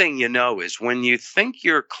one thing is when you think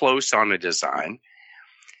you're close on a design,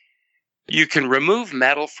 you can remove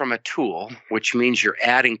metal from a tool, which means you're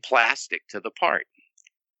adding plastic to the part,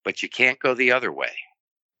 but you can't go the other way.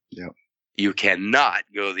 Yep. You cannot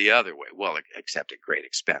go the other way. Well, except at great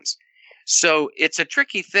expense. So it's a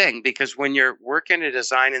tricky thing because when you're working a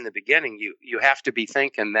design in the beginning, you have to be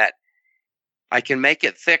thinking that I can make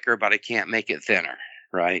it thicker, but I can't make it thinner,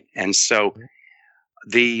 right? And so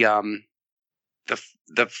the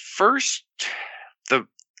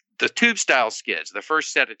tube style skids, the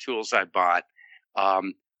first set of tools I bought,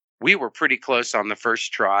 we were pretty close on the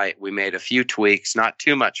first try. We made a few tweaks, not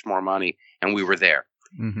too much more money, and we were there.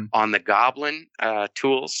 Mm-hmm. On the Goblin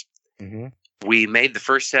tools, we made the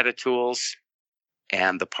first set of tools,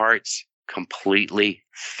 and the parts completely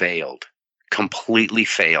failed. Completely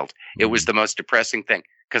failed. It was the most depressing thing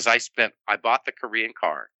because I bought the Korean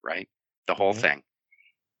car, right? The whole thing.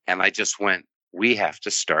 And I just went, we have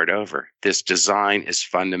to start over. This design is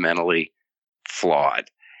fundamentally flawed.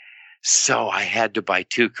 So I had to buy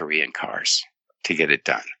 2 Korean cars to get it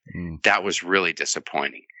done. That was really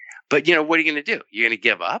disappointing. But, what are you going to do? You're going to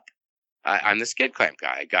give up? I'm the skid clamp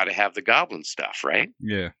guy. I got to have the Goblin stuff, right?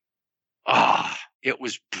 Yeah. It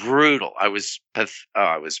was brutal. I was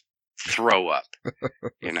throw up,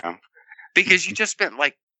 because you just spent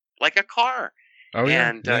like a car. Oh, yeah.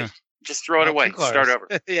 And just throw it away. Start over.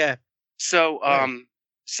 Yeah. So,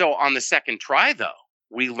 so on the second try, though,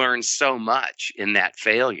 we learned so much in that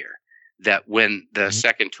failure that when the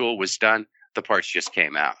second tool was done, the parts just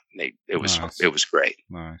came out. It was great.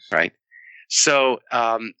 Nice. Right. So,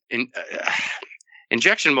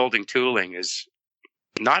 injection molding tooling is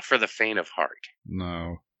not for the faint of heart.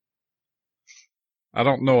 No. I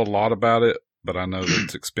don't know a lot about it, but I know that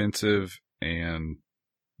it's expensive, and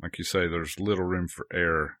like you say, there's little room for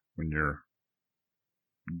error when you're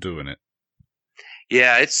doing it.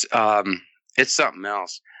 Yeah, it's something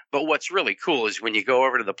else. But what's really cool is when you go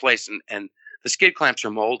over to the place and the skid clamps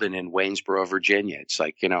are molded in Waynesboro, Virginia. It's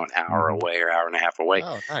like, an hour away or hour and a half away.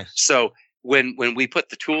 Oh, nice. So when we put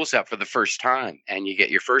the tools up for the first time and you get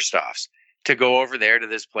your first offs to go over there to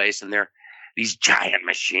this place, and they're these giant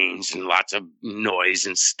machines and lots of noise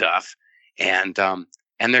and stuff, and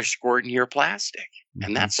they're squirting your plastic,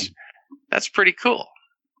 and that's pretty cool.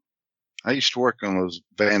 I used to work on those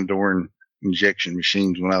Van Dorn injection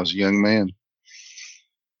machines when I was a young man,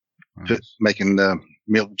 making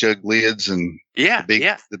milk jug lids and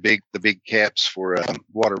the big caps for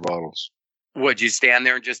water bottles. Would you stand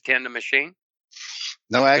there and just tend a machine?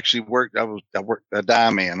 No, I actually worked. I worked a die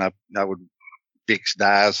man. I would fix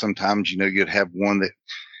dies. Sometimes, you'd have one that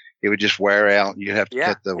it would just wear out. You'd have to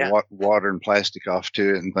cut the water and plastic off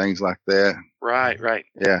to it and things like that. Right.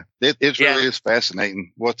 Yeah. It really is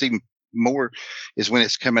fascinating. What's even more is when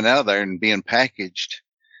it's coming out of there and being packaged,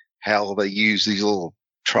 how they use these little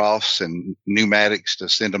troughs and pneumatics to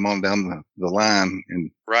send them on down the line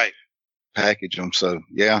and package them. So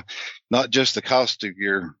yeah, not just the cost of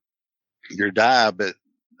your die, but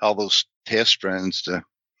all those test runs to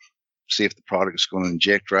see if the product is going to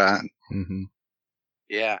inject right. Mm-hmm.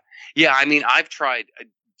 Yeah. I mean, I've tried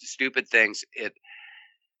stupid things.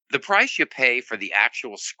 The price you pay for the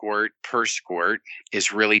actual squirt per squirt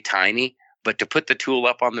is really tiny, but to put the tool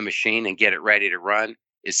up on the machine and get it ready to run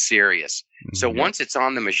is serious. Mm-hmm. So once it's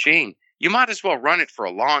on the machine, you might as well run it for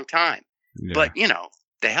a long time. Yeah. But,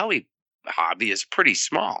 the heli hobby is pretty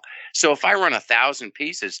small. So if I run 1,000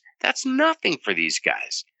 pieces, that's nothing for these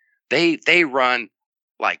guys. They run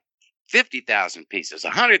like 50,000 pieces,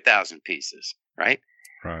 100,000 pieces, right?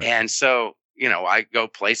 And so, I go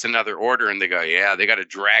place another order and they go, yeah, they got to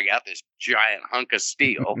drag out this giant hunk of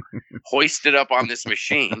steel, hoist it up on this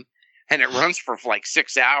machine, and it runs for like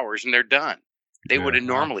 6 hours and they're done. They would have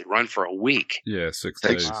normally run for a week. Yeah, 6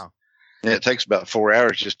 days. Wow. Yeah, it takes about 4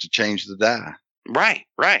 hours just to change the die. Right.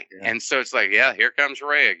 Yeah. And so it's like, yeah, here comes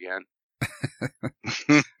Ray again.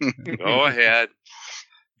 Go ahead.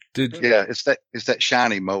 It's that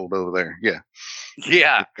shiny mold over there. Yeah.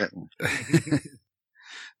 Yeah.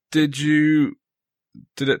 Did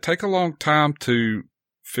it take a long time to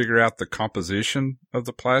figure out the composition of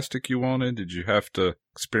the plastic you wanted? Did you have to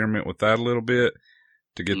experiment with that a little bit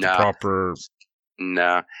to get the proper?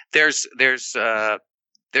 No, there's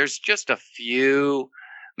just a few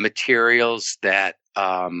materials that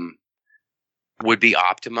would be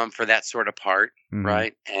optimum for that sort of part,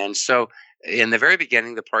 right? And so in the very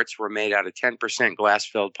beginning, the parts were made out of 10%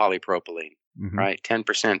 glass-filled polypropylene, right? 10%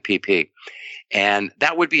 PP. And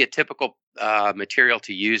that would be a typical material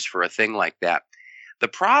to use for a thing like that. The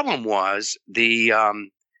problem was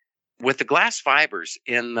with the glass fibers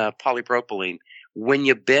in the polypropylene, when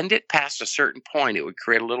you bend it past a certain point, it would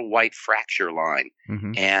create a little white fracture line.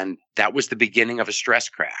 And that was the beginning of a stress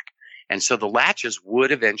crack. And so the latches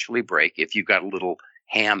would eventually break if you got a little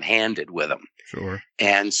ham-handed with them. Sure.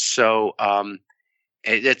 And so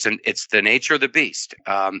it's the nature of the beast.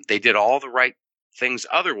 They did all the right things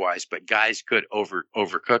otherwise, but guys could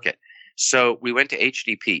overcook it. So we went to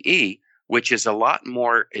HDPE, which is a lot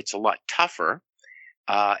tougher,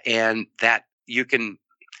 and that you can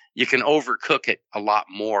overcook it a lot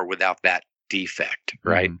more without that defect,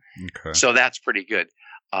 right? Okay. So that's pretty good.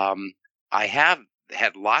 I have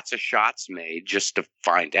had lots of shots made just to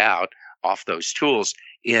find out off those tools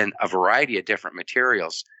in a variety of different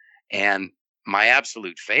materials. And my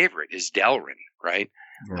absolute favorite is Delrin, right?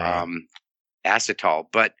 Acetal.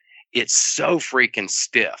 But it's so freaking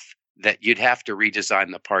stiff that you'd have to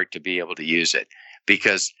redesign the part to be able to use it.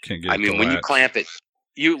 Because, Can't get I it mean, to when you latch. clamp it,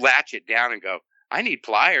 you latch it down and go, I need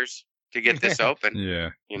pliers to get this open. Yeah.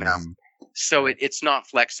 You know, so it's not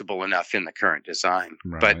flexible enough in the current design.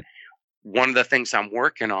 Right. But one of the things I'm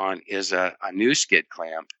working on is a new skid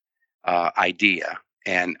clamp idea,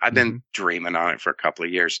 and I've been dreaming on it for a couple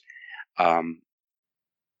of years. And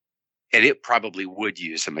it probably would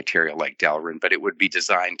use a material like Delrin, but it would be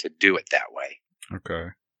designed to do it that way. Okay.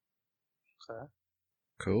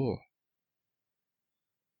 Cool.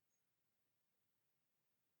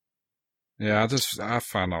 Yeah, I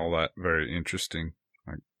find all that very interesting.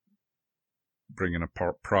 Like bringing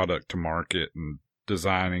a product to market and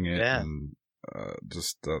designing it and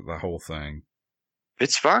just the whole thing.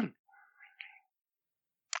 It's fun.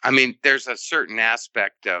 I mean, there's a certain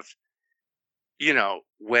aspect of, you know,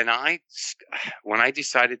 when I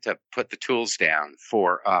decided to put the tools down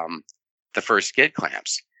for the first skid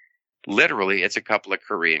clamps, literally it's a couple of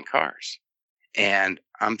Korean cars. And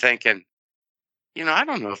I'm thinking, you know, I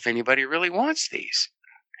don't know if anybody really wants these.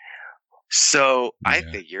 So I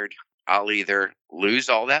figured I'll either lose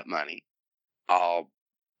all that money, I'll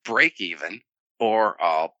break even, or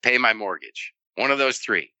I'll pay my mortgage. One of those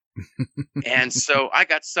three. And so I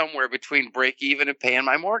got somewhere between break even and paying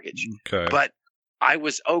my mortgage. Okay. But I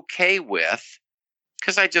was okay with,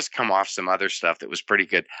 because I just come off some other stuff that was pretty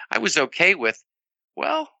good. I was okay with,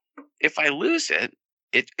 well, if I lose it,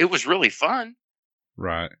 it was really fun.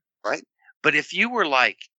 Right. Right. But if you were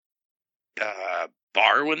like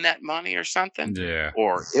borrowing that money or something,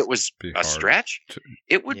 or it was a stretch,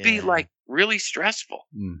 it would be like really stressful.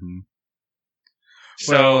 Mm-hmm.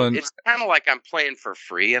 So it's kind of like I'm playing for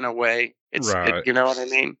free in a way. It's you know what I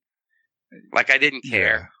mean? Like I didn't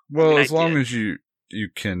care. Yeah. Well, I mean, as long as you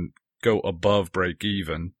can go above break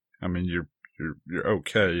even, I mean you're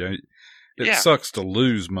okay. It sucks to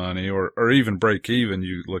lose money or even break even.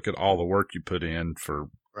 You look at all the work you put in for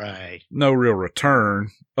no real return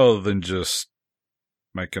other than just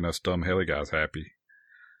making us dumb heli guys happy.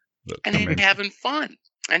 But, having fun.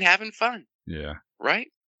 Yeah. Right?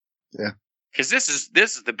 Yeah. Because this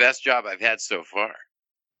is the best job I've had so far.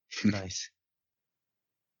 Nice.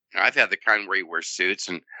 I've had the kind where you wear suits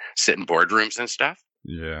and sit in boardrooms and stuff.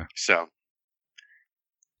 Yeah. So.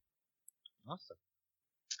 Awesome.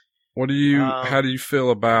 What do you? How do you feel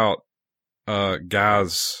about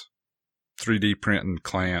guys 3D printing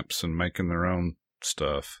clamps and making their own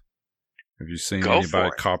stuff? Have you seen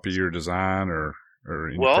anybody copy your design or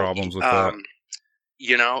any problems with that?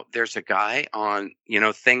 You know, there's a guy on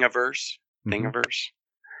Thingiverse.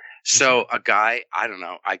 So a guy, I don't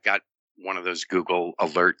know, I got one of those Google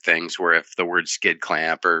alert things where if the word skid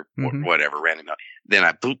clamp or whatever random, then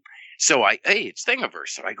I boop. So hey, it's Thingiverse.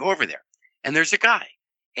 So I go over there and there's a guy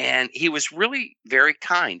and he was really very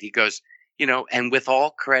kind. He goes, you know, and with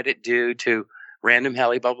all credit due to Random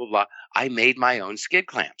Heli, blah, blah, blah, I made my own skid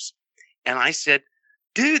clamps. And I said,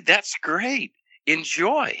 dude, that's great.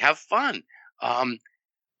 Enjoy. Have fun.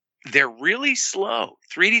 They're really slow.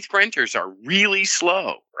 3D printers are really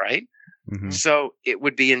slow, right? Mm-hmm. So it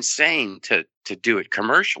would be insane to do it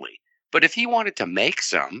commercially. But if he wanted to make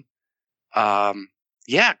some,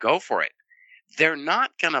 go for it. They're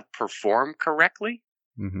not going to perform correctly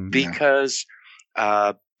because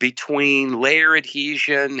between layer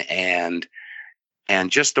adhesion and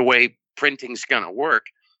just the way printing's going to work,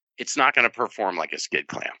 it's not going to perform like a skid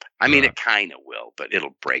clamp. I mean, it kind of will, but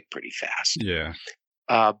it'll break pretty fast. Yeah.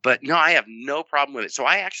 But no, I have no problem with it. So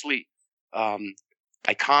I actually,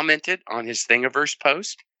 I commented on his Thingiverse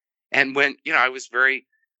post and when, you know, I was very,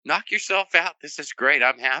 knock yourself out. This is great.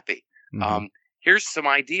 I'm happy. Mm-hmm. Here's some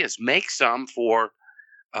ideas. Make some for,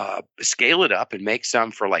 scale it up and make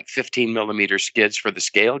some for like 15 millimeter skids for the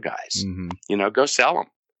scale guys. Mm-hmm. You know, go sell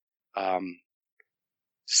them.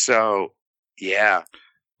 So yeah.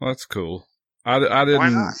 Well, that's cool. I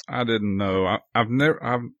didn't know. I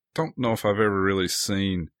don't know if I've ever really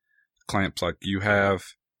seen clamps like you have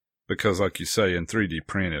because like you say in 3D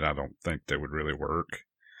printed, I don't think they would really work,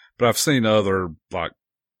 but I've seen other like,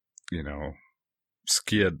 you know,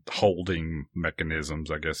 skid holding mechanisms,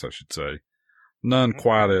 I guess I should say. None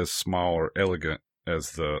quite as small or elegant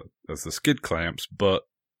as the skid clamps, but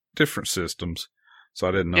different systems. So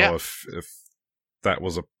I didn't know if that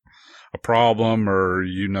was a problem or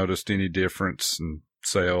you noticed any difference in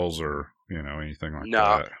sales or, you know, anything like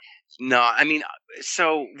that. No, I mean,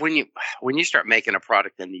 so when you start making a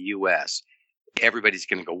product in the US, everybody's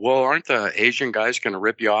going to go, well, aren't the Asian guys going to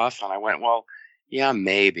rip you off? And I went, well, yeah,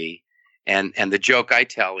 maybe. And the joke I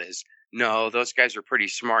tell is, no, those guys are pretty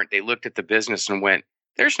smart. They looked at the business and went,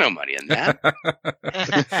 There's no money in that.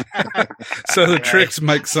 So the Right. tricks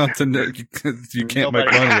make something that you can't make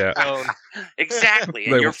Nobody- money at. So, Exactly.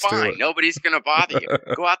 They And you're will steal fine. it. Nobody's going to bother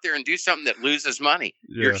you. Go out there and do something that loses money.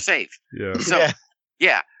 Yeah, You're safe. yeah. So, yeah.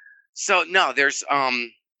 yeah. So, no, there's,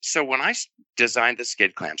 so when I designed the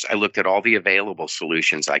skid clamps, I looked at all the available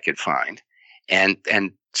solutions I could find. And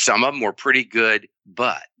some of them were pretty good,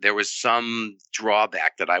 but there was some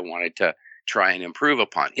drawback that I wanted to try and improve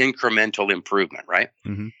upon, incremental improvement, right?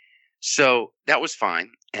 Mhm. So that was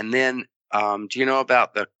fine. And then, do you know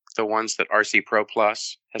about the ones that RC Pro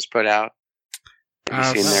Plus has put out?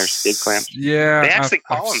 Have you seen their skid clamps? Yeah, They actually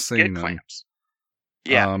I've call them seen skid them. clamps.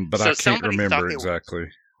 Yeah. But So I can't somebody thought remember they were- exactly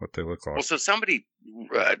what they look like. Well, so somebody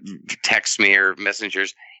texts me or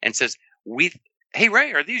messengers and says, "Hey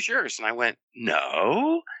Ray, are these yours?" And I went,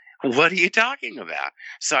 "No, what are you talking about?"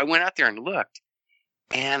 So I went out there and looked,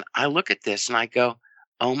 and I look at this and I go,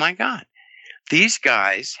 "Oh my God, these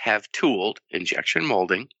guys have tooled injection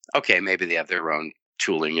molding. Okay, maybe they have their own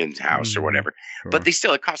tooling in house or Mhm. whatever, Sure. but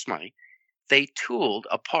it costs money. They tooled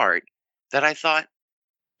a part that I thought,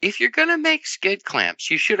 if you're going to make skid clamps,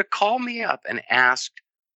 you should have called me up and asked,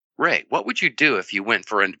 Ray, what would you do if you went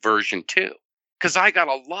for a version 2? Because I got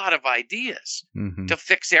a lot of ideas Mhm, to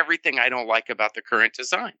fix everything I don't like about the current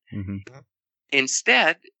design. mhm.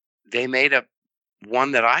 Instead, they made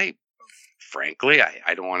one that frankly,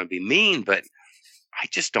 I don't want to be mean, but I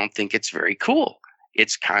just don't think it's very cool.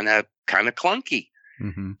 It's kind of clunky.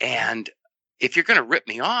 Mhm. And if you're going to rip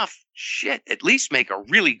me off, shit, at least make a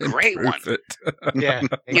really great one. Improve it. Yeah.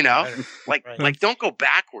 You know, Right. Like don't go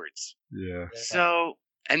backwards. Yeah. Yeah. So,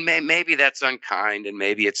 and maybe that's unkind, and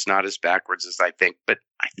maybe it's not as backwards as I think, but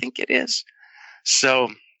I think it is. So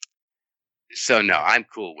no, I'm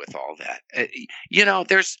cool with all that.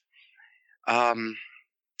 There's,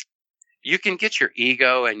 you can get your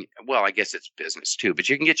ego, and well, I guess it's business too, but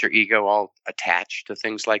you can get your ego all attached to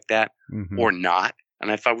things like that, Mhm. or not.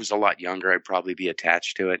 And if I was a lot younger, I'd probably be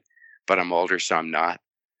attached to it, but I'm older, so I'm not.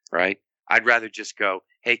 Right? I'd rather just go,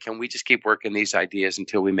 hey, can we just keep working these ideas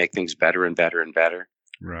until we make things better and better and better?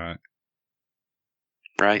 Right.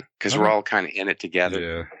 Right? Because we're all kind of in it together.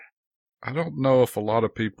 Yeah. I don't know if a lot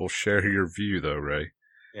of people share your view, though, Ray.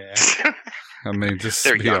 Yeah. I mean, just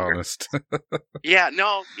They're to be younger. honest. Yeah.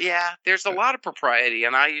 There's a lot of propriety,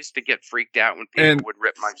 and I used to get freaked out when people And- would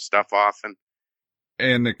rip my stuff off.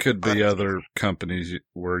 And it could be other companies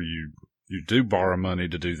where you do borrow money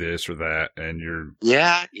to do this or that, and you're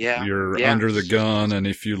Yeah. under the gun, and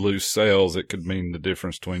if you lose sales, it could mean the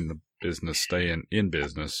difference between the business staying in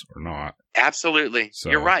business or not. Absolutely. So-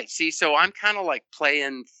 You're right. See, so I'm kind of like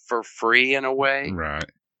playing for free in a way. Right.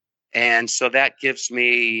 And so that gives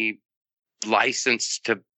me license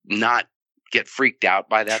to not get freaked out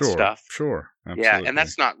by that Sure. stuff. Sure. Absolutely. Yeah. And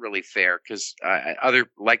that's not really fair because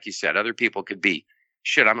like you said, other people could be,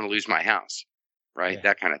 shit, I'm going to lose my house. Right. Yeah.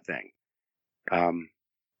 That kind of thing.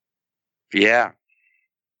 Yeah.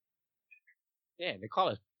 Yeah, they call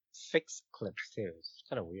it fix clips too. It's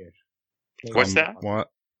kind of weird. Maybe What's it's- that? What?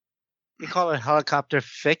 They call it helicopter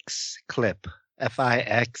fix clip.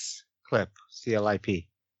 FIX clip. CLIP.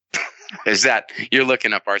 Is that you're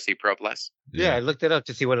looking up RC Pro Plus? Yeah, I looked it up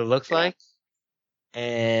to see what it looks Yeah. like.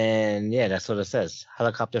 And yeah, that's what it says.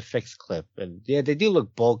 Helicopter fix clip. And yeah, they do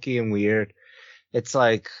look bulky and weird. It's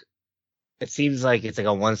like, it seems like it's like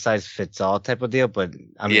a one size fits all type of deal, but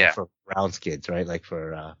I mean, Yeah. for round skids, right? Like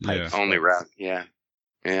for, pipes. Only but- round. Yeah.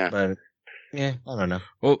 Yeah. But yeah, I don't know.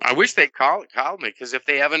 Well, I wish they'd call me because if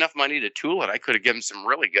they have enough money to tool it, I could have given some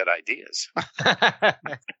really good ideas.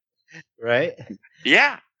 Right?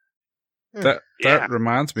 Yeah. that Yeah.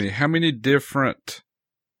 reminds me, how many different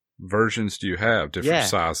versions do you have? Different Yeah.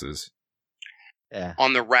 sizes? Yeah.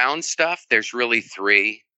 On the round stuff, there's really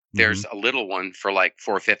 3. There's a little one for like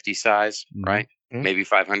 450 size, Mhm. right? Mhm. Maybe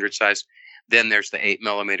 500 size. Then there's the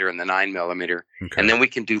 8mm and the 9mm. Okay. And then we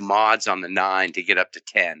can do mods on the 9 to get up to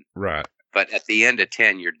 10. Right. But at the end of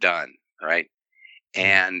 10, you're done, right?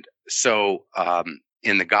 And so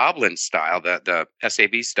in the Goblin style, the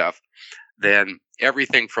SAB stuff, then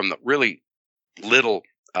everything from the really little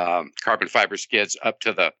carbon fiber skids up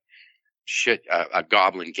to the a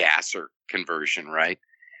Goblin gasser conversion, right?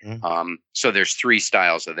 Mhm. So there's 3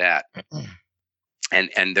 styles of that.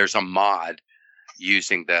 And there's a mod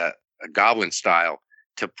using the Goblin style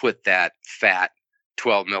to put that fat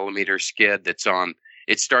 12mm skid that's on.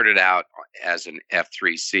 It started out as an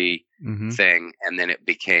F3C Mm-hmm. thing, and then it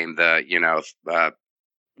became the,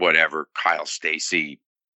 whatever, Kyle Stacy,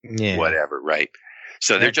 Yeah. whatever, right?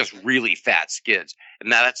 So they're just really fat skids. And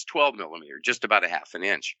now that's 12mm, just about a half an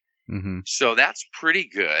inch. Mm-hmm. So that's pretty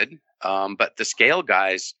good. But the scale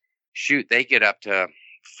guys, shoot, they get up to,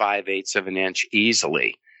 5/8 of an inch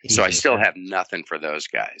easily. So I still have nothing for those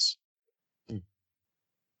guys.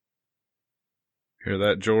 Hear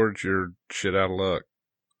that, George? You're shit out of luck.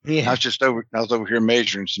 Yeah. I was over here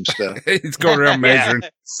measuring some stuff. He's going around measuring.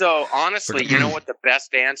 So honestly, you know what the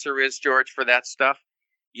best answer is, George, for that stuff?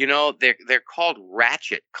 You know, they're called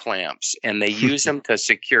ratchet clamps, and they use them to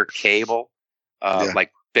secure cable,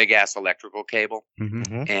 like big ass electrical cable.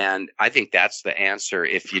 Mm-hmm. And I think that's the answer.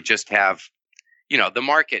 If you just have, you know, the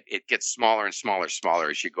market, it gets smaller and smaller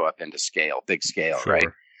as you go up into scale, big scale, Sure. right?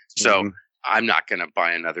 So I'm not going to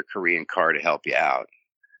buy another Korean car to help you out.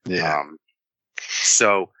 Yeah.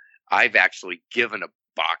 So I've actually given a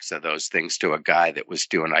box of those things to a guy that was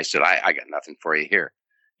doing. I said, I got nothing for you here.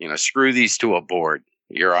 You know, screw these to a board.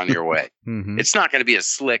 You're on your way. Mm-hmm. It's not going to be as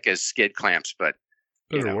slick as skid clamps, but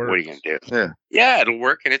you know, what are you going to do? Yeah, it'll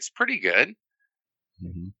work, and it's pretty good.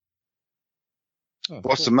 Mm-hmm. Oh,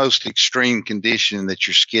 What's the most extreme condition that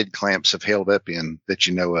your skid clamps have held up in that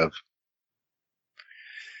you know of?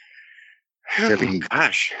 Oh,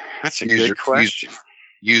 gosh, that's a good question.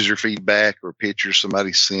 User feedback or pictures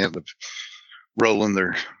somebody sent of rolling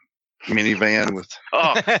their minivan with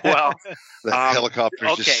well, the helicopter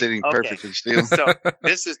just sitting perfectly still. So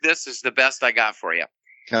this is the best I got for you.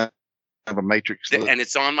 Kind of a matrix look. And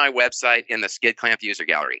it's on my website in the Skid Clamp User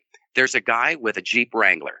Gallery. There's a guy with a Jeep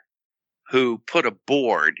Wrangler who put a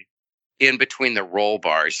board in between the roll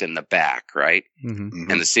bars in the back, right?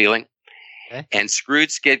 Mm-hmm. And the ceiling. Okay. And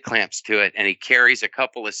screwed skid clamps to it, and he carries a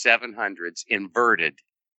couple of 700s inverted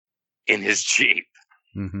in his Jeep.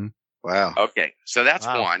 Mm-hmm. Wow. Okay, so that's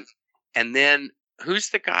Wow. one. And then who's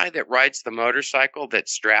the guy that rides the motorcycle that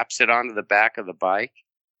straps it onto the back of the bike?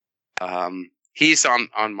 He's on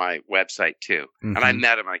my website too. Mm-hmm. And I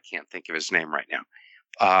met him. I can't think of his name right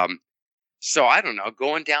now. So I don't know,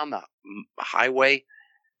 going down the highway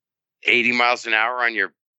 80 miles an hour on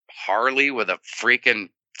your Harley with a freaking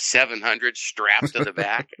 700 strapped to the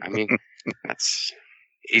back. I mean,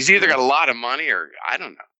 he's either got a lot of money or I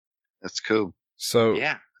don't know. That's cool. So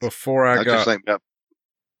Yeah. before I was got, just thinking about.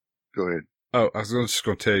 Go ahead. I was just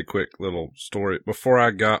going to tell you a quick little story. Before I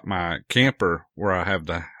got my camper where I have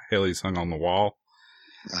the helis hung on the wall,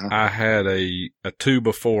 I had a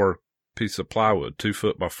 2x4 piece of plywood, 2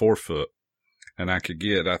 foot by 4 foot, and I could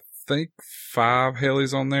get, I think, 5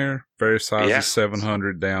 helis on there, various sizes,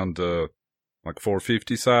 700 down to like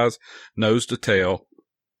 450 size, nose to tail.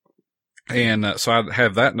 And so I'd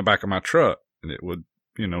have that in the back of my truck, and it would,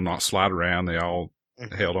 not slide around. They all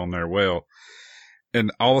held on there well.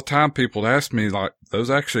 And all the time people would ask me, like,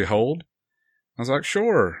 those actually hold? I was like,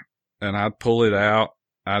 sure. And I'd pull it out.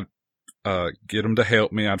 I'd get them to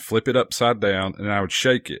help me. I'd flip it upside down, and I would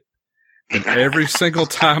shake it. And every single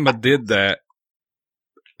time I did that,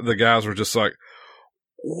 the guys were just like,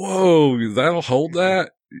 whoa, that'll hold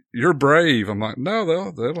that? You're brave. I'm like,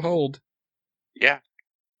 no, that'll hold. Yeah.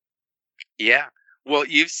 Yeah. Well,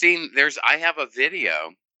 you've seen, I have a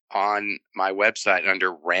video on my website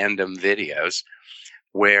under random videos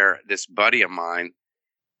where this buddy of mine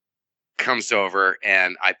comes over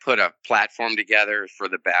and I put a platform together for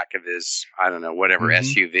the back of his, I don't know, whatever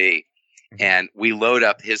SUV. And we load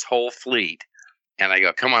up his whole fleet and I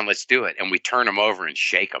go, come on, let's do it. And we turn him over and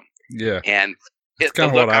shake him. Yeah. And That's the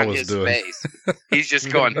kind of look what I on was his doing. face, he's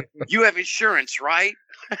just going, you have insurance, right?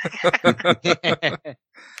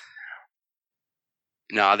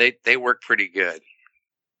 No, they work pretty good.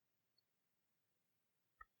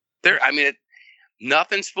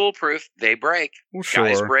 Nothing's foolproof. They break. Well, sure.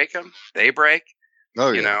 Guys break them. They break.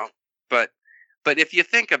 Oh, You know, but if you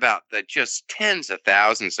think about the just tens of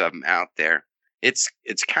thousands of them out there, it's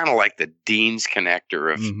kind of like the Dean's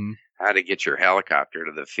connector of how to get your helicopter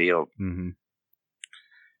to the field. Mm-hmm.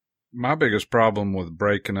 My biggest problem with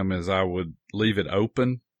breaking them is I would leave it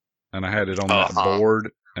open, and I had it on that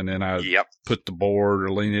board, and then I'd put the board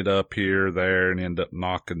or lean it up here, there, and end up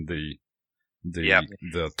knocking the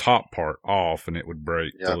top part off, and it would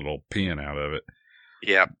break the little pin out of it.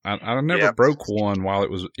 Yep. I never broke one while it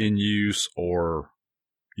was in use or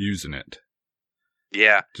using it.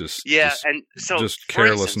 Yeah. Just careless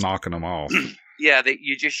instance, knocking them off. Yeah,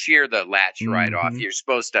 you just shear the latch right off. You're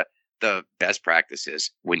supposed to. The best practice is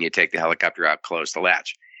when you take the helicopter out, close the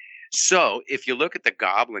latch. So if you look at the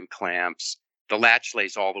Goblin clamps, the latch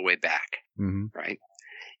lays all the way back, right?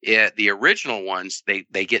 The original ones,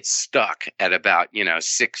 they get stuck at about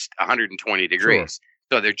 120 degrees.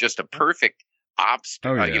 Sure. So they're just a perfect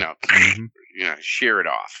obstacle. Shear it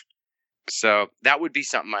off. So that would be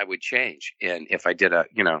something I would change. And if I did a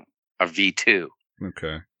V2.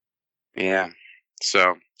 Okay. Yeah.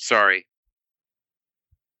 So sorry.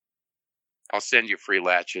 I'll send you free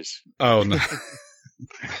latches. Oh no.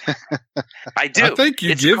 I do. I think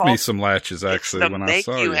you It's give me called- some latches actually it's the when I Make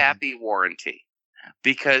saw You you. Happy warranty.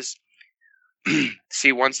 Because,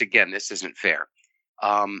 see, once again, this isn't fair.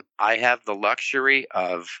 I have the luxury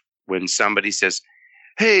of when somebody says,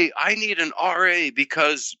 "Hey, I need an RA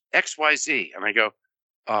because XYZ," and I go,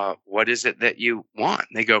 "What is it that you want?"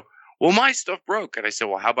 And they go, "Well, my stuff broke." And I said,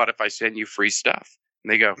 "Well, how about if I send you free stuff?"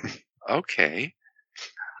 And they go, "Okay."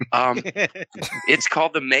 It's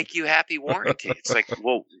called the Make You Happy warranty. It's like,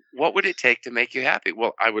 well, what would it take to make you happy?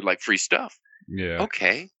 Well, I would like free stuff. Yeah.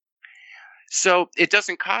 Okay. So it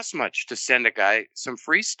doesn't cost much to send a guy some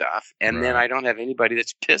free stuff, and then Right. I don't have anybody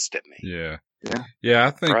that's pissed at me. Yeah. Yeah. Yeah,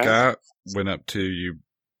 I think Right. I went up to you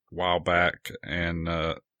a while back and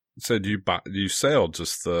said you sell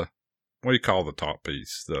just the, what do you call the top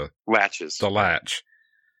piece? The Latches. latch.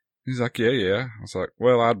 He's like, yeah. I was like,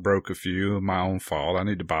 well, I broke a few of my own fault. I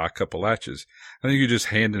need to buy a couple latches. I think you just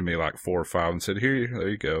handed me like 4 or 5 and said, here, there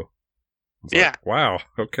you go. I was Yeah. like, wow.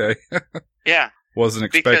 Okay. Yeah. Wasn't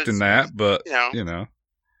expecting Because, that, but you know.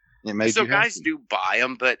 It made So you guys happy. do buy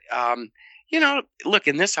them, but look,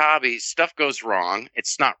 in this hobby, stuff goes wrong.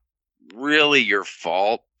 It's not really your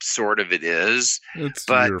fault. Sort of it is. it's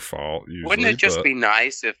But your fault usually. Wouldn't it just but be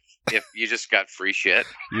nice if you just got free shit?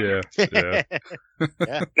 Yeah. Yeah.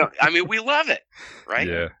 No, I mean, we love it, right?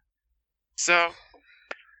 Yeah. So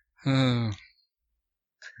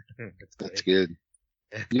That's good.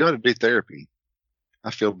 You ought to do therapy.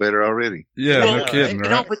 I feel better already. yeah, Well, no kidding,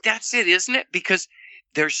 right? right? but that's it, isn't it? Because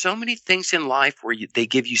there's so many things in life where they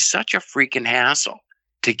give you such a freaking hassle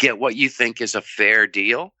to get what you think is a fair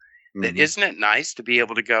deal. That Mhm. isn't it nice to be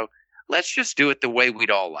able to go, let's just do it the way we'd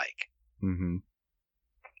all like, Mm-hmm.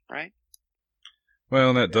 right? Well,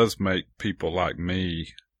 and that does make people like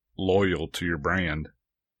me loyal to your brand.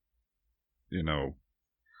 You know,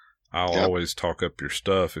 I'll Yep. always talk up your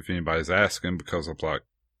stuff if anybody's asking because I'm like,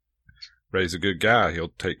 Ray's a good guy. He'll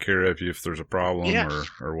take care of you if there's a problem Yeah.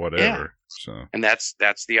 or whatever. So, And that's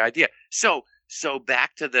the idea. So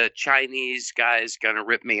back to the Chinese guys gonna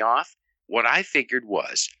rip me off. What I figured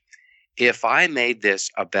was, if I made this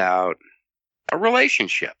about a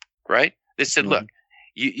relationship, right? They said, Mhm. look,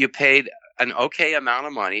 you paid an okay amount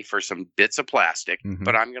of money for some bits of plastic, Mhm.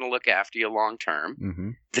 but I'm going to look after you long term. mm-hmm.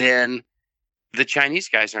 Then the Chinese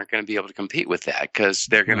guys aren't going to be able to compete with that because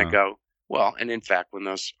they're going to No. go, well, and in fact, when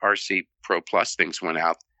those RC Pro Plus things went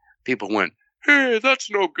out, people went, hey, that's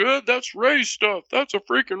no good. That's Ray stuff. That's a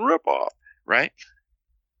freaking ripoff, right?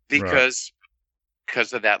 Because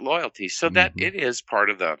of that loyalty. So that Mhm. it is part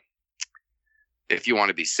of the, if you want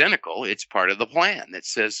to be cynical, it's part of the plan that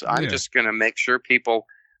says, I'm Yeah. just going to make sure people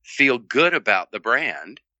feel good about the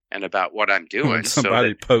brand and about what I'm doing. When so somebody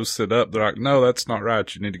that, posts it up, they're like, no, that's not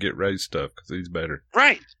right. You need to get Ray's stuff because he's better.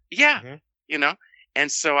 right. Yeah. Mhm. You know,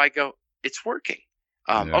 and so I go, it's working.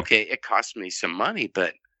 Yeah. Okay. It cost me some money,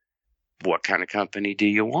 but what kind of company do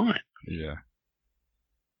you want? Yeah.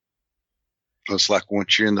 It's like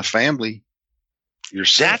once you're in the family, you're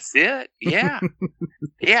set. That's it. Yeah.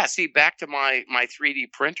 Yeah. See, back to my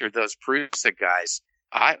 3D printer, those Prusa guys,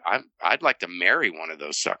 I'd like to marry one of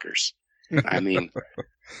those suckers. I mean,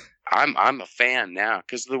 I'm a fan now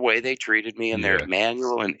because of the way they treated me and Yeah. their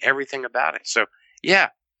manual and everything about it. So yeah.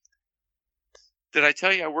 Did I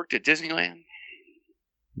tell you I worked at Disneyland?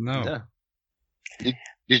 No. Yeah.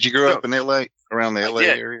 Did you grow So- up in LA, around the I LA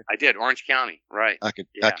did. area? I did. Orange County. Right. I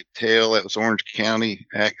Yeah. could tell that was Orange County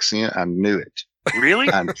accent. I knew it. Really?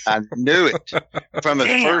 I knew it from the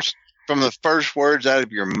Damn. first words out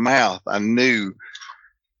of your mouth. I knew.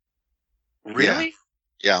 Really?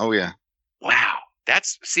 Yeah. Oh yeah. Wow.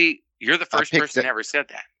 You're the first picked person that- ever said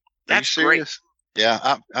that. Are That's you great. serious?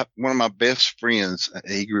 Yeah. One of my best friends,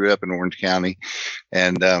 he grew up in Orange County,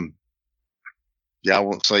 and yeah, I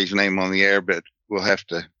won't say his name on the air, but we'll have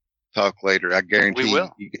to talk later. I guarantee We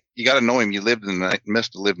will. you got to know him. You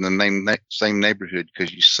must have lived in the same neighborhood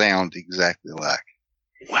because you sound exactly like.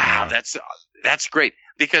 Wow, Yeah. that's great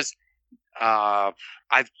because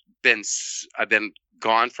I've been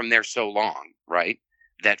gone from there so long, right?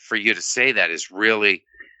 That for you to say that is really,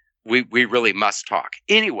 we really must talk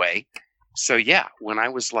anyway. So yeah, when I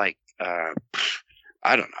was like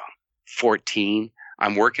I don't know, 14,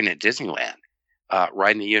 I'm working at Disneyland,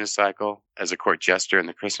 riding a unicycle as a court jester in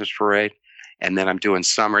the Christmas parade, and then I'm doing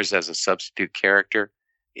summers as a substitute character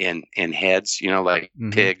in heads, like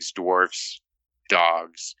Mhm. pigs, dwarfs,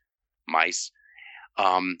 dogs, mice.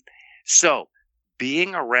 So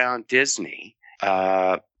being around Disney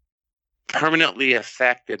permanently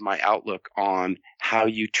affected my outlook on how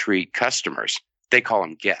you treat customers. They call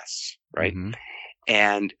them guests, right? Mhm.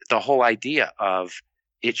 And the whole idea of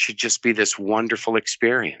it should just be this wonderful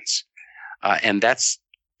experience. And that's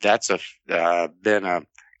been a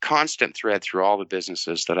constant thread through all the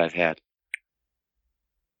businesses that I've had.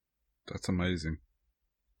 That's amazing.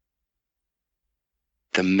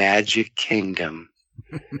 The Magic Kingdom.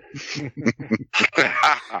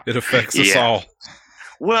 It affects us all.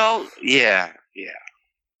 Well, yeah.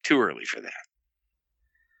 Too early for that.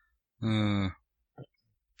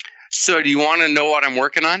 So do you want to know what I'm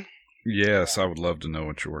working on? Yes, I would love to know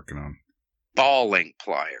what you're working on. Ball link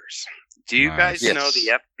pliers. Do you guys Yes. know the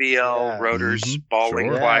FBL Rotors Mhm. ball link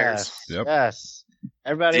Sure. pliers? Yep. Yes.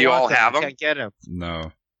 Everybody Do you all wants them. have You 'em? Can't get them.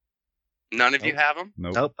 No. None of you have them?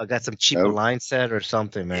 Nope. Nope. I got some cheap Nope. line set or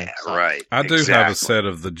something, man. Yeah, So- right. I do have Exactly. a set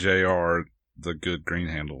of the JR, the good green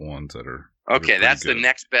handle ones that are. Okay, pretty that's the good.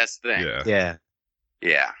 next best thing. Yeah. Yeah.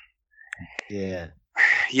 Yeah. Yeah.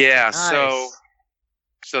 Yeah, Nice.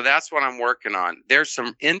 so that's what I'm working on. There's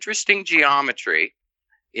some interesting geometry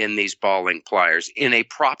in these ball link pliers, in a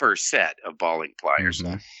proper set of ball link pliers.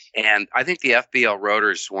 Mhm. And I think the FBL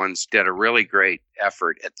Rotors ones did a really great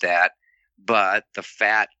effort at that. But the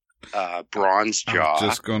fat bronze I jaw was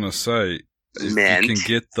just gonna say, if meant you can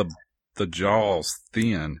get the jaws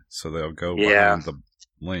thin so they'll go Yeah. behind the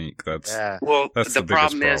link. That's Yeah. well, that's the the biggest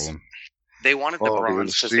problem is problem. they wanted the Oh, they bronze wouldn't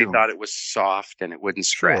because they steal 'em. thought it was soft and it wouldn't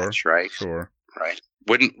scratch, right? Sure. Right.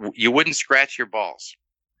 You wouldn't scratch your balls.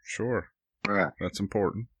 Sure. Right. That's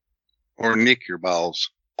important. Or nick your balls.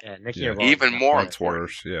 Yeah. Nick Yeah. your balls. Even more That's important.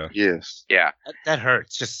 worse. Yeah. Yes. Yeah, That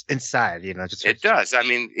hurts. Just inside, you know. Just it does. I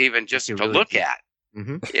mean, even just you to really look feel- at.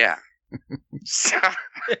 hmm Yeah. So,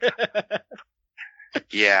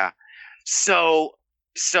 yeah.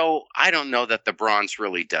 So I don't know that the bronze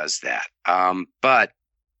really does that. But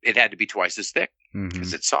it had to be twice as thick hmm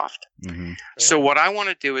because it's soft. hmm So what I want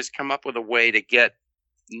to do is come up with a way to get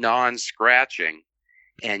non-scratching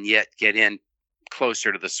and yet get in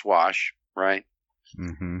closer to the swash, right?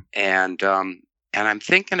 hmm And I'm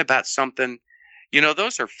thinking about something.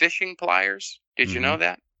 Those are fishing pliers. Did you know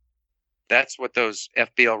that? That's what those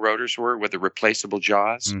FBL Rotors were, with the replaceable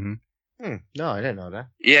jaws. hmm No, I didn't know that.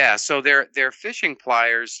 Yeah, so they're fishing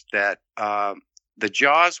pliers that the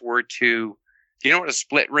jaws were to. Do you know what a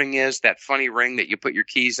split ring is? That funny ring that you put your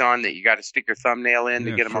keys on that you got to stick your thumbnail in to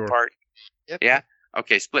Yeah, get them sure. apart. Yep. Yeah.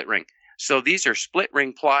 Okay, split ring. So these are split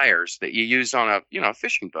ring pliers that you use on a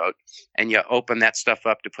fishing boat, and you open that stuff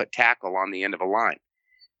up to put tackle on the end of a line.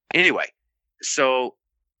 Anyway, so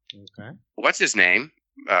Okay. what's his name?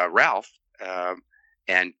 Ralph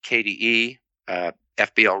and KDE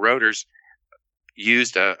FBL Rotors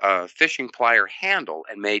used a fishing plier handle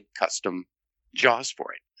and made custom jaws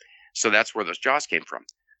for it. So that's where those jaws came from.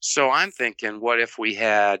 So I'm thinking, what if we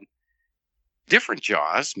had different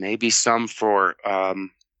jaws, maybe some for,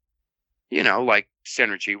 like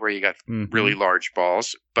Synergy, where you got really large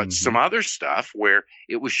balls, but some other stuff where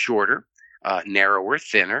it was shorter, narrower,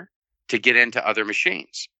 thinner to get into other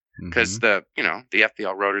machines. Because the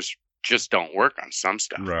FBL Rotors just don't work on some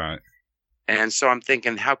stuff. Right. And so I'm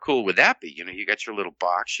thinking, how cool would that be? You got your little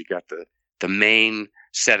box, you got the main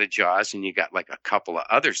set of jaws, and you got like a couple of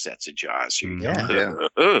other sets of jaws. Yeah.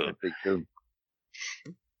 That'd be cool.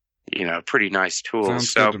 Pretty nice tool.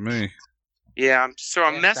 Sounds So good to me. yeah, so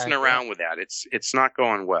I'm Yeah, messing thank you. around with that. It's not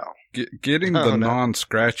going well. Getting Oh, the no.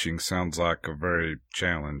 non-scratching sounds like a very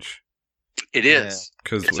challenge. It Yeah. is.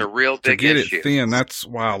 Because It's a real to big get issue. it thin, that's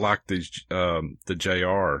why I like these the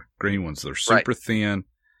JR green ones. They're super thin.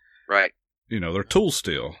 Right. They're tool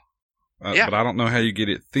steel. Yeah. But I don't know how you get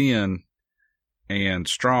it thin and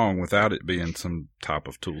strong without it being some type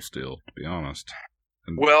of tool steel, to be honest.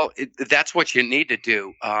 Well, that's what you need to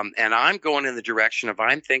do. And I'm going in the direction of,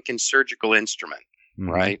 I'm thinking surgical instrument, Mhm.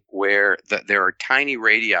 right? Where there are tiny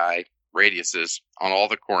radiuses on all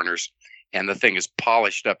the corners, and the thing is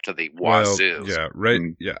polished up to the wazoo.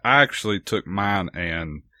 Yeah. I actually took mine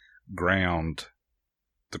and ground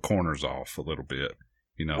the corners off a little bit.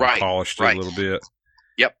 Right, Polished it right. a little bit.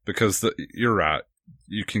 Yep. Because you're right.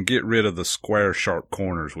 You can get rid of the square, sharp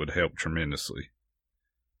corners would help tremendously.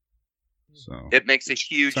 So It makes a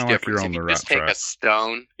huge Sound like difference. you're on If you the just right take a track.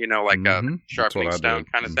 stone, like Mhm. a That's what sharpening I stone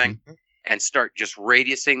did. kind of Mhm. thing, and start just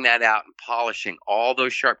radiusing that out and polishing all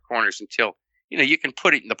those sharp corners until, you can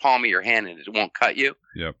put it in the palm of your hand and it won't cut you.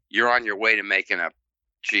 Yep. You're on your way to making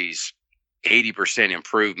 80%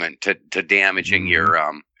 improvement to damaging your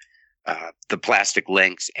the plastic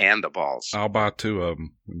links and the balls. I'll buy 2 of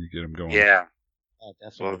them when you get them going. Yeah. Oh,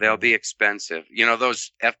 definitely. Well, they'll be expensive.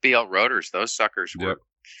 Those FBL Rotors, those suckers were Yep.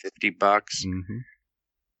 $50. hmm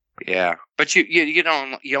Yeah, but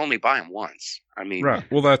you only buy them once. I mean, Right.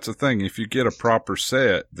 Well, that's the thing. If you get a proper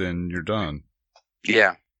set, then you're done.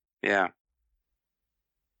 Yeah.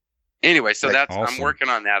 Anyway, so Like, I'm awesome. working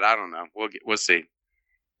on that. I don't know. We'll see.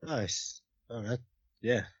 Nice. Oh,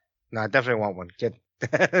 yeah. No, I definitely want one.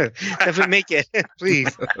 Definitely make it,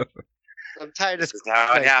 please. I'm tired This of is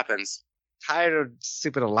how it like, happens. tired of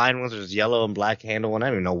stupid aligned ones. There's yellow and black handle one. I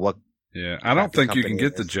don't even know what. Yeah, I don't Crappy think you can company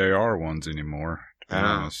get the is. JR ones anymore, to be I know.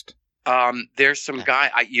 honest. There's some guy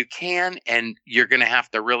you can, and you're going to have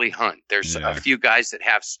to really hunt. There's Yeah. a few guys that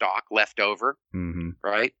have stock left over, Mm-hmm.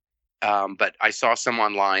 right? But I saw some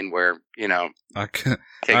online where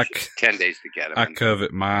takes 10 days to get them. I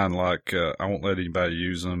covet mine. Like I won't let anybody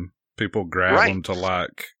use them. People grab Right. them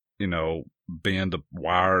to bend a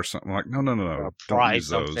wire or something. Like no, don't Pry use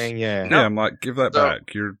those. something. Yeah. Yeah, I'm like, give that So,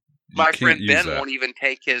 back. You My can't friend use Ben that. won't even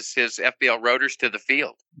take his FBL rotors to the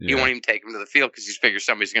field. He Yeah. won't even take them to the field because he figures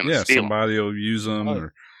somebody's going to Yeah, steal them. somebody will use them Oh.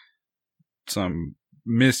 or some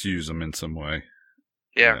misuse them in some way.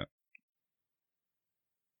 Yeah.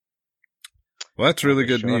 Well, that's really For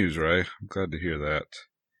good sure. news, Ray. I'm glad to hear that.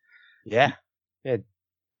 Yeah.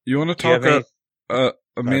 You want to Do you have talk any-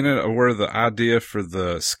 a minute where the idea for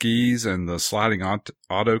the skis and the sliding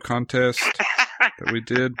auto contest that we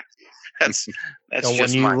did? that's the one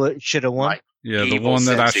just you should have won. my- Yeah, the Evil one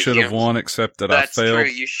that I sense of should have humor. won, except that That's I failed. true.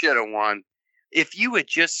 You should have won. If you had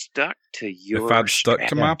just stuck to your If I'd stuck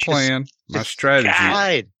to my just- plan, my just strategy,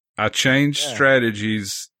 Slide. I changed Yeah.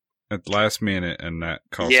 strategies at the last minute, and that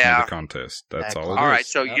cost me Yeah. the contest. That's That all cost- it All is. right,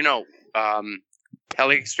 so Yep.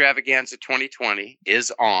 Heli Extravaganza 2020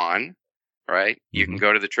 is on, right? You can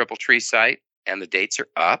go to the Triple Tree site, and the dates are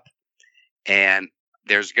up. And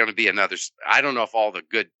there's going to be another. I don't know if all the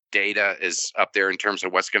good data is up there in terms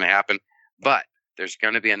of what's going to happen, but there's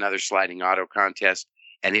going to be another sliding auto contest,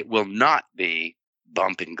 and it will not be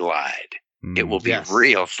bump and glide. It will be Yes.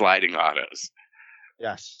 real sliding autos.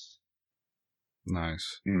 Yes.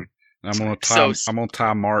 Nice. Mm. I'm gonna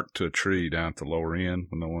tie Mark to a tree down at the lower end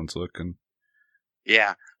when no one's looking.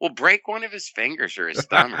 Yeah, well, break one of his fingers or his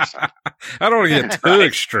thumb or something. I don't want to get too Right.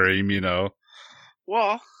 extreme, you know.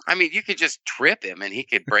 Well, I mean, you could just trip him and he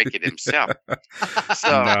could break it himself. So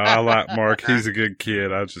No, I like Mark. He's a good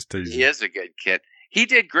kid. I was just teasing. he is a good kid. He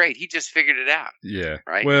did great. He just figured it out. Yeah.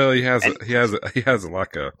 Right? Well, he has And-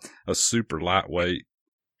 like a super lightweight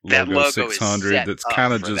That logo logo is 600 set that's up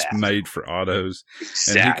kind of for just that. made for autos,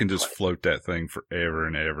 Exactly. and he can just float that thing forever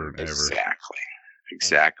and ever and ever.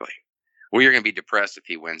 Exactly. Well, you're going to be depressed if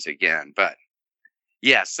he wins again, but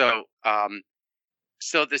yeah. So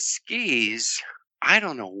the skis, I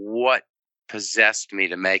don't know what possessed me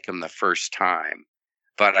to make them the first time,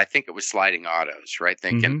 but I think it was sliding autos, right?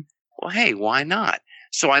 Thinking, well, hey, why not?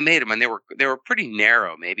 So I made them, and they were pretty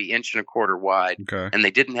narrow, maybe 1.25 inches wide, Okay. and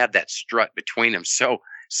they didn't have that strut between them. So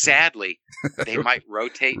sadly, they might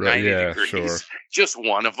rotate 90 Yeah, degrees. sure. Just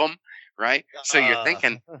one of them, right? So you're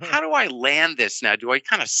thinking, how do I land this now? Do I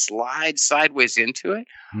kind of slide sideways into it?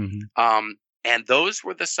 Mhm. And those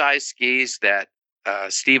were the size skis that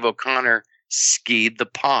Steve O'Connor skied the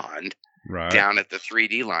pond Right. down at the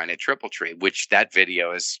 3D line at Triple Tree, which that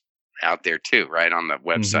video is out there too, right, on the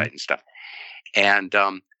website and stuff. And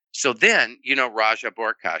so then, Raja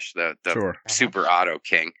Borkash, the Sure. super auto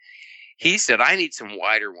king, he said, I need some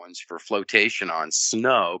wider ones for flotation on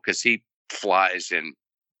snow because he flies in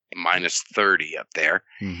minus 30 up there.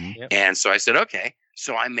 Mhm. And so I said, okay.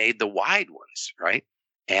 So I made the wide ones, right?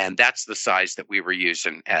 And that's the size that we were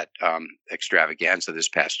using at Extravaganza this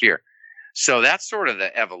past year. So that's sort of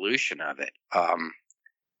the evolution of it.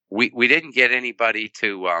 We didn't get anybody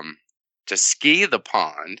to ski the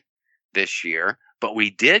pond this year, but we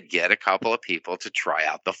did get a couple of people to try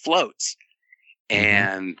out the floats.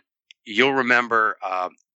 And you'll remember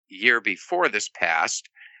year before this past,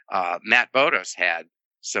 Matt Bodos had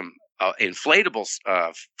some inflatable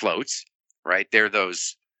floats, right? They're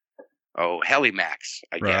those Helimax,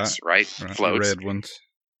 I guess, right? Right. Floats. The red ones.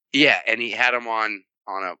 Yeah, and he had them on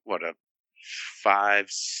a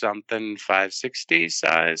 560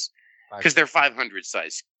 size, because they're 500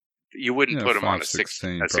 size. You wouldn't Yeah, put them on a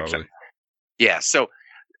 516 600. probably. Yeah. So,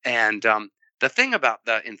 and the thing about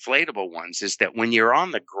the inflatable ones is that when you're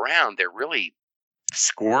on the ground, they're really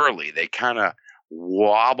squirrely. They kind of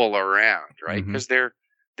wobble around, right? Mhm. Because they're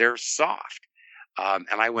soft. And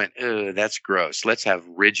I went, that's gross. Let's have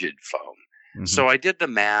rigid foam. Mhm. So I did the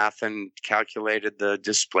math and calculated the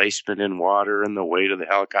displacement in water and the weight of the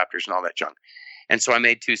helicopters and all that junk. And so I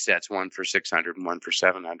made two sets, one for 600 and one for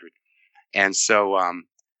 700. And so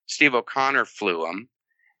Steve O'Connor flew them.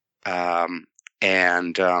 God,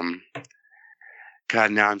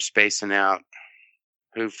 now I'm spacing out.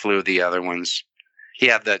 Who flew the other ones? He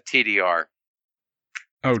had the TDR.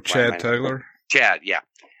 Oh, Chad Taylor? Chad, yeah.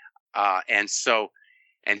 And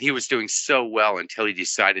he was doing so well until he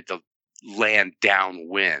decided to land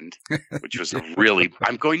downwind, which was a really,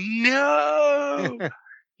 I'm going, no,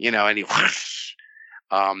 and he,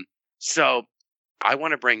 so I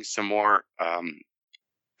want to bring some more,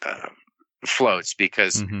 floats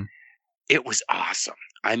because it was awesome.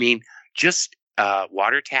 I mean, just,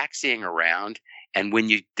 water taxiing around. And when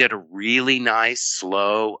you did a really nice,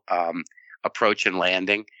 slow, approach and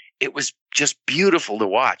landing, it was just beautiful to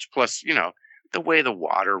watch. Plus, the way the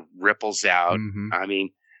water ripples out. I mean,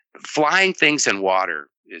 flying things in water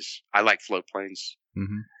I like float planes.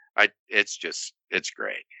 It's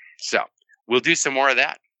great. So we'll do some more of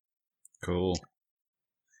that. Cool.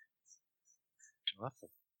 Awesome.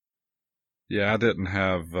 Yeah, I didn't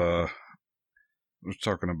have, I was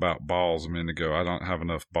talking about balls a minute ago. I don't have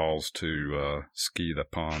enough balls to ski the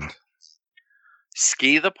pond.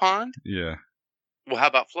 Ski the pond? Yeah. Well, how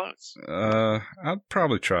about floats? I'd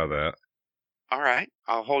probably try that. All right.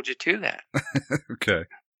 I'll hold you to that. Okay.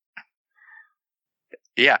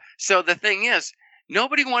 Yeah. So the thing is,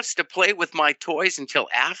 nobody wants to play with my toys until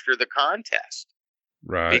after the contest.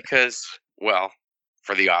 Right. Because, well,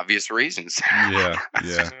 for the obvious reasons. Yeah.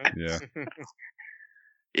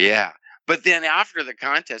 Yeah. But then after the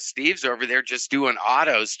contest, Steve's over there just doing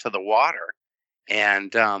autos to the water.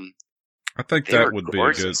 And I think they that were would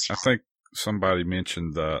gorgeous. be good. I think somebody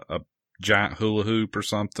mentioned a giant hula hoop or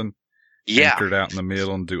something. Yeah. Anchored out in the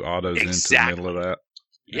middle and do autos into the middle of that.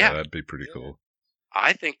 Yeah. That'd be pretty cool.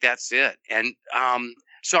 I think that's it. And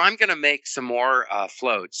so I'm going to make some more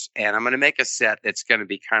floats, and I'm going to make a set that's going to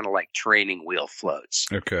be kind of like training wheel floats.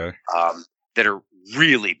 Okay. That are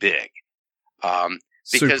really big.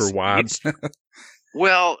 Super wide.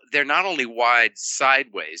 Well, they're not only wide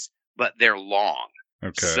sideways, but they're long.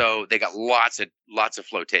 Okay. So they got lots of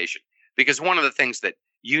flotation. Because one of the things that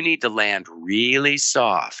you need to land really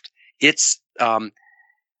soft, it's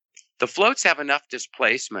the floats have enough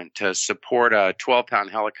displacement to support a 12-pound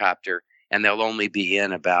helicopter, and they'll only be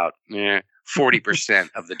in about 40%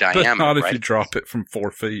 of the diameter. But not if right? you drop it from 4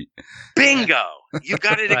 feet. Bingo! You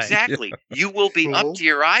got it Right. exactly. Yeah. You will be up Cool. to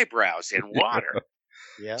your eyebrows in water.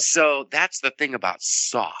 Yeah. So that's the thing about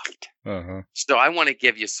soft. Uh-huh. So I want to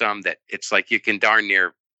give you some that it's like you can darn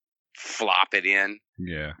near flop it in,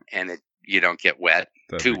 Yeah. and you don't get wet,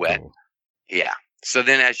 That'd too be wet. cool. Yeah. So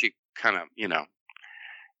then as you kind of,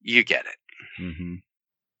 you get it. Mm-hmm.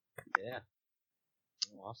 Yeah.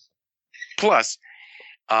 Awesome. Plus,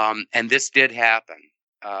 and this did happen.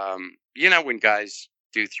 When guys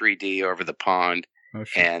do 3D over the pond Oh,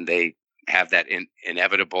 sure. and they have that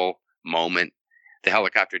inevitable moment, the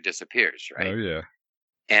helicopter disappears, right? Oh, yeah.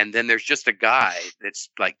 And then there's just a guy that's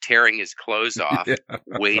like tearing his clothes off, Yeah.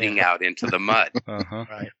 wading out into the mud. Uh-huh.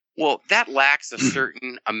 Right. Well, that lacks a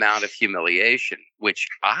certain amount of humiliation, which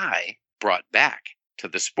I brought back to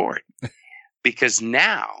the sport. Because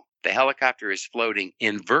now the helicopter is floating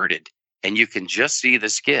inverted, and you can just see the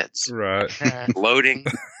skids Right. loading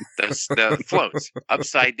the floats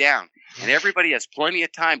upside down. And everybody has plenty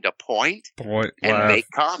of time to point Point, and laugh, make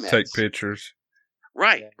comments. take pictures.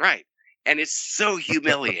 Right. And it's so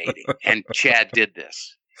humiliating. And Chad did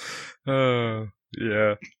this.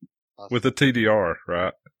 Yeah. With a TDR,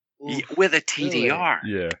 right? With a TDR.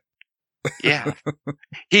 Yeah. Yeah.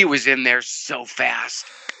 He was in there so fast.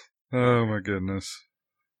 Oh, my goodness.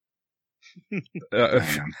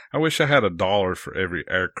 I wish I had $1 for every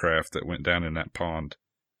aircraft that went down in that pond.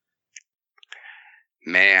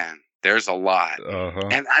 Man, there's a lot. Uh-huh.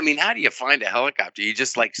 And I mean, how do you find a helicopter? You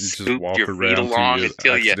just like You just scoop walk your feet around till along you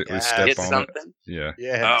until you accidentally step hit on something. it. Yeah.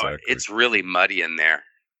 Yeah. Oh, exactly. it's really muddy in there.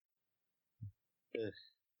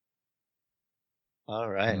 All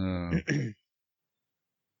right.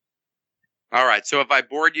 All right. So have I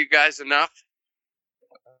bored you guys enough?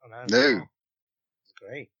 No.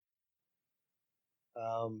 Great.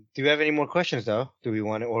 Do we have any more questions though? Do we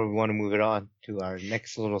want to, or we want to move it on to our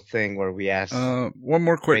next little thing where we ask? One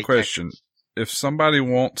more quick great question. questions? If somebody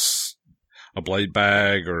wants a blade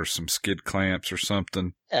bag or some skid clamps or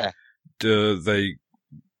something, Yeah.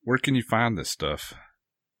 where can you find this stuff?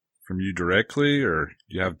 From you directly, or do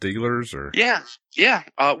you have dealers, or? Yeah.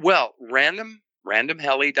 Well,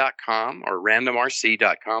 randomheli.com or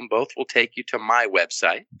randomrc.com, both will take you to my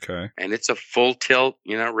website. Okay. And it's a full tilt,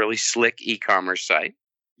 really slick e-commerce site.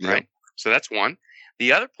 Right. So that's one.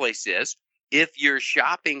 The other place is if you're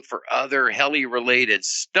shopping for other heli related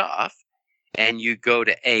stuff and you go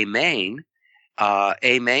to A-Main,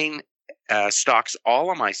 A-Main stocks all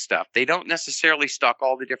of my stuff. They don't necessarily stock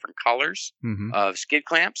all the different colors of skid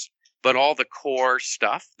clamps, but all the core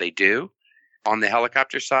stuff they do on the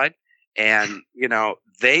helicopter side. And,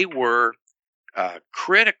 they were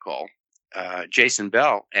critical Jason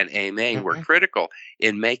Bell and A. Main were critical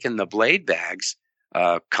in making the blade bags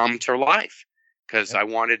come to life, because I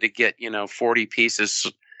wanted to get 40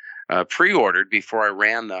 pieces pre-ordered before I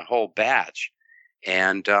ran the whole batch,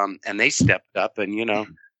 and they stepped up and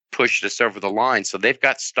pushed us over the line. So they've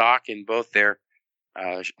got stock in both their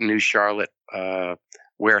New Charlotte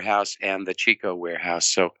warehouse and the Chico warehouse.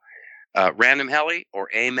 So Random Heli or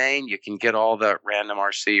A Main, you can get all the Random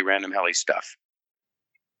RC, Random Heli stuff.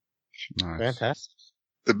 Nice. Fantastic.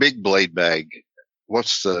 The big blade bag,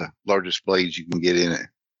 what's the largest blades you can get in it?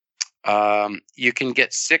 You can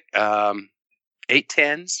get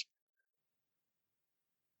 810s.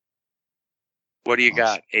 What do you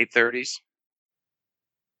got? 830s?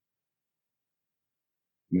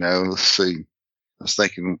 No, let's see. I was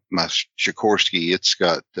thinking my Sikorsky, it's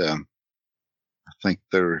got, I think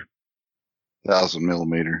they're 1,000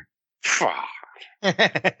 millimeter. Yeah,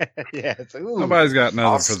 it's like, ooh. Nobody's got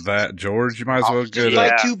nothing for that, George. You might as well get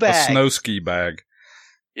a snow ski bag.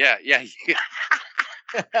 Yeah.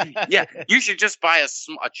 Yeah, you should just buy a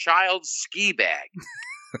child's ski bag.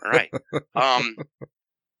 All right.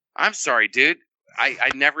 I'm sorry, dude.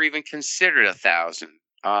 I never even considered 1,000.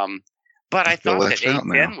 But I thought that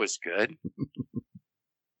 810 was good.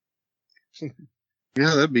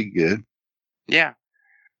 Yeah, that'd be good. Yeah,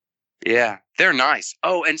 they're nice.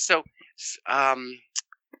 Oh, and so this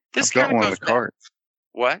I've got one in the cart.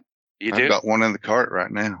 What you do? I've got one in the cart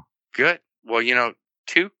right now. Good. Well,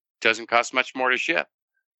 2 doesn't cost much more to ship.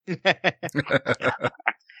 But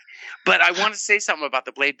I want to say something about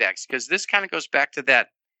the blade bags, because this kind of goes back to that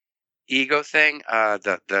ego thing,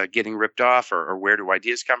 the getting ripped off or where do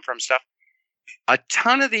ideas come from stuff. A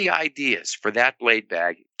ton of the ideas for that blade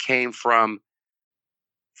bag came from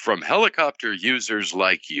helicopter users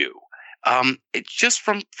like you. It's just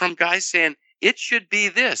from guys saying it should be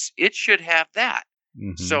this, it should have that.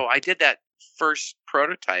 Mm-hmm. So I did that first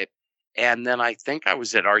prototype, and then I think I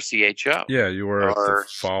was at RCHO. Yeah, you were at the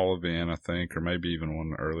fall event, I think, or maybe even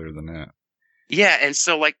one earlier than that. Yeah, and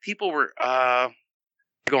so people were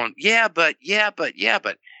going, yeah, but.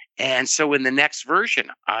 And so in the next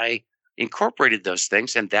version, I incorporated those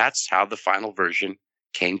things, and that's how the final version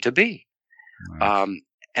came to be. Nice.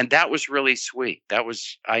 And that was really sweet.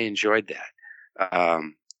 I enjoyed that.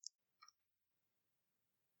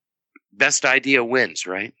 Best idea wins,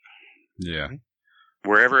 right? Yeah.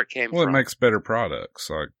 Wherever it came from. Well, it makes better products.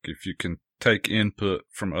 Like, if you can take input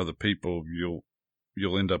from other people,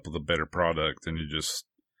 you'll end up with a better product than you just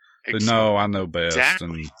no, I know best.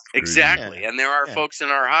 Exactly. And there are folks in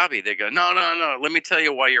our hobby that go, no, let me tell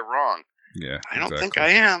you why you're wrong. Yeah. I don't think I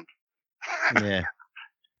am. Yeah.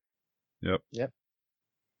 Yep.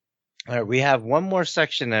 All right, we have one more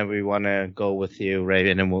section that we want to go with you, Ray,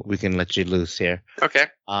 and then we can let you loose here. Okay.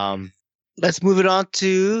 Let's move it on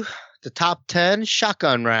to the top 10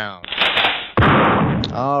 shotgun round.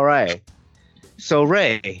 All right. So,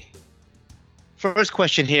 Ray, first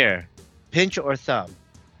question here. Pinch or thumb?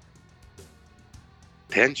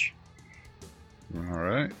 Pinch. All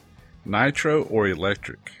right. Nitro or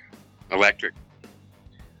electric? Electric.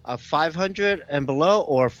 500 and below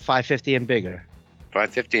or 550 and bigger?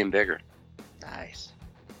 550 and bigger. Nice.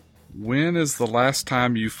 When is the last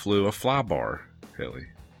time you flew a flybar, Heli?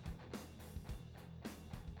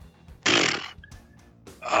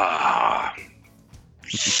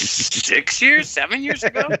 6 years, 7 years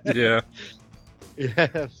ago? Yeah. Yeah,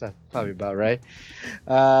 that's probably about right.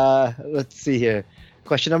 Let's see here.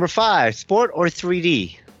 Question number 5. Sport or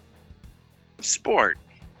 3D? Sport.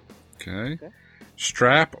 Okay.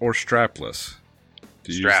 Strap or strapless?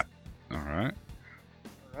 Strap. All right.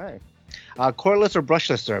 All right. Cordless or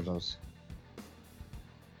brushless servos?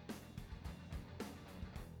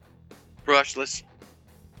 Brushless.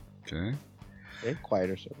 Okay.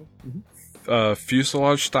 Quieter servo. Mm-hmm.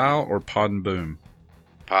 Fuselage style or pod and boom?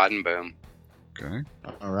 Pod and boom. Okay.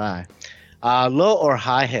 All right. Low or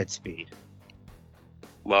high head speed?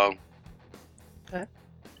 Low.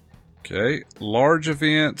 Okay. Large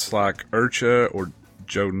events like IRCHA or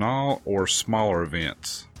Jonal, or smaller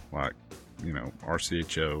events like,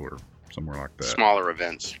 RCHO or somewhere like that? Smaller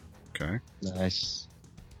events. Okay. Nice.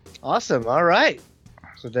 Awesome. All right.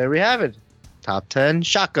 So there we have it. Top 10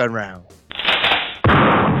 shotgun round.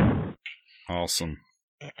 Awesome.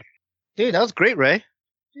 Dude, that was great, Ray.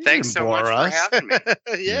 Thanks so much for having me.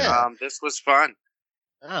 Yeah. This was fun.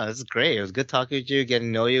 Oh, this is great. It was good talking to you, getting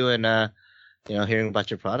to know you, and hearing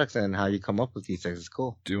about your products and how you come up with these things. It's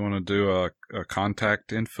cool. Do you want to do a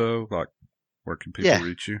contact info? Like, where can people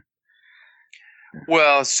reach you?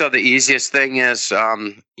 Well, so the easiest thing is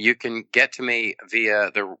you can get to me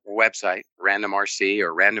via the website, Random RC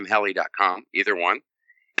or randomheli.com, either one.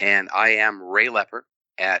 And I am Ray Lepper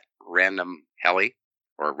at Random Heli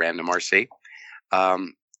or Random RC.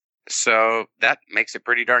 So that makes it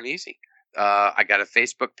pretty darn easy. I got a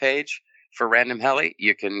Facebook page for Random Heli.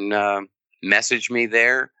 You can message me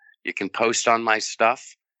there. You can post on my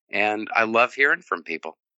stuff. And I love hearing from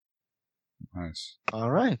people. Nice.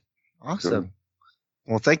 All right. Awesome. Cool.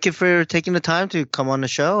 Well, thank you for taking the time to come on the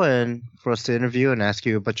show and for us to interview and ask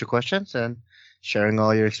you a bunch of questions and sharing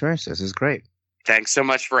all your experiences. It's great. Thanks so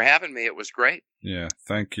much for having me. It was great. Yeah,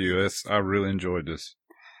 thank you. I really enjoyed this.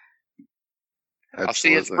 I'll see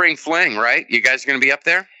you at Absolutely. Spring Fling, right? You guys going to be up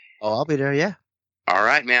there? Oh, I'll be there. Yeah. All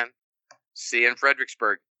right, man. See you in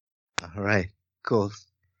Fredericksburg. All right. Cool.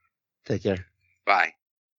 Take care. Bye.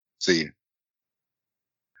 See you.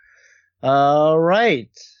 All right.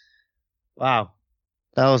 Wow.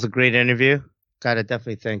 That was a great interview. Gotta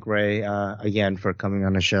definitely thank Ray again for coming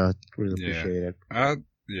on the show. Really Yeah. appreciate it. I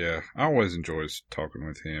always enjoy talking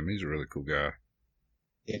with him. He's a really cool guy.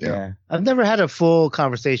 Yeah. I've never had a full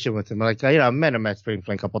conversation with him. Like, I met him at Spring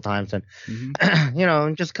Fling a couple times and,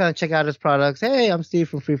 and just kind of check out his products. Hey, I'm Steve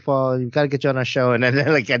from Freefall. You've got to get you on our show. And then,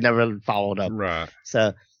 I never followed up. Right.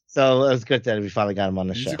 So it was good that we finally got him on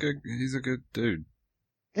the show. He's a good dude.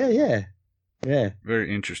 Yeah.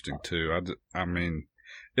 Very interesting too. I mean,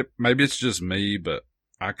 maybe it's just me, but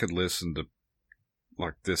I could listen to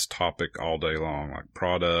like this topic all day long, like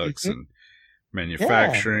products and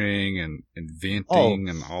manufacturing and inventing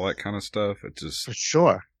and all that kind of stuff. It just For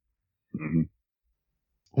sure. Mhm.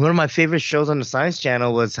 One of my favorite shows on the Science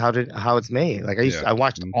Channel was How It's Made. Like I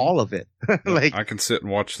watched all of it. Like I can sit and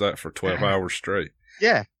watch that for 12 hours straight.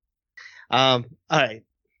 yeah. All right.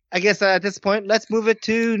 I guess at this point, let's move it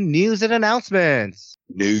to news and announcements.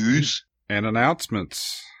 News. And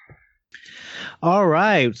announcements. All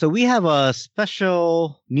right. So we have a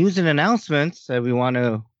special news and announcements that we want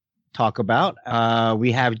to talk about.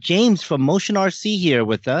 We have James from Motion RC here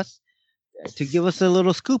with us to give us a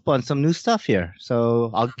little scoop on some new stuff here.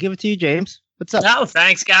 So I'll give it to you, James. What's up? Oh,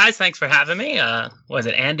 thanks, guys. Thanks for having me. Was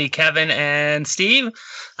it Andy, Kevin, and Steve?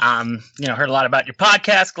 Heard a lot about your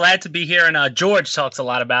podcast. Glad to be here. And George talks a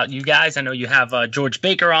lot about you guys. I know you have George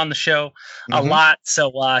Baker on the show a lot.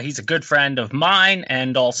 So he's a good friend of mine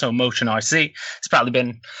and also Motion RC. He's probably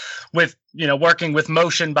been working with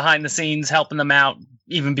Motion behind the scenes, helping them out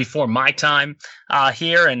even before my time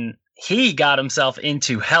here. And he got himself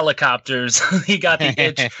into helicopters. He got the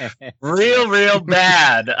itch real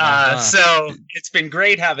bad. So it's been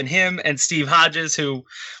great having him and Steve Hodges, who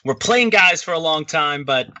were playing guys for a long time.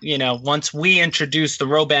 But, once we introduced the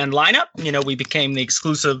Roban lineup, we became the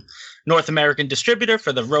exclusive North American distributor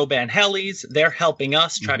for the Roban helis. They're helping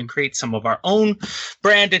us try to create some of our own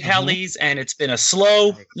branded helis. And it's been a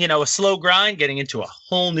slow grind getting into a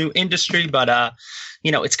whole new industry. But,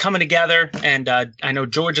 it's coming together, and I know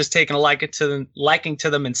George has taken a liking to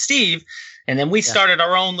them, and Steve. And then we started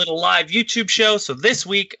our own little live YouTube show. So this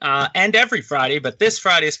week and every Friday, but this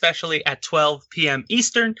Friday especially at 12 p.m.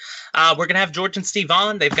 Eastern, we're going to have George and Steve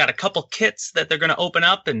on. They've got a couple kits that they're going to open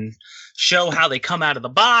up and show how they come out of the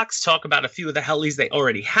box, talk about a few of the helis they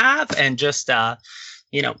already have, and just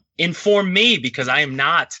inform me, because I am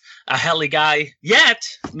not a heli guy yet.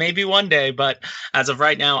 Maybe one day, but as of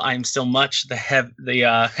right now, I am still much the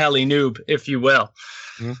heli noob, if you will.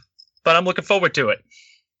 But I'm looking forward to it.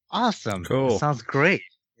 Awesome. Cool. That sounds great.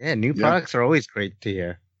 Yeah, new products are always great to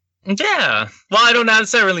hear. Yeah. Well, I don't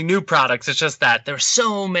necessarily new products. It's just that there's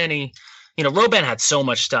so many. Roban had so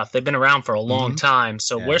much stuff. They've been around for a long time,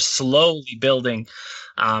 so we're slowly building.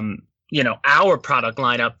 Our product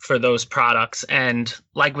lineup for those products. And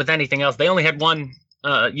like with anything else, they only had one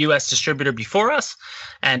U.S. distributor before us.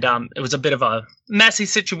 And it was a bit of a messy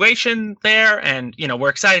situation there. And, we're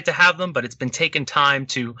excited to have them, but it's been taking time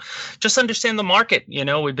to just understand the market.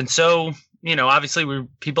 We've been so, obviously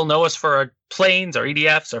people know us for our planes, our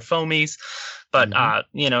EDFs, our foamies. But,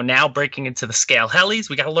 now breaking into the scale helis,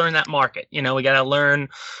 we got to learn that market. We got to learn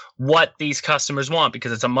what these customers want,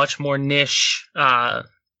 because it's a much more niche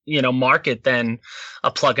market than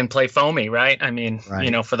a plug and play foamy, right? I mean,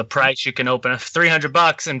 for the price you can open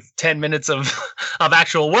 $300 and 10 minutes of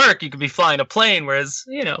actual work, you could be flying a plane. Whereas,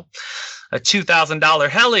 a $2,000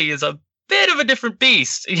 heli is a bit of a different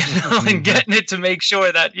beast, and getting it to make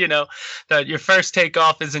sure that, that your first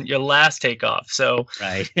takeoff isn't your last takeoff. So,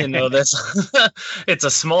 this, it's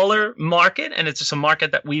a smaller market, and it's just a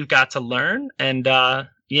market that we've got to learn. And, I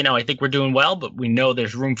think we're doing well, but we know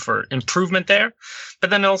there's room for improvement there. But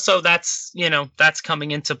then also that's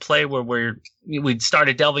coming into play where we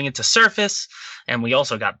started delving into surface, and we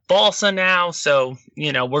also got balsa now. So,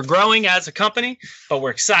 we're growing as a company, but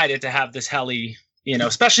we're excited to have this heli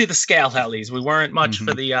especially the scale helis. We weren't much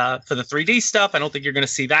for the 3D stuff. I don't think you're going to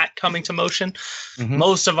see that coming to Motion.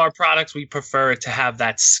 Most of our products, we prefer to have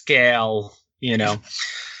that scale,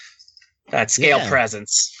 that scale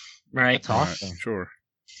presence, right? That's awesome. Right, sure.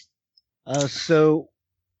 So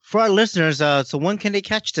for our listeners, so when can they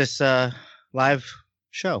catch this live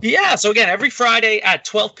show? Yeah, so again, every Friday at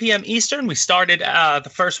 12 p.m. Eastern. We started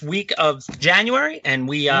the first week of January, and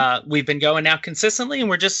we've been going now consistently, and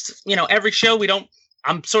we're just, every show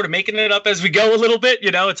I'm sort of making it up as we go a little bit.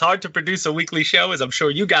 It's hard to produce a weekly show, as I'm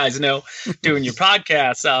sure you guys know, doing your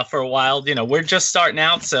podcast for a while. We're just starting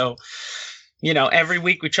out, so every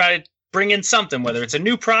week we try to bring in something, whether it's a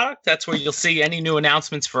new product. That's where you'll see any new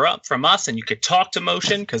announcements from us, and you could talk to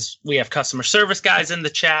Motion because we have customer service guys in the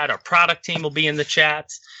chat. Our product team will be in the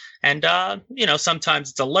chats. And, sometimes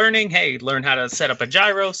it's a learn how to set up a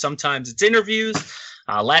gyro. Sometimes it's interviews.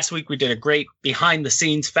 Last week we did a great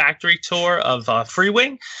behind-the-scenes factory tour of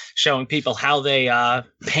Freewing, showing people how they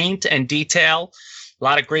paint and detail. A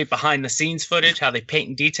lot of great behind-the-scenes footage, how they paint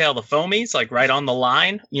and detail the foamies, like right on the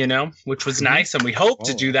line, which was nice. And we hope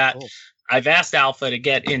to do that. Cool. I've asked Alpha to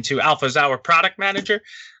get into. Alpha's our product manager.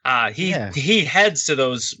 He heads to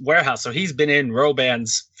those warehouses. So he's been in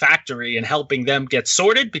Roban's factory and helping them get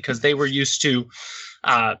sorted because they were used to,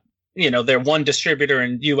 they're one distributor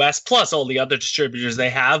in U.S. plus all the other distributors they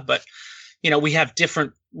have. But, we have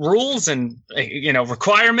different rules and,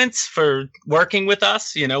 requirements for working with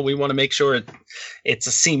us. We want to make sure it's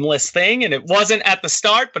a seamless thing. And it wasn't at the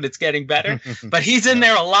start, but it's getting better. But he's in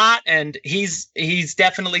there a lot, and he's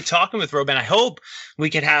definitely talking with Roban. I hope we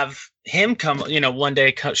could have him come, one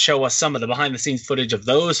day show us some of the behind the scenes footage of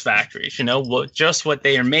those factories, what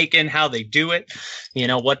they are making, how they do it,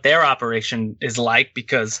 what their operation is like,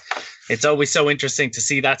 because it's always so interesting to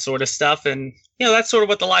see that sort of stuff. And, that's sort of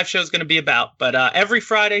what the live show is going to be about. But every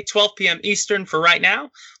Friday, 12 p.m. Eastern for right now,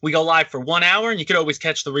 we go live for 1 hour, and you can always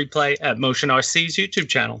catch the replay at Motion RC's YouTube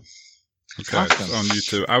channel. Okay, awesome. On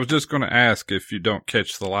YouTube. I was just going to ask, if you don't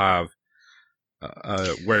catch the live,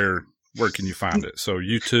 where can you find it? So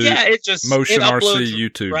YouTube, Motion RC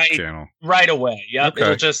YouTube channel right away. Yep,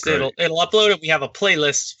 okay, it'll upload it. We have a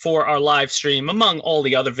playlist for our live stream among all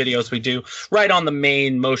the other videos we do right on the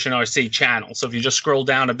main Motion RC channel. So if you just scroll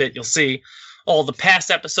down a bit, you'll see all the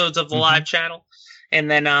past episodes of the live channel.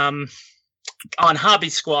 And then on Hobby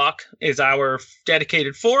Squawk is our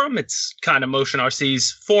dedicated forum. It's kind of Motion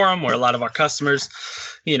RC's forum where a lot of our customers,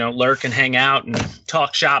 lurk and hang out and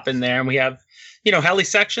talk shop in there. And we have heli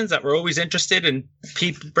sections that we're always interested in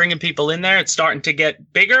bringing people in there. It's starting to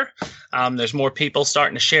get bigger. There's more people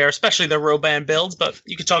starting to share, especially their Roban builds, but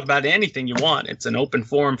you can talk about anything you want. It's an open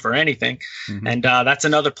forum for anything. And that's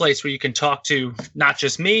another place where you can talk to not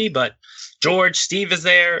just me, but George, Steve is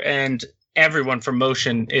there, and everyone from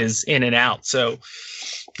Motion is in and out. So,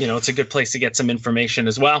 it's a good place to get some information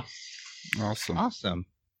as well. Awesome.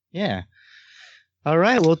 Yeah. All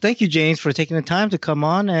right. Well, thank you, James, for taking the time to come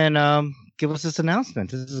on and give us this announcement.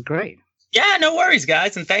 This is great. Yeah, no worries,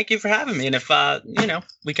 guys, and thank you for having me. And if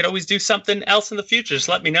we could always do something else in the future, just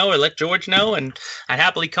let me know or let George know, and I'd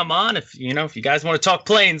happily come on. If you guys want to talk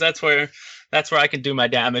planes, that's where I can do my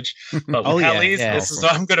damage. But with helis, this is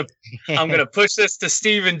I'm gonna push this to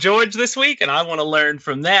Steve and George this week, and I want to learn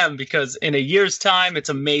from them because in a year's time, it's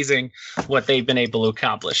amazing what they've been able to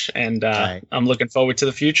accomplish, and I'm looking forward to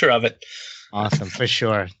the future of it. Awesome, for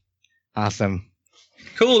sure. Awesome.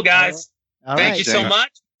 Cool, guys. Thank you so much.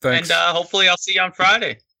 Thanks. And hopefully I'll see you on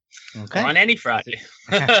Friday. Okay. Or on any Friday.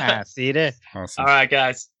 See you there. Awesome. All right,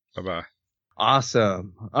 guys. Bye-bye.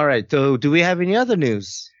 Awesome. All right. So do we have any other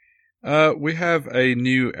news? We have a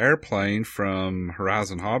new airplane from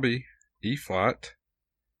Horizon Hobby, E-Flight.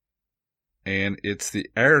 And it's the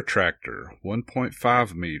Air Tractor,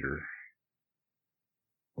 1.5 meter.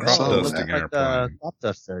 Crop dusting airplane. Crop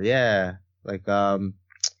duster, yeah. Like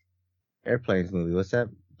airplanes movie. What's that?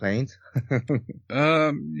 Planes?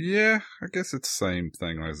 Yeah, I guess it's the same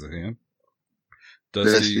thing as him.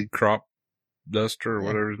 Dusty Crop Duster, or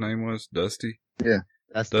whatever his name was. Dusty? Yeah.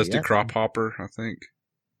 Dusty Crop Hopper, I think.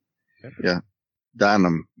 Yeah.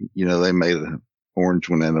 Dynam, they made an orange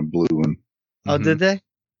one and a blue one. Oh, did they?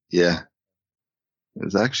 Yeah. It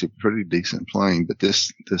was actually a pretty decent plane, but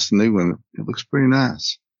this new one, it looks pretty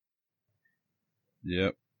nice.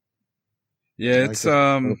 Yep. Yeah, it's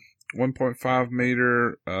 1.5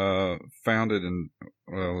 meter, founded in,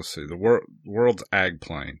 let's see, the world's ag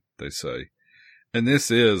plane, they say. And this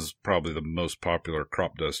is probably the most popular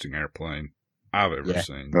crop dusting airplane I've ever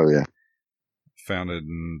seen. Oh, yeah. Founded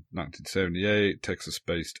in 1978,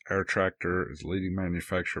 Texas-based Air Tractor is a leading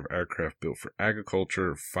manufacturer of aircraft built for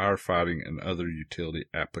agriculture, firefighting, and other utility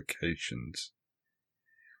applications.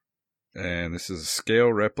 And this is a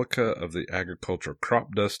scale replica of the agricultural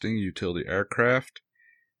crop dusting utility aircraft,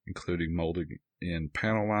 including molding in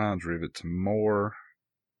panel lines, rivets, and more.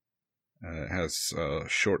 It has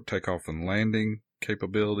short takeoff and landing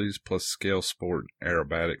capabilities, plus scale sport and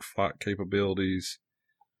aerobatic flight capabilities.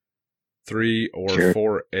 3 or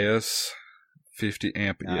 4S, 50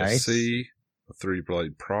 amp Nice. ESC, a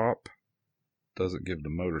 3-blade prop. Doesn't give the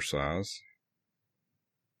motor size.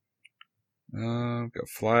 Got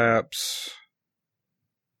flaps.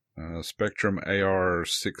 Spectrum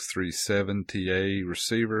AR637 TA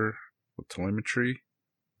receiver with telemetry.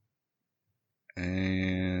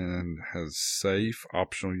 And has safe,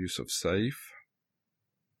 optional use of safe.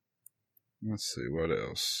 Let's see, what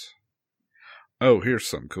else? Oh, here's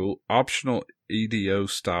something cool. Optional EDO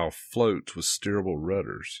style floats with steerable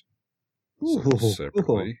rudders. So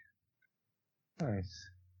separately. Nice.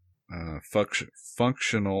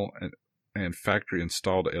 Functional and factory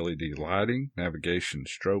installed LED lighting, navigation,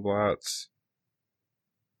 strobe lights.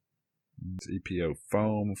 EPO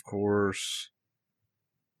foam, of course.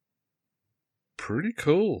 Pretty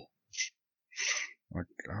cool. Like,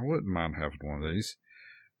 I wouldn't mind having one of these.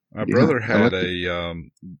 My brother had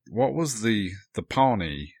what was the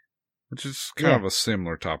Pawnee, which is kind of a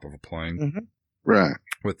similar type of a plane. Mm-hmm. Right.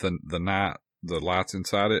 With the lights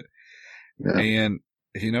inside it. Yeah. And,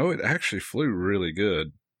 it actually flew really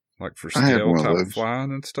good. Like for scale type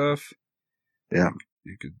flying and stuff. Yeah.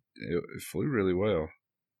 It flew really well.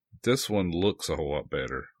 This one looks a whole lot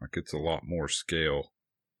better. Like it's a lot more scale.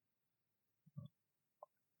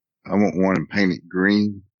 I want one and paint it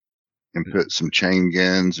green and put some chain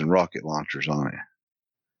guns and rocket launchers on it.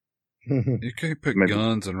 You can't put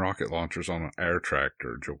guns and rocket launchers on an air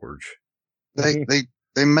tractor, George. They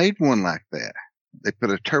made one like that. They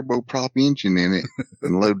put a turboprop engine in it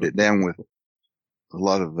and loaded it down with a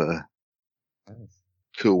lot of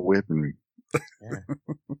cool weaponry.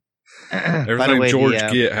 Everything George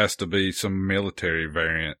get has to be some military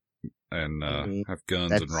variant and have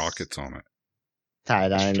guns and rockets on it.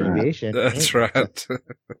 Tie-dye aviation. That's right.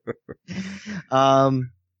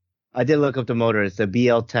 I did look up the motor. It's a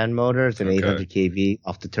BL10 motor. It's an 800 kV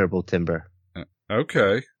off the turbo timber.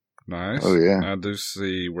 Okay. Nice. Oh, yeah. I do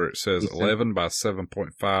see where it says 11 by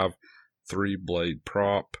 7.5 3-blade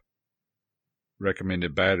prop.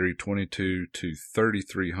 Recommended battery 22 to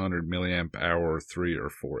 3300 milliamp hour 3 or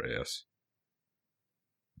 4S.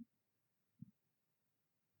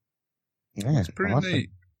 Yeah, it's pretty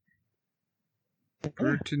neat.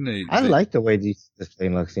 Pretty neat. I like the way this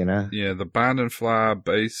thing looks, Yeah, the bind and fly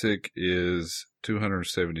basic is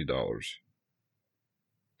 $270.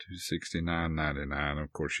 $269.99.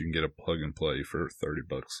 Of course, you can get a plug and play for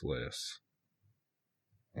 $30 less.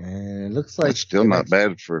 And it looks like it's still not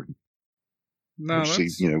bad for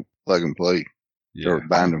plug and play or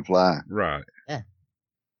bind and fly. Right. Yeah.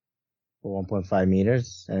 For 1.5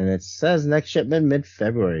 meters, and it says next shipment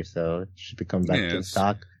mid-February, so it should be coming back to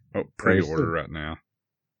stock. Oh, pre-order right now.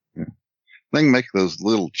 Yeah. They can make those a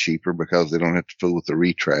little cheaper because they don't have to fool with the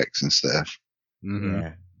retracts and stuff. Mm-hmm.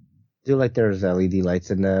 Yeah. Do like there's LED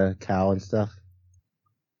lights in the cow and stuff.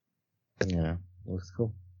 Yeah, looks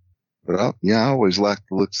cool. But I always like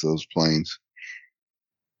the looks of those planes.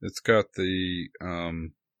 It's got the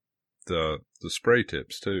spray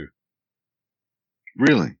tips too.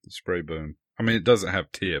 Really? The spray boom. I mean, it doesn't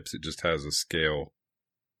have tips. It just has a scale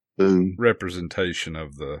boom representation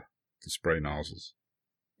of the spray nozzles.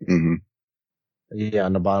 Mm-hmm. Yeah,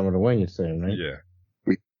 on the bottom of the wing, you're saying, right? Yeah.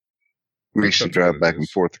 We used to drive back and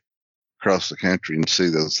forth across the country and see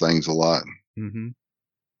those things a lot. Mm-hmm.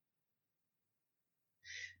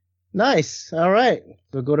 Nice. All right.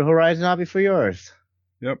 So go to Horizon Hobby for yours.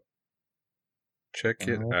 Yep. Check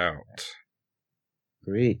it out.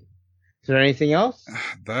 Great. Is there anything else?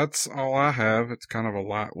 That's all I have. It's kind of a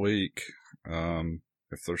light week.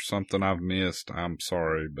 If there's something I've missed, I'm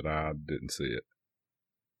sorry, but I didn't see it.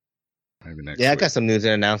 Maybe next week. I got some news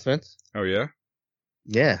and announcements. Oh, yeah?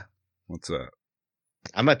 Yeah. What's that?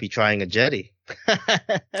 I might be trying a Jetty.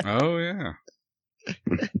 Oh, yeah.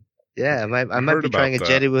 Yeah, I might be trying a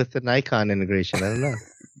Jetty with an Nikon integration. I don't know.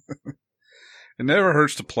 It never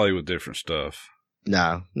hurts to play with different stuff.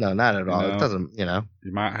 No, not at all. It doesn't,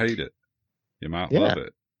 You might hate it. You might love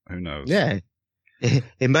it. Who knows? Yeah.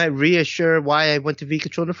 It might reassure why I went to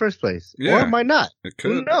V-Control in the first place. Yeah. Or it might not. It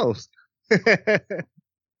could. Who knows? Yeah.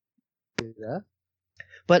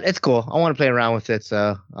 But it's cool. I want to play around with it.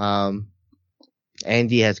 So,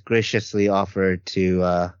 Andy has graciously offered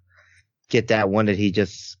to, get that one that he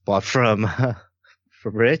just bought from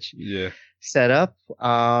Rich. Yeah. Set up.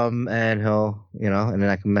 And he'll, and then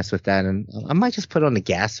I can mess with that. And I might just put on the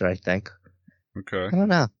gasser, I think. Okay. I don't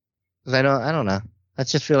know. Because I don't know. I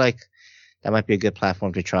just feel like that might be a good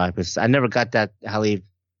platform to try because I never got that Heli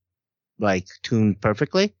like tuned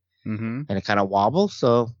perfectly Mm-hmm. and it kind of wobbles.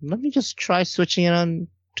 So let me just try switching it on,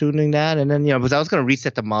 tuning that, and then because I was gonna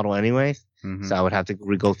reset the model anyways, Mm-hmm. so I would have to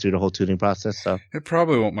go through the whole tuning process. So It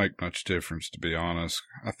probably won't make much difference, to be honest.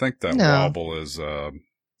 I think that No. wobble is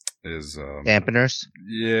dampeners.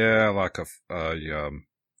 yeah, like a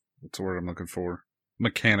what's the word I'm looking for?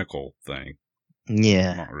 Mechanical thing,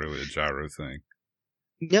 Yeah. not really a gyro thing.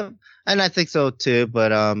 Yep, and I think so too.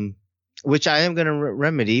 But which I am gonna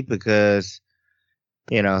remedy because,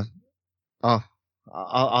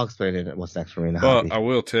 I'll explain it. What's next for me in the hobby. But I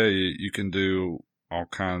will tell you, you can do all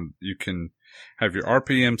kind. You can have your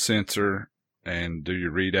RPM sensor and do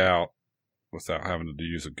your readout without having to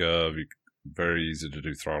use a gov. Very easy to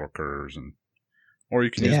do throttle curves, or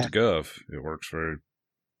you can use Yeah. the gov. It works very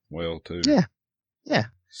well too. Yeah. Yeah.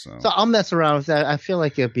 So So I'll mess around with that. I feel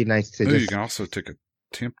like it'd be nice to you just can also take a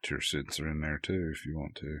temperature sensor in there too if you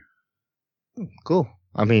want to. cool.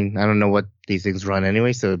 I mean, I don't know what these things run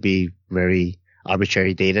anyway, so it'd be very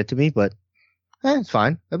arbitrary data to me, but it's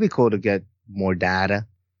fine. It'd be cool to get more data.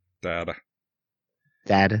 Data.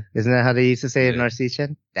 Data. Isn't that how they used to say it in Yeah. RC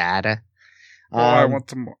Chen? Data. Well, I want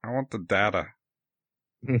the data.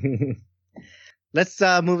 Let's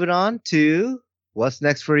move it on to what's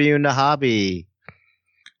next for you in the hobby.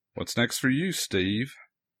 What's next for you, Steve?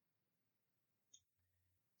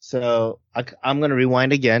 So I'm going to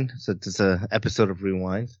rewind again. So it's an episode of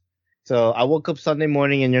Rewind. So I woke up Sunday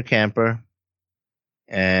morning in your camper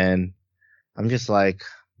and I'm just like,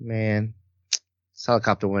 man, this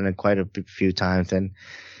helicopter went in quite a few times and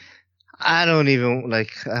I don't even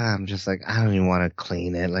I'm just like, I don't even want to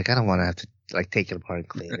clean it. Like, I don't want to have to take it apart and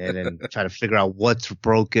clean it and try to figure out what's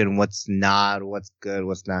broken, what's not, what's good,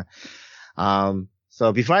 what's not.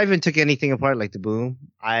 So before I even took anything apart, like the boom,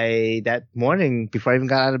 that morning, before I even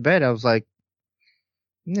got out of bed, I was like,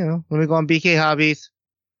 let me go on BK Hobbies.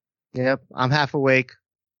 Yep. I'm half awake.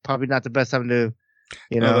 Probably not the best time to,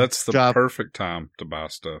 No, that's the drop. perfect time to buy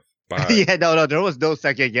stuff. Buy it. Yeah, no, there was no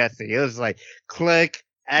second guessing. It was like, click,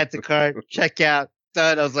 add to cart, check out,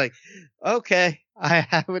 done. I was like, okay, I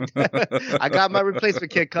have it. I got my replacement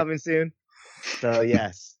kit coming soon. So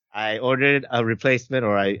yes, I ordered a replacement,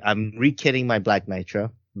 or I'm re-kitting my Black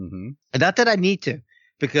Nitro. Mm-hmm. And not that I need to,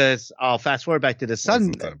 because I'll fast forward back to the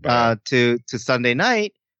Wasn't that bad. to Sunday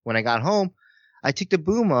night when I got home. I took the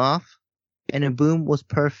boom off, and the boom was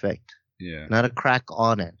perfect. Yeah. Not a crack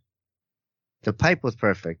on it. The pipe was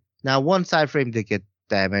perfect. Now, one side frame did get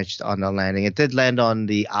damaged on the landing. It did land on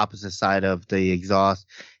the opposite side of the exhaust,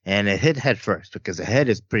 and it hit head first because the head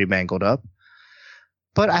is pretty mangled up.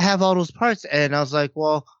 But I have all those parts, and I was like,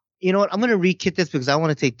 well, you know what? I'm going to re-kit this because I want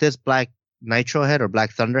to take this Black Nitro head or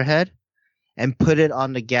Black Thunder head and put it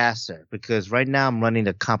on the gasser, because right now I'm running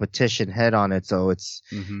the competition head on it. So it's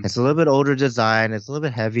a little bit older design. It's a little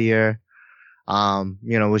bit heavier,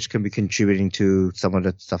 which can be contributing to some of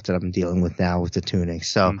the stuff that I'm dealing with now with the tuning.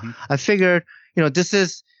 So I figured,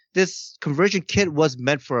 this conversion kit was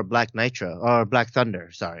meant for a Black Nitro or Black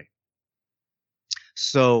Thunder. Sorry.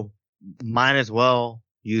 So might as well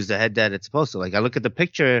use the head that it's supposed to. Like, I look at the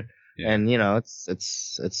picture and,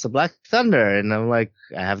 it's the Black Thunder, and I'm like,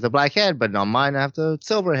 I have the black head, but on mine I have the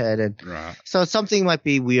silver head. And Right. so something might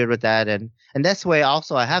be weird with that. And that's the way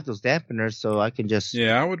also I have those dampeners, so I can just.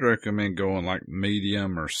 Yeah, I would recommend going like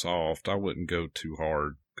medium or soft. I wouldn't go too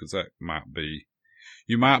hard, because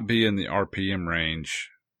you might be in the RPM range.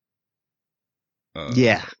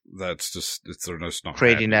 That's just, they're just not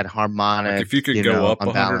creating happy. that harmonic. Like if you could go up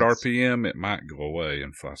 100 unbalance. RPM, it might go away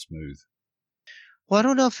and fly smooth. Well, I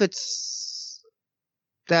don't know if it's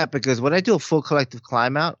that, because when I do a full collective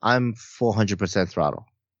climb out, I'm 400% throttle.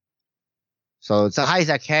 So it's the highest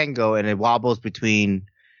I can go, and it wobbles between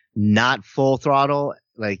not full throttle,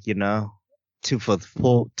 to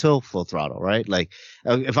full throttle, right? Like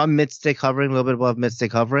if I'm mid stick hovering, a little bit above mid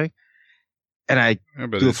stick hovering, and I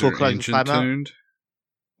But do a is full your collective engine climb out. tuned?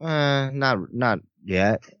 Not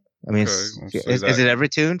yet. I mean, Okay, well, so is that it ever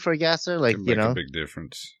tuned for a gasser? Like, Can make a big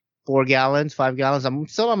difference. 4 gallons, 5 gallons. I'm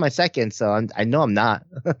still on my second, so I know I'm not.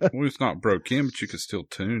 Well, it's not broke in, but you could still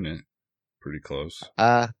tune it pretty close.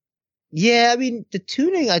 Yeah, I mean, the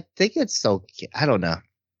tuning, I think it's okay. I don't know.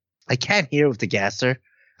 I can't hear with the gasser.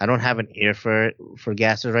 I don't have an ear for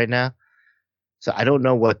gassers right now. So I don't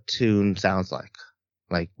know what tune sounds like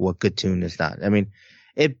what good tune is not. I mean,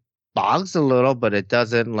 it bogs a little, but it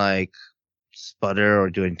doesn't like sputter or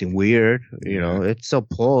do anything weird. It still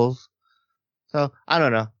pulls. So I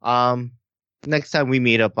don't know. next time we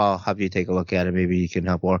meet up, I'll have you take a look at it. Maybe you can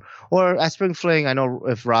help. Or at Spring Fling, I know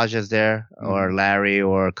if Raja's there, or Larry,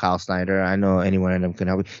 or Kyle Snyder, I know anyone of them can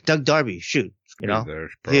help. Doug Darby, shoot. You know, there,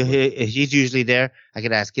 he's usually there. I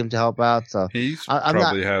could ask him to help out. So he's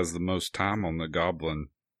probably has the most time on the Goblin.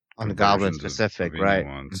 On the Goblin specific, right?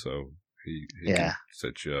 So he can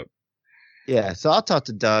set you up. Yeah, so I'll talk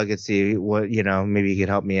to Doug and see what, maybe he can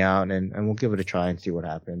help me out, and we'll give it a try and see what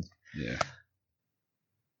happens. Yeah.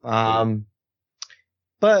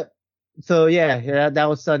 But so yeah, that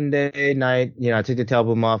was Sunday night. I took the tail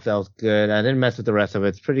boom off. That was good. I didn't mess with the rest of it.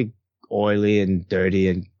 It's pretty oily and dirty,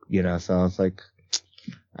 and so it's like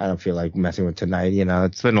I don't feel like messing with tonight.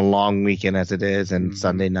 It's been a long weekend as it is, and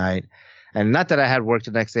Sunday night. And not that I had work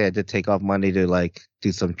the next day. I did take off Monday to like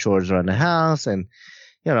do some chores around the house and,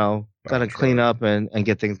 gotta clean up and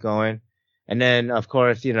get things going. And then of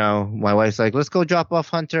course, my wife's like, let's go drop off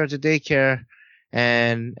Hunter to daycare.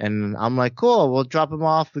 And I'm like, cool, we'll drop him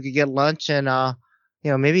off. We could get lunch and,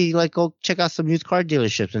 maybe like go check out some used car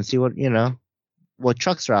dealerships and see what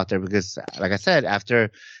trucks are out there. Because like I said,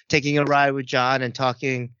 after taking a ride with John and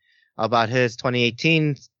talking about his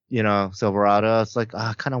 2018 Silverado, it's like,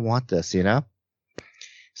 I kind of want this,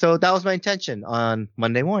 So that was my intention on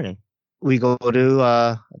Monday morning. We go to,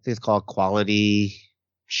 I think it's called Quality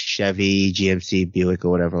Chevy, GMC, Buick,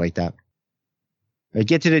 or whatever like that. I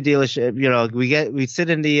get to the dealership, we sit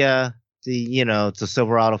in the it's a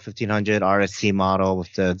Silverado 1500 RST model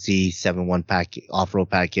with the Z71 off-road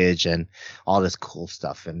package and all this cool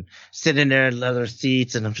stuff, and sitting there in leather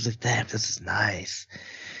seats, and I'm just like, damn, this is nice.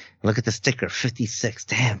 Look at the sticker, 56.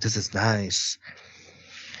 Damn, this is nice.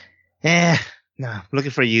 No, I'm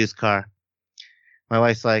looking for a used car. My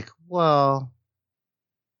wife's like, well,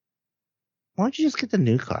 why don't you just get the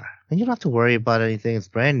new car? And you don't have to worry about anything. It's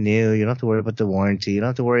brand new. You don't have to worry about the warranty. You don't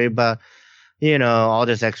have to worry about, all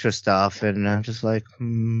this extra stuff. And I'm just like,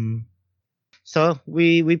 So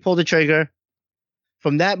we pulled the trigger.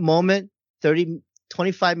 From that moment,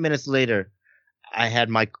 25 minutes later, I had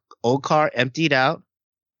my old car emptied out.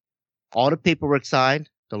 All the paperwork signed,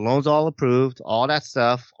 the loans all approved, all that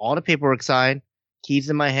stuff, all the paperwork signed, keys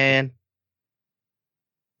in my hand.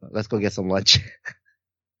 Let's go get some lunch.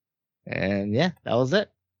 And yeah, that was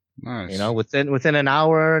it. Nice. Within an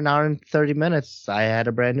hour and 30 minutes, I had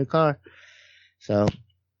a brand new car. So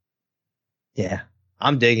yeah,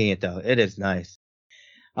 I'm digging it though. It is nice.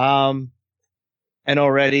 And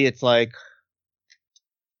already it's like,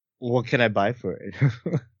 what can I buy for it?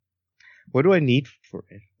 What do I need for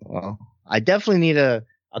it? Well, I definitely need a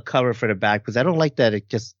cover for the back because I don't like that it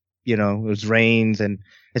just, it rains and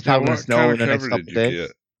it's probably going to snow in the next couple days.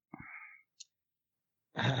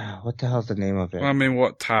 What the hell's the name of it? Well, I mean,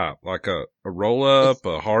 what type? Like a roll up,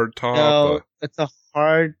 a hard top? No, it's a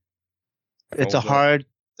hard,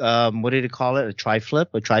 what did it call it? A tri-flip,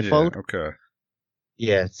 a tri-fold? Yeah, okay.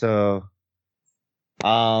 Yeah, so,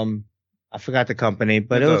 I forgot the company,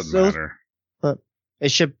 but it doesn't matter. But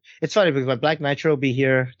it's funny because my Black Nitro will be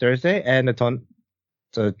here Thursday and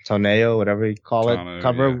the Toneo, whatever you call it,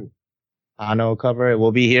 cover, Ano cover, it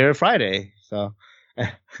will be here Friday. So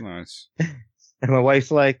nice. And my wife's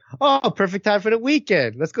like, "Oh, perfect time for the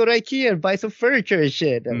weekend. Let's go to IKEA and buy some furniture and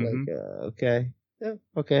shit." I'm like, "Okay, yeah,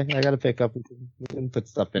 okay. I got to pick up. We can put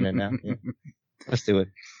stuff in it now. Yeah. Let's do it."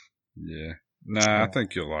 Yeah. Nah, I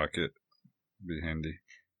think you'll like it. Be handy.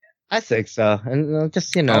 I think so. And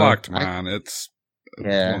just, I liked mine. It's one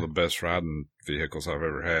of the best riding vehicles I've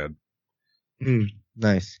ever had.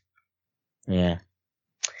 Nice. Yeah.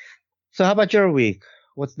 So how about your week?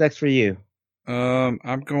 What's next for you?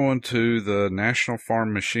 I'm going to the National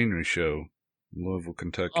Farm Machinery Show in Louisville,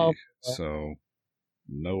 Kentucky. Oh, okay. So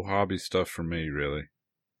no hobby stuff for me, really.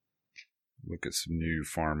 Look at some new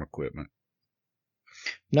farm equipment.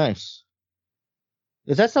 Nice.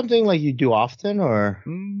 Is that something like you do often, or?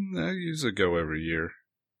 I usually go every year.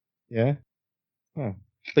 Yeah. Huh.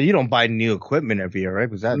 But you don't buy new equipment every year, right?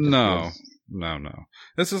 Was that No.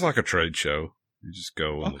 This is like a trade show. You just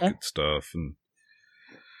go and look at stuff and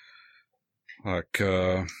like,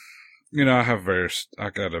 I have I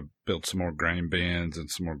gotta build some more grain bins and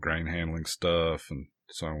some more grain handling stuff. And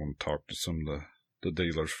so I want to talk to some of the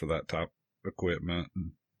dealers for that type of equipment.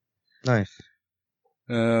 Nice.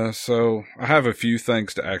 So I have a few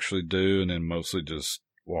things to actually do and then mostly just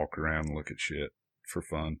walk around and look at shit for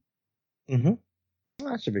fun. Mm-hmm.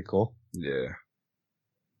 Well, that should be cool. Yeah.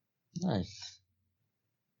 Nice.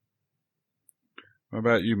 What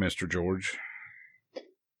about you, Mr. George?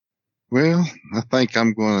 Well, I think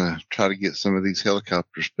I'm going to try to get some of these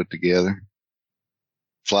helicopters put together,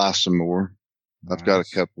 fly some more. Nice. I've got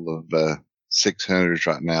a couple of 600s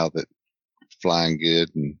right now that flying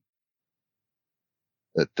good, and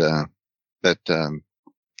that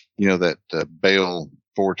Bale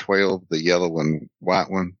 412, the yellow and white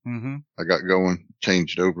one. Mm-hmm. I got going,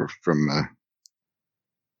 changed over from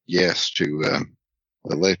gas to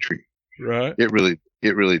electric. Right. It really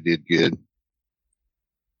did good.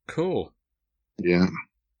 Cool. Yeah.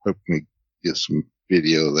 Hope we get some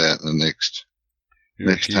video of that in the next time.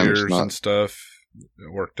 It's Gears not and stuff.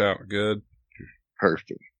 It worked out good.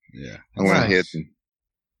 perfect. Yeah. I went Nice.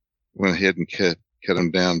 ahead and cut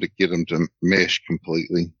them down to get them to mesh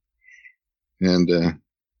completely, and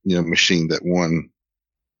machined that one,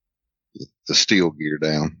 the steel gear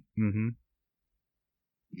down, Mm-hmm.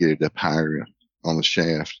 get it up higher on the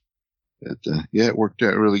shaft. But it worked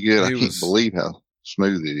out really good. I can't believe how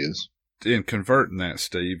smooth it is. In converting that,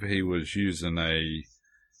 Steve, he was using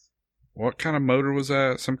what kind of motor was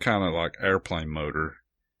that? Some kind of like airplane motor.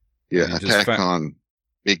 Yeah, a Tacon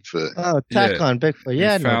Bigfoot. Oh, Tacon Bigfoot.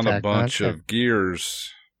 Yeah, he no found a Tacon. bunch of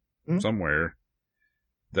gears somewhere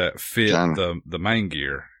that fit the main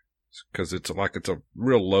gear, because it's a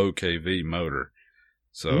real low kV motor.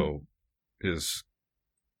 So it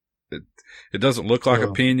doesn't look like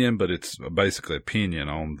a pinion, but it's basically a pinion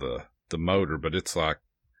on the motor. But it's like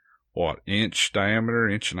inch diameter,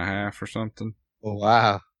 1.5 inches or something. Oh,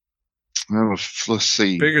 wow. Let's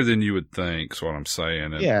see. Bigger than you would think, is what I'm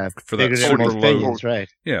saying. And Yeah, for that bigger than super most low, pinions, right?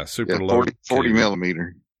 yeah, super low, 40 kV.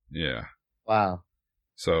 millimeter. Yeah. Wow.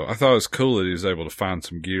 So I thought it was cool that he was able to find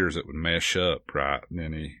some gears that would mesh up right, and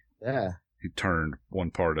then he turned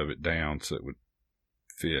one part of it down so it would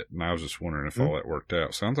fit. And I was just wondering if all that worked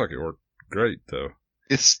out. Sounds like it worked great, though.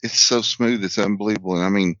 It's so smooth, it's unbelievable. And I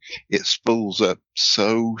mean, it spools up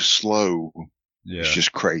so slow. Yeah. It's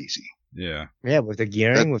just crazy. Yeah. Yeah, with the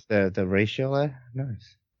gearing, with the ratio there.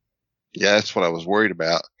 Nice. Yeah, that's what I was worried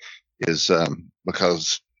about, is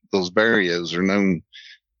because those Barrios are known,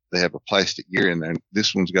 they have a plastic gear in there.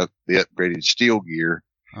 This one's got the upgraded steel gear,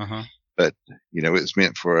 but it's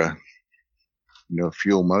meant for a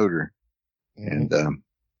fuel motor, and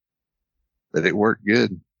but it worked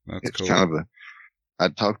good. That's cool. Kind of I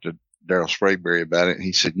talked to Daryl Sprayberry about it, and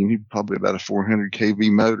he said you need probably about a 400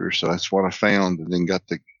 kV motor, so that's what I found, and then got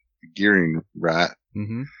the gearing right,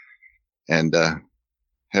 and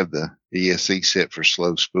have the ESC set for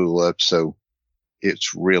slow spool up, so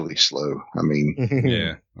it's really slow. I mean,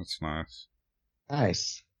 yeah, that's nice.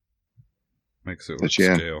 Nice. Makes it look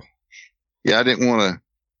scale. Yeah, I didn't want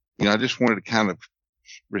to, I just wanted to kind of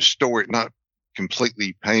restore it, not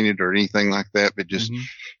completely paint it or anything like that, but just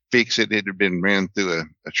fix it. It had been ran through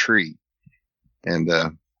a tree, and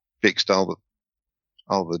fixed all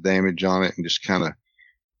the damage on it, and just kind of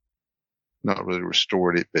not really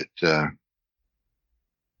restored it, but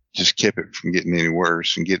just kept it from getting any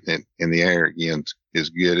worse, and getting it in the air again is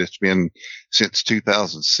good. It's been since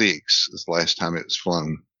 2006 is the last time it was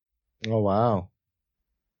flown. Oh, wow.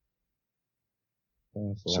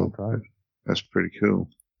 That's a long time. That's pretty cool.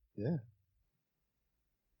 Yeah.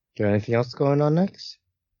 Got anything else going on next?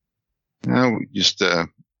 No,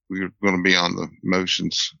 we're going to be on the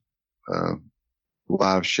Motions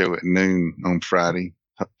live show at noon on Friday.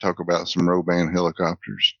 Talk about some Roban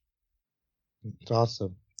helicopters. It's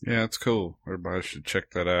awesome. Yeah, it's cool. Everybody should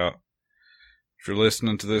check that out. If you're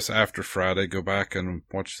listening to this after Friday, go back and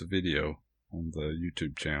watch the video on the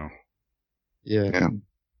YouTube channel. Yeah.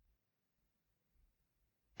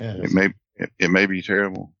 It may be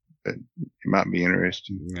terrible, but it might be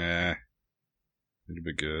interesting. Nah, it'll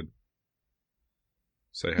be good.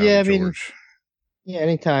 Say hi to George.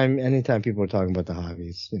 Anytime people are talking about the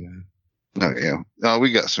hobbies, Oh, yeah. Oh,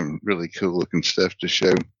 we got some really cool looking stuff to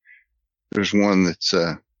show. There's one that's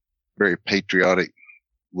a very patriotic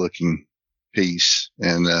looking piece,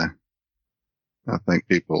 and I think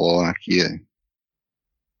people will like it.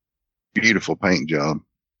 Beautiful paint job.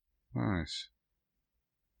 Nice.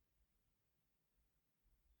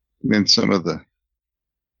 And then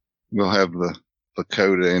we'll have the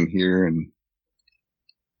Lakota in here, and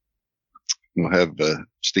we'll have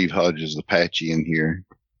Steve Hodges Apache in here.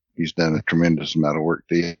 He's done a tremendous amount of work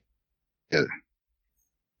to it.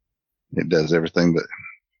 It does everything but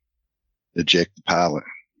eject the pilot.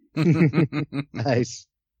 Nice.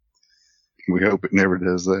 We hope it never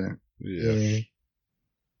does that. Yeah.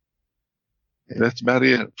 That's about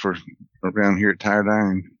it for around here at Tired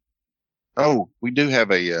Iron. Oh, we do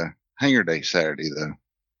have a hangar day Saturday, though.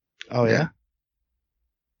 Oh, yeah?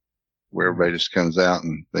 Where everybody just comes out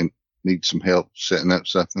and they need some help setting up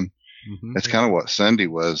something. That's kind of what Sunday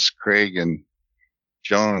was. Craig and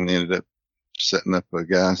John ended up setting up a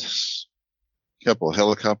couple of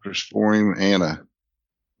helicopters for him and a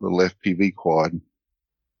little FPV quad.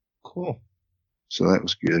 Cool. So that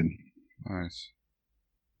was good. Nice.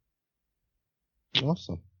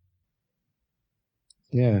 Awesome.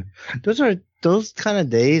 Yeah, those kind of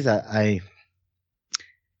days. I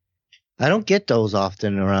don't get those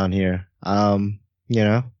often around here.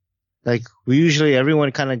 Like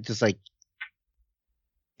everyone kind of just like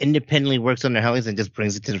independently works on their helis and just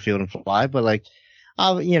brings it to the field and fly. But like,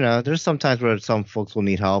 there's some times where some folks will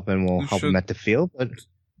need help and we'll help them at the field. But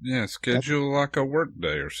yeah, schedule like a work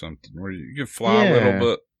day or something where you can fly a little,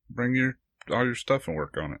 but bring all your stuff and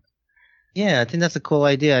work on it. Yeah, I think that's a cool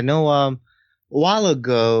idea. I know a while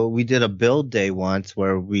ago we did a build day once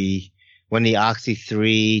where when the Oxy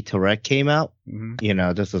 3 Touareg came out,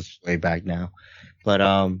 this was way back now. But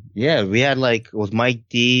we had it was Mike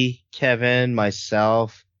D, Kevin,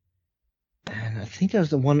 myself, and I think there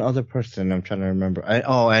was one other person I'm trying to remember.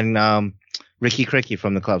 And Ricky Cricky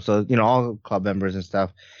from the club. So, all club members and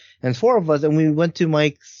stuff. And 4 of us, and we went to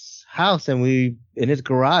Mike's house and in his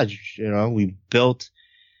garage, we built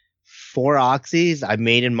 4 Oxys. I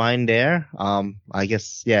made in mine there. I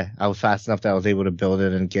guess, I was fast enough that I was able to build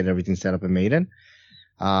it and get everything set up in Maiden.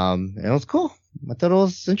 And it was cool. I thought it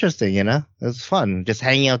was interesting, It was fun. Just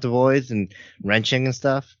hanging out the voids and wrenching and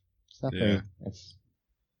stuff. Yeah.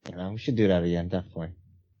 We should do that again, definitely.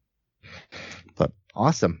 But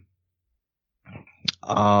awesome.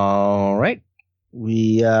 All right.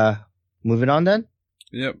 We, moving on then?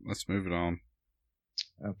 Yep. Let's move it on.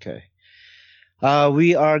 Okay.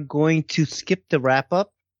 We are going to skip the wrap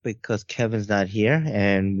up because Kevin's not here,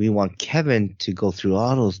 and we want Kevin to go through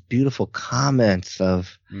all those beautiful comments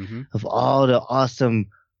of all the awesome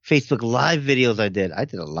Facebook Live videos I did. I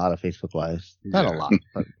did a lot of Facebook Lives. Not a lot,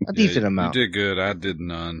 but a decent amount. You did good. I did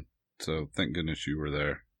none. So thank goodness you were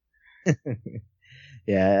there.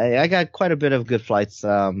 Yeah, I got quite a bit of good flights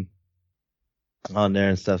on there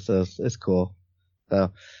and stuff, so it's cool.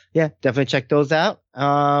 So, yeah, definitely check those out.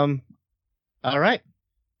 All right.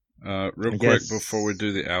 Real quick before we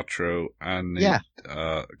do the outro, I need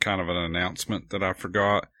kind of an announcement that I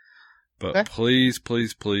forgot. But please,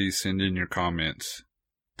 please, please send in your comments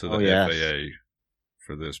to the FAA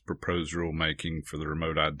for this proposed rulemaking for the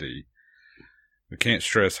remote ID. I can't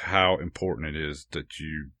stress how important it is that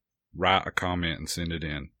you write a comment and send it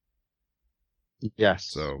in. Yes.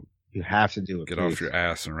 So you have to do it. Get off your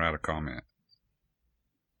ass and write a comment.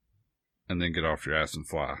 And then get off your ass and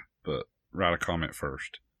fly. But write a comment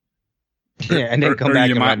first. Yeah, and then come back.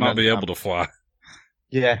 You might not be able to fly.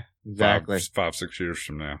 Yeah, exactly. 5-6 years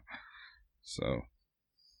from now. So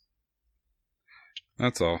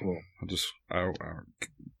that's all. Cool. I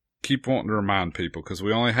keep wanting to remind people because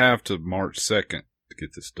we only have to March 2nd to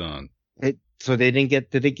get this done. So they didn't get.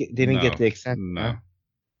 They didn't get the extension. No.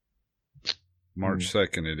 March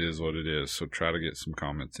 2nd. It is what it is. So try to get some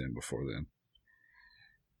comments in before then.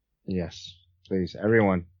 Yes, please,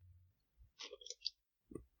 everyone.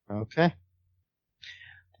 Okay.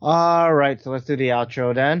 All right, so let's do the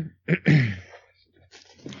outro then.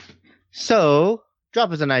 So, drop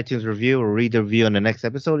us an iTunes review or read the review in the next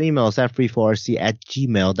episode. Email us at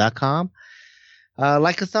free4rc@gmail.com.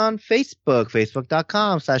 Like us on Facebook,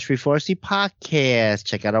 facebook.com/free4rc podcast.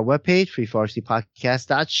 Check out our webpage,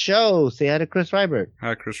 free4rcpodcast.show. Say hi to Chris Rybert.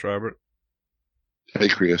 Hi, Chris Rybert. Hey,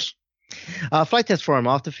 Chris. Flight Test Forum,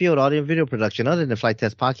 off the field, audio and video production other than Flight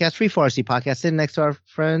Test Podcast, Free4RC Podcast, sitting next to our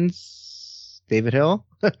friends, David Hill.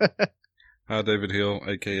 Hi, David Hill,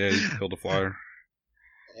 a.k.a. Hill the Flyer.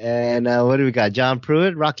 And what do we got? John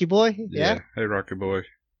Pruitt, Rocky Boy? Yeah. Hey, Rocky Boy.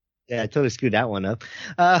 Yeah, I totally screwed that one up.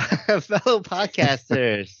 Fellow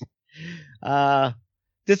podcasters,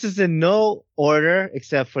 this is in no order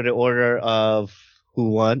except for the order of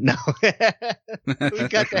who won. No. We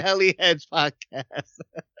got the Heli Heads podcast.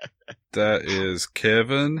 That is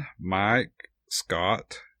Kevin, Mike,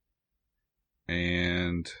 Scott,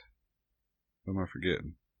 and who am I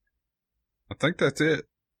forgetting? I think that's it.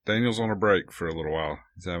 Daniel's on a break for a little while.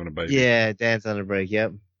 He's having a baby. Yeah, Dan's on a break.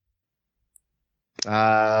 Yep.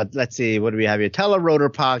 Let's see. What do we have here? Telerotor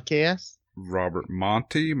podcast. Robert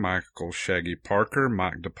Monty, Michael Shaggy Parker,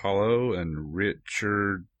 Mike DiPaolo, and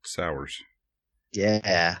Richard Sowers.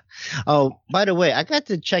 Yeah. Oh, by the way, I got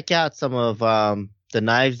to check out some of the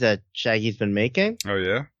knives that Shaggy's been making. Oh,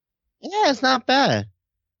 yeah? Yeah, it's not bad.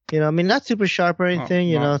 Not super sharp or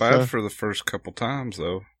anything, not bad for the first couple times,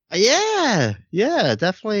 though. Yeah,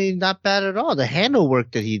 definitely not bad at all. The handle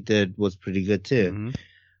work that he did was pretty good, too.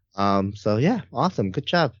 So, yeah, awesome. Good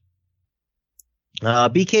job.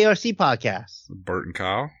 BKRC podcast. Bert and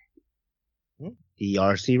Kyle. The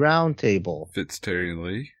RC Roundtable. Fitzterry and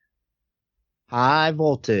Lee. High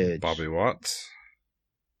Voltage. Bobby Watts.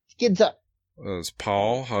 Skids Up. It's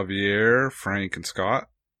Paul, Javier, Frank, and Scott.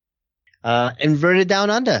 Inverted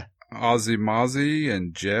Down Under. Ozzy Mozzie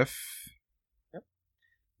and Jeff. Yep.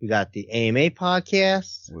 We got the AMA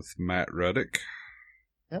podcast. With Matt Ruddick.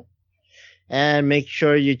 And make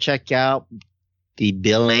sure you check out the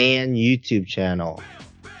Bill Ann YouTube channel.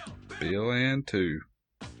 Bill Ann 2.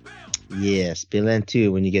 Yes, Bill Ann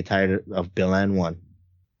 2 when you get tired of Bill Ann 1.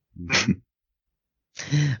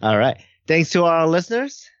 All right. Thanks to our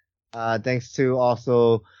listeners. Thanks to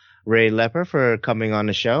also Ray Lepper for coming on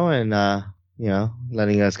the show and,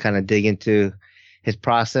 letting us kind of dig into his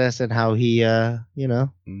process and how he,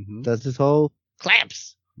 does his whole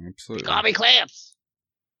clamps. Absolutely. Call me clamps.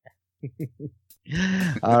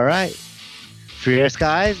 All right. Fierce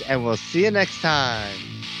guys, and we'll see you next time.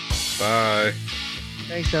 Bye.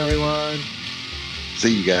 Thanks, everyone.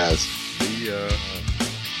 See you guys. See ya.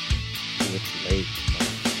 It's late.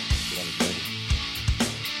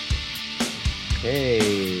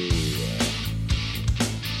 Okay.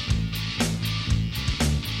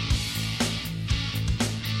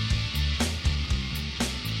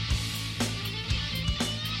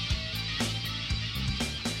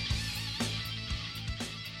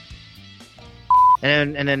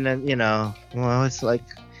 And then it's like,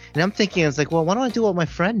 and I'm thinking, it's like, well, why don't I do what my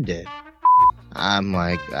friend did? I'm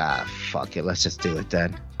like, fuck it, let's just do it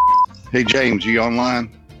then. Hey, James, you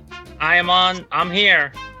online? I am on. I'm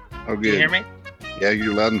here. Oh, good. Can you hear me? Yeah,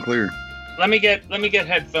 you're loud and clear. Let me get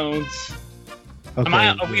headphones. Okay.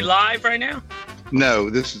 Are we live right now?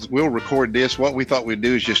 No, we'll record this. What we thought we'd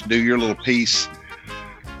do is just do your little piece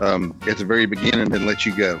at the very beginning and then let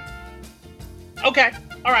you go. Okay.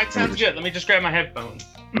 All right. Sounds good. Let me just grab my headphones.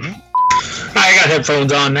 I got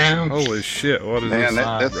headphones on now. Holy shit! What is Man,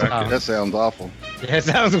 this? that sounds awful. Yeah, it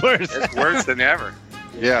sounds worse. It's worse than ever.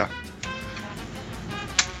 Yeah.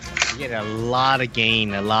 You get a lot of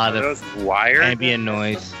gain, a lot Are of those wired? ambient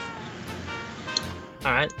noise.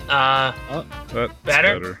 All right. That's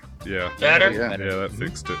Better? Yeah. Better? Yeah. Yeah, that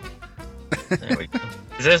fixed it. There we go.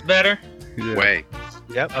 Is this better? Yeah. Wait.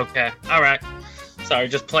 Yep. Okay. All right. Sorry,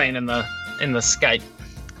 just playing in the Skype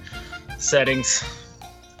settings.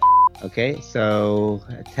 Okay, so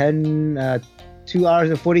 2 hours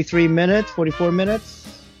and 44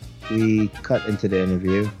 minutes. We cut into the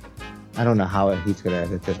interview. I don't know how he's gonna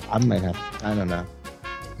edit this. I don't know.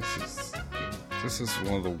 This is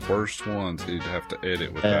one of the worst ones he'd have to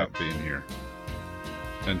edit without being here.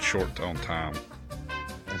 And short on time.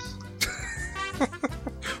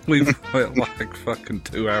 We went like fucking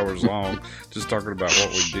 2 hours long just talking about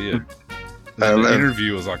what we did. And the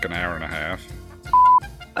interview was like an hour and a half.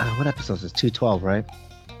 What episode is this? 212, right?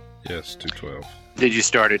 Yes, 212. Did you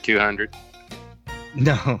start at 200?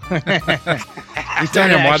 No. We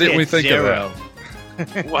Damn, why didn't we think of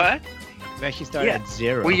that? What? We actually started Yeah. at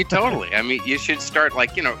 0. Well, you totally. I mean, you should start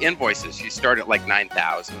like, invoices. You start at like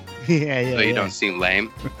 9,000. yeah. So you don't seem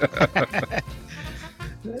lame.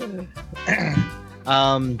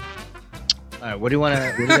 All right, what do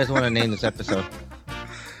you guys want to name this episode?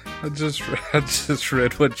 I just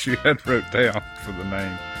read what you had wrote down for the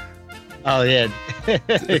name. Oh yeah.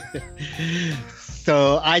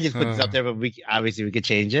 So I just put this up there, but we could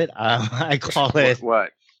change it. I call it.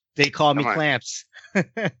 What? They call me Come on. Clamps.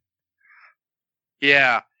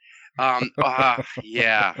 Yeah.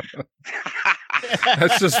 Yeah.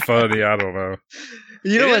 That's just funny. I don't know.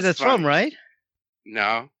 You know It where is that's funny. from, right?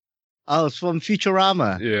 No. Oh, it's from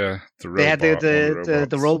Futurama. Yeah, the robot. They had one of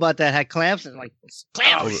the robot that had clamps and like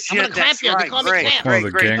clamps. Oh, I'm shit, gonna clamp that's you. They right. call me Great. Clamps. One of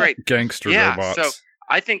the Great. gangster Yeah, robots. so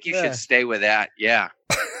I think you Yeah. should stay with that. Yeah.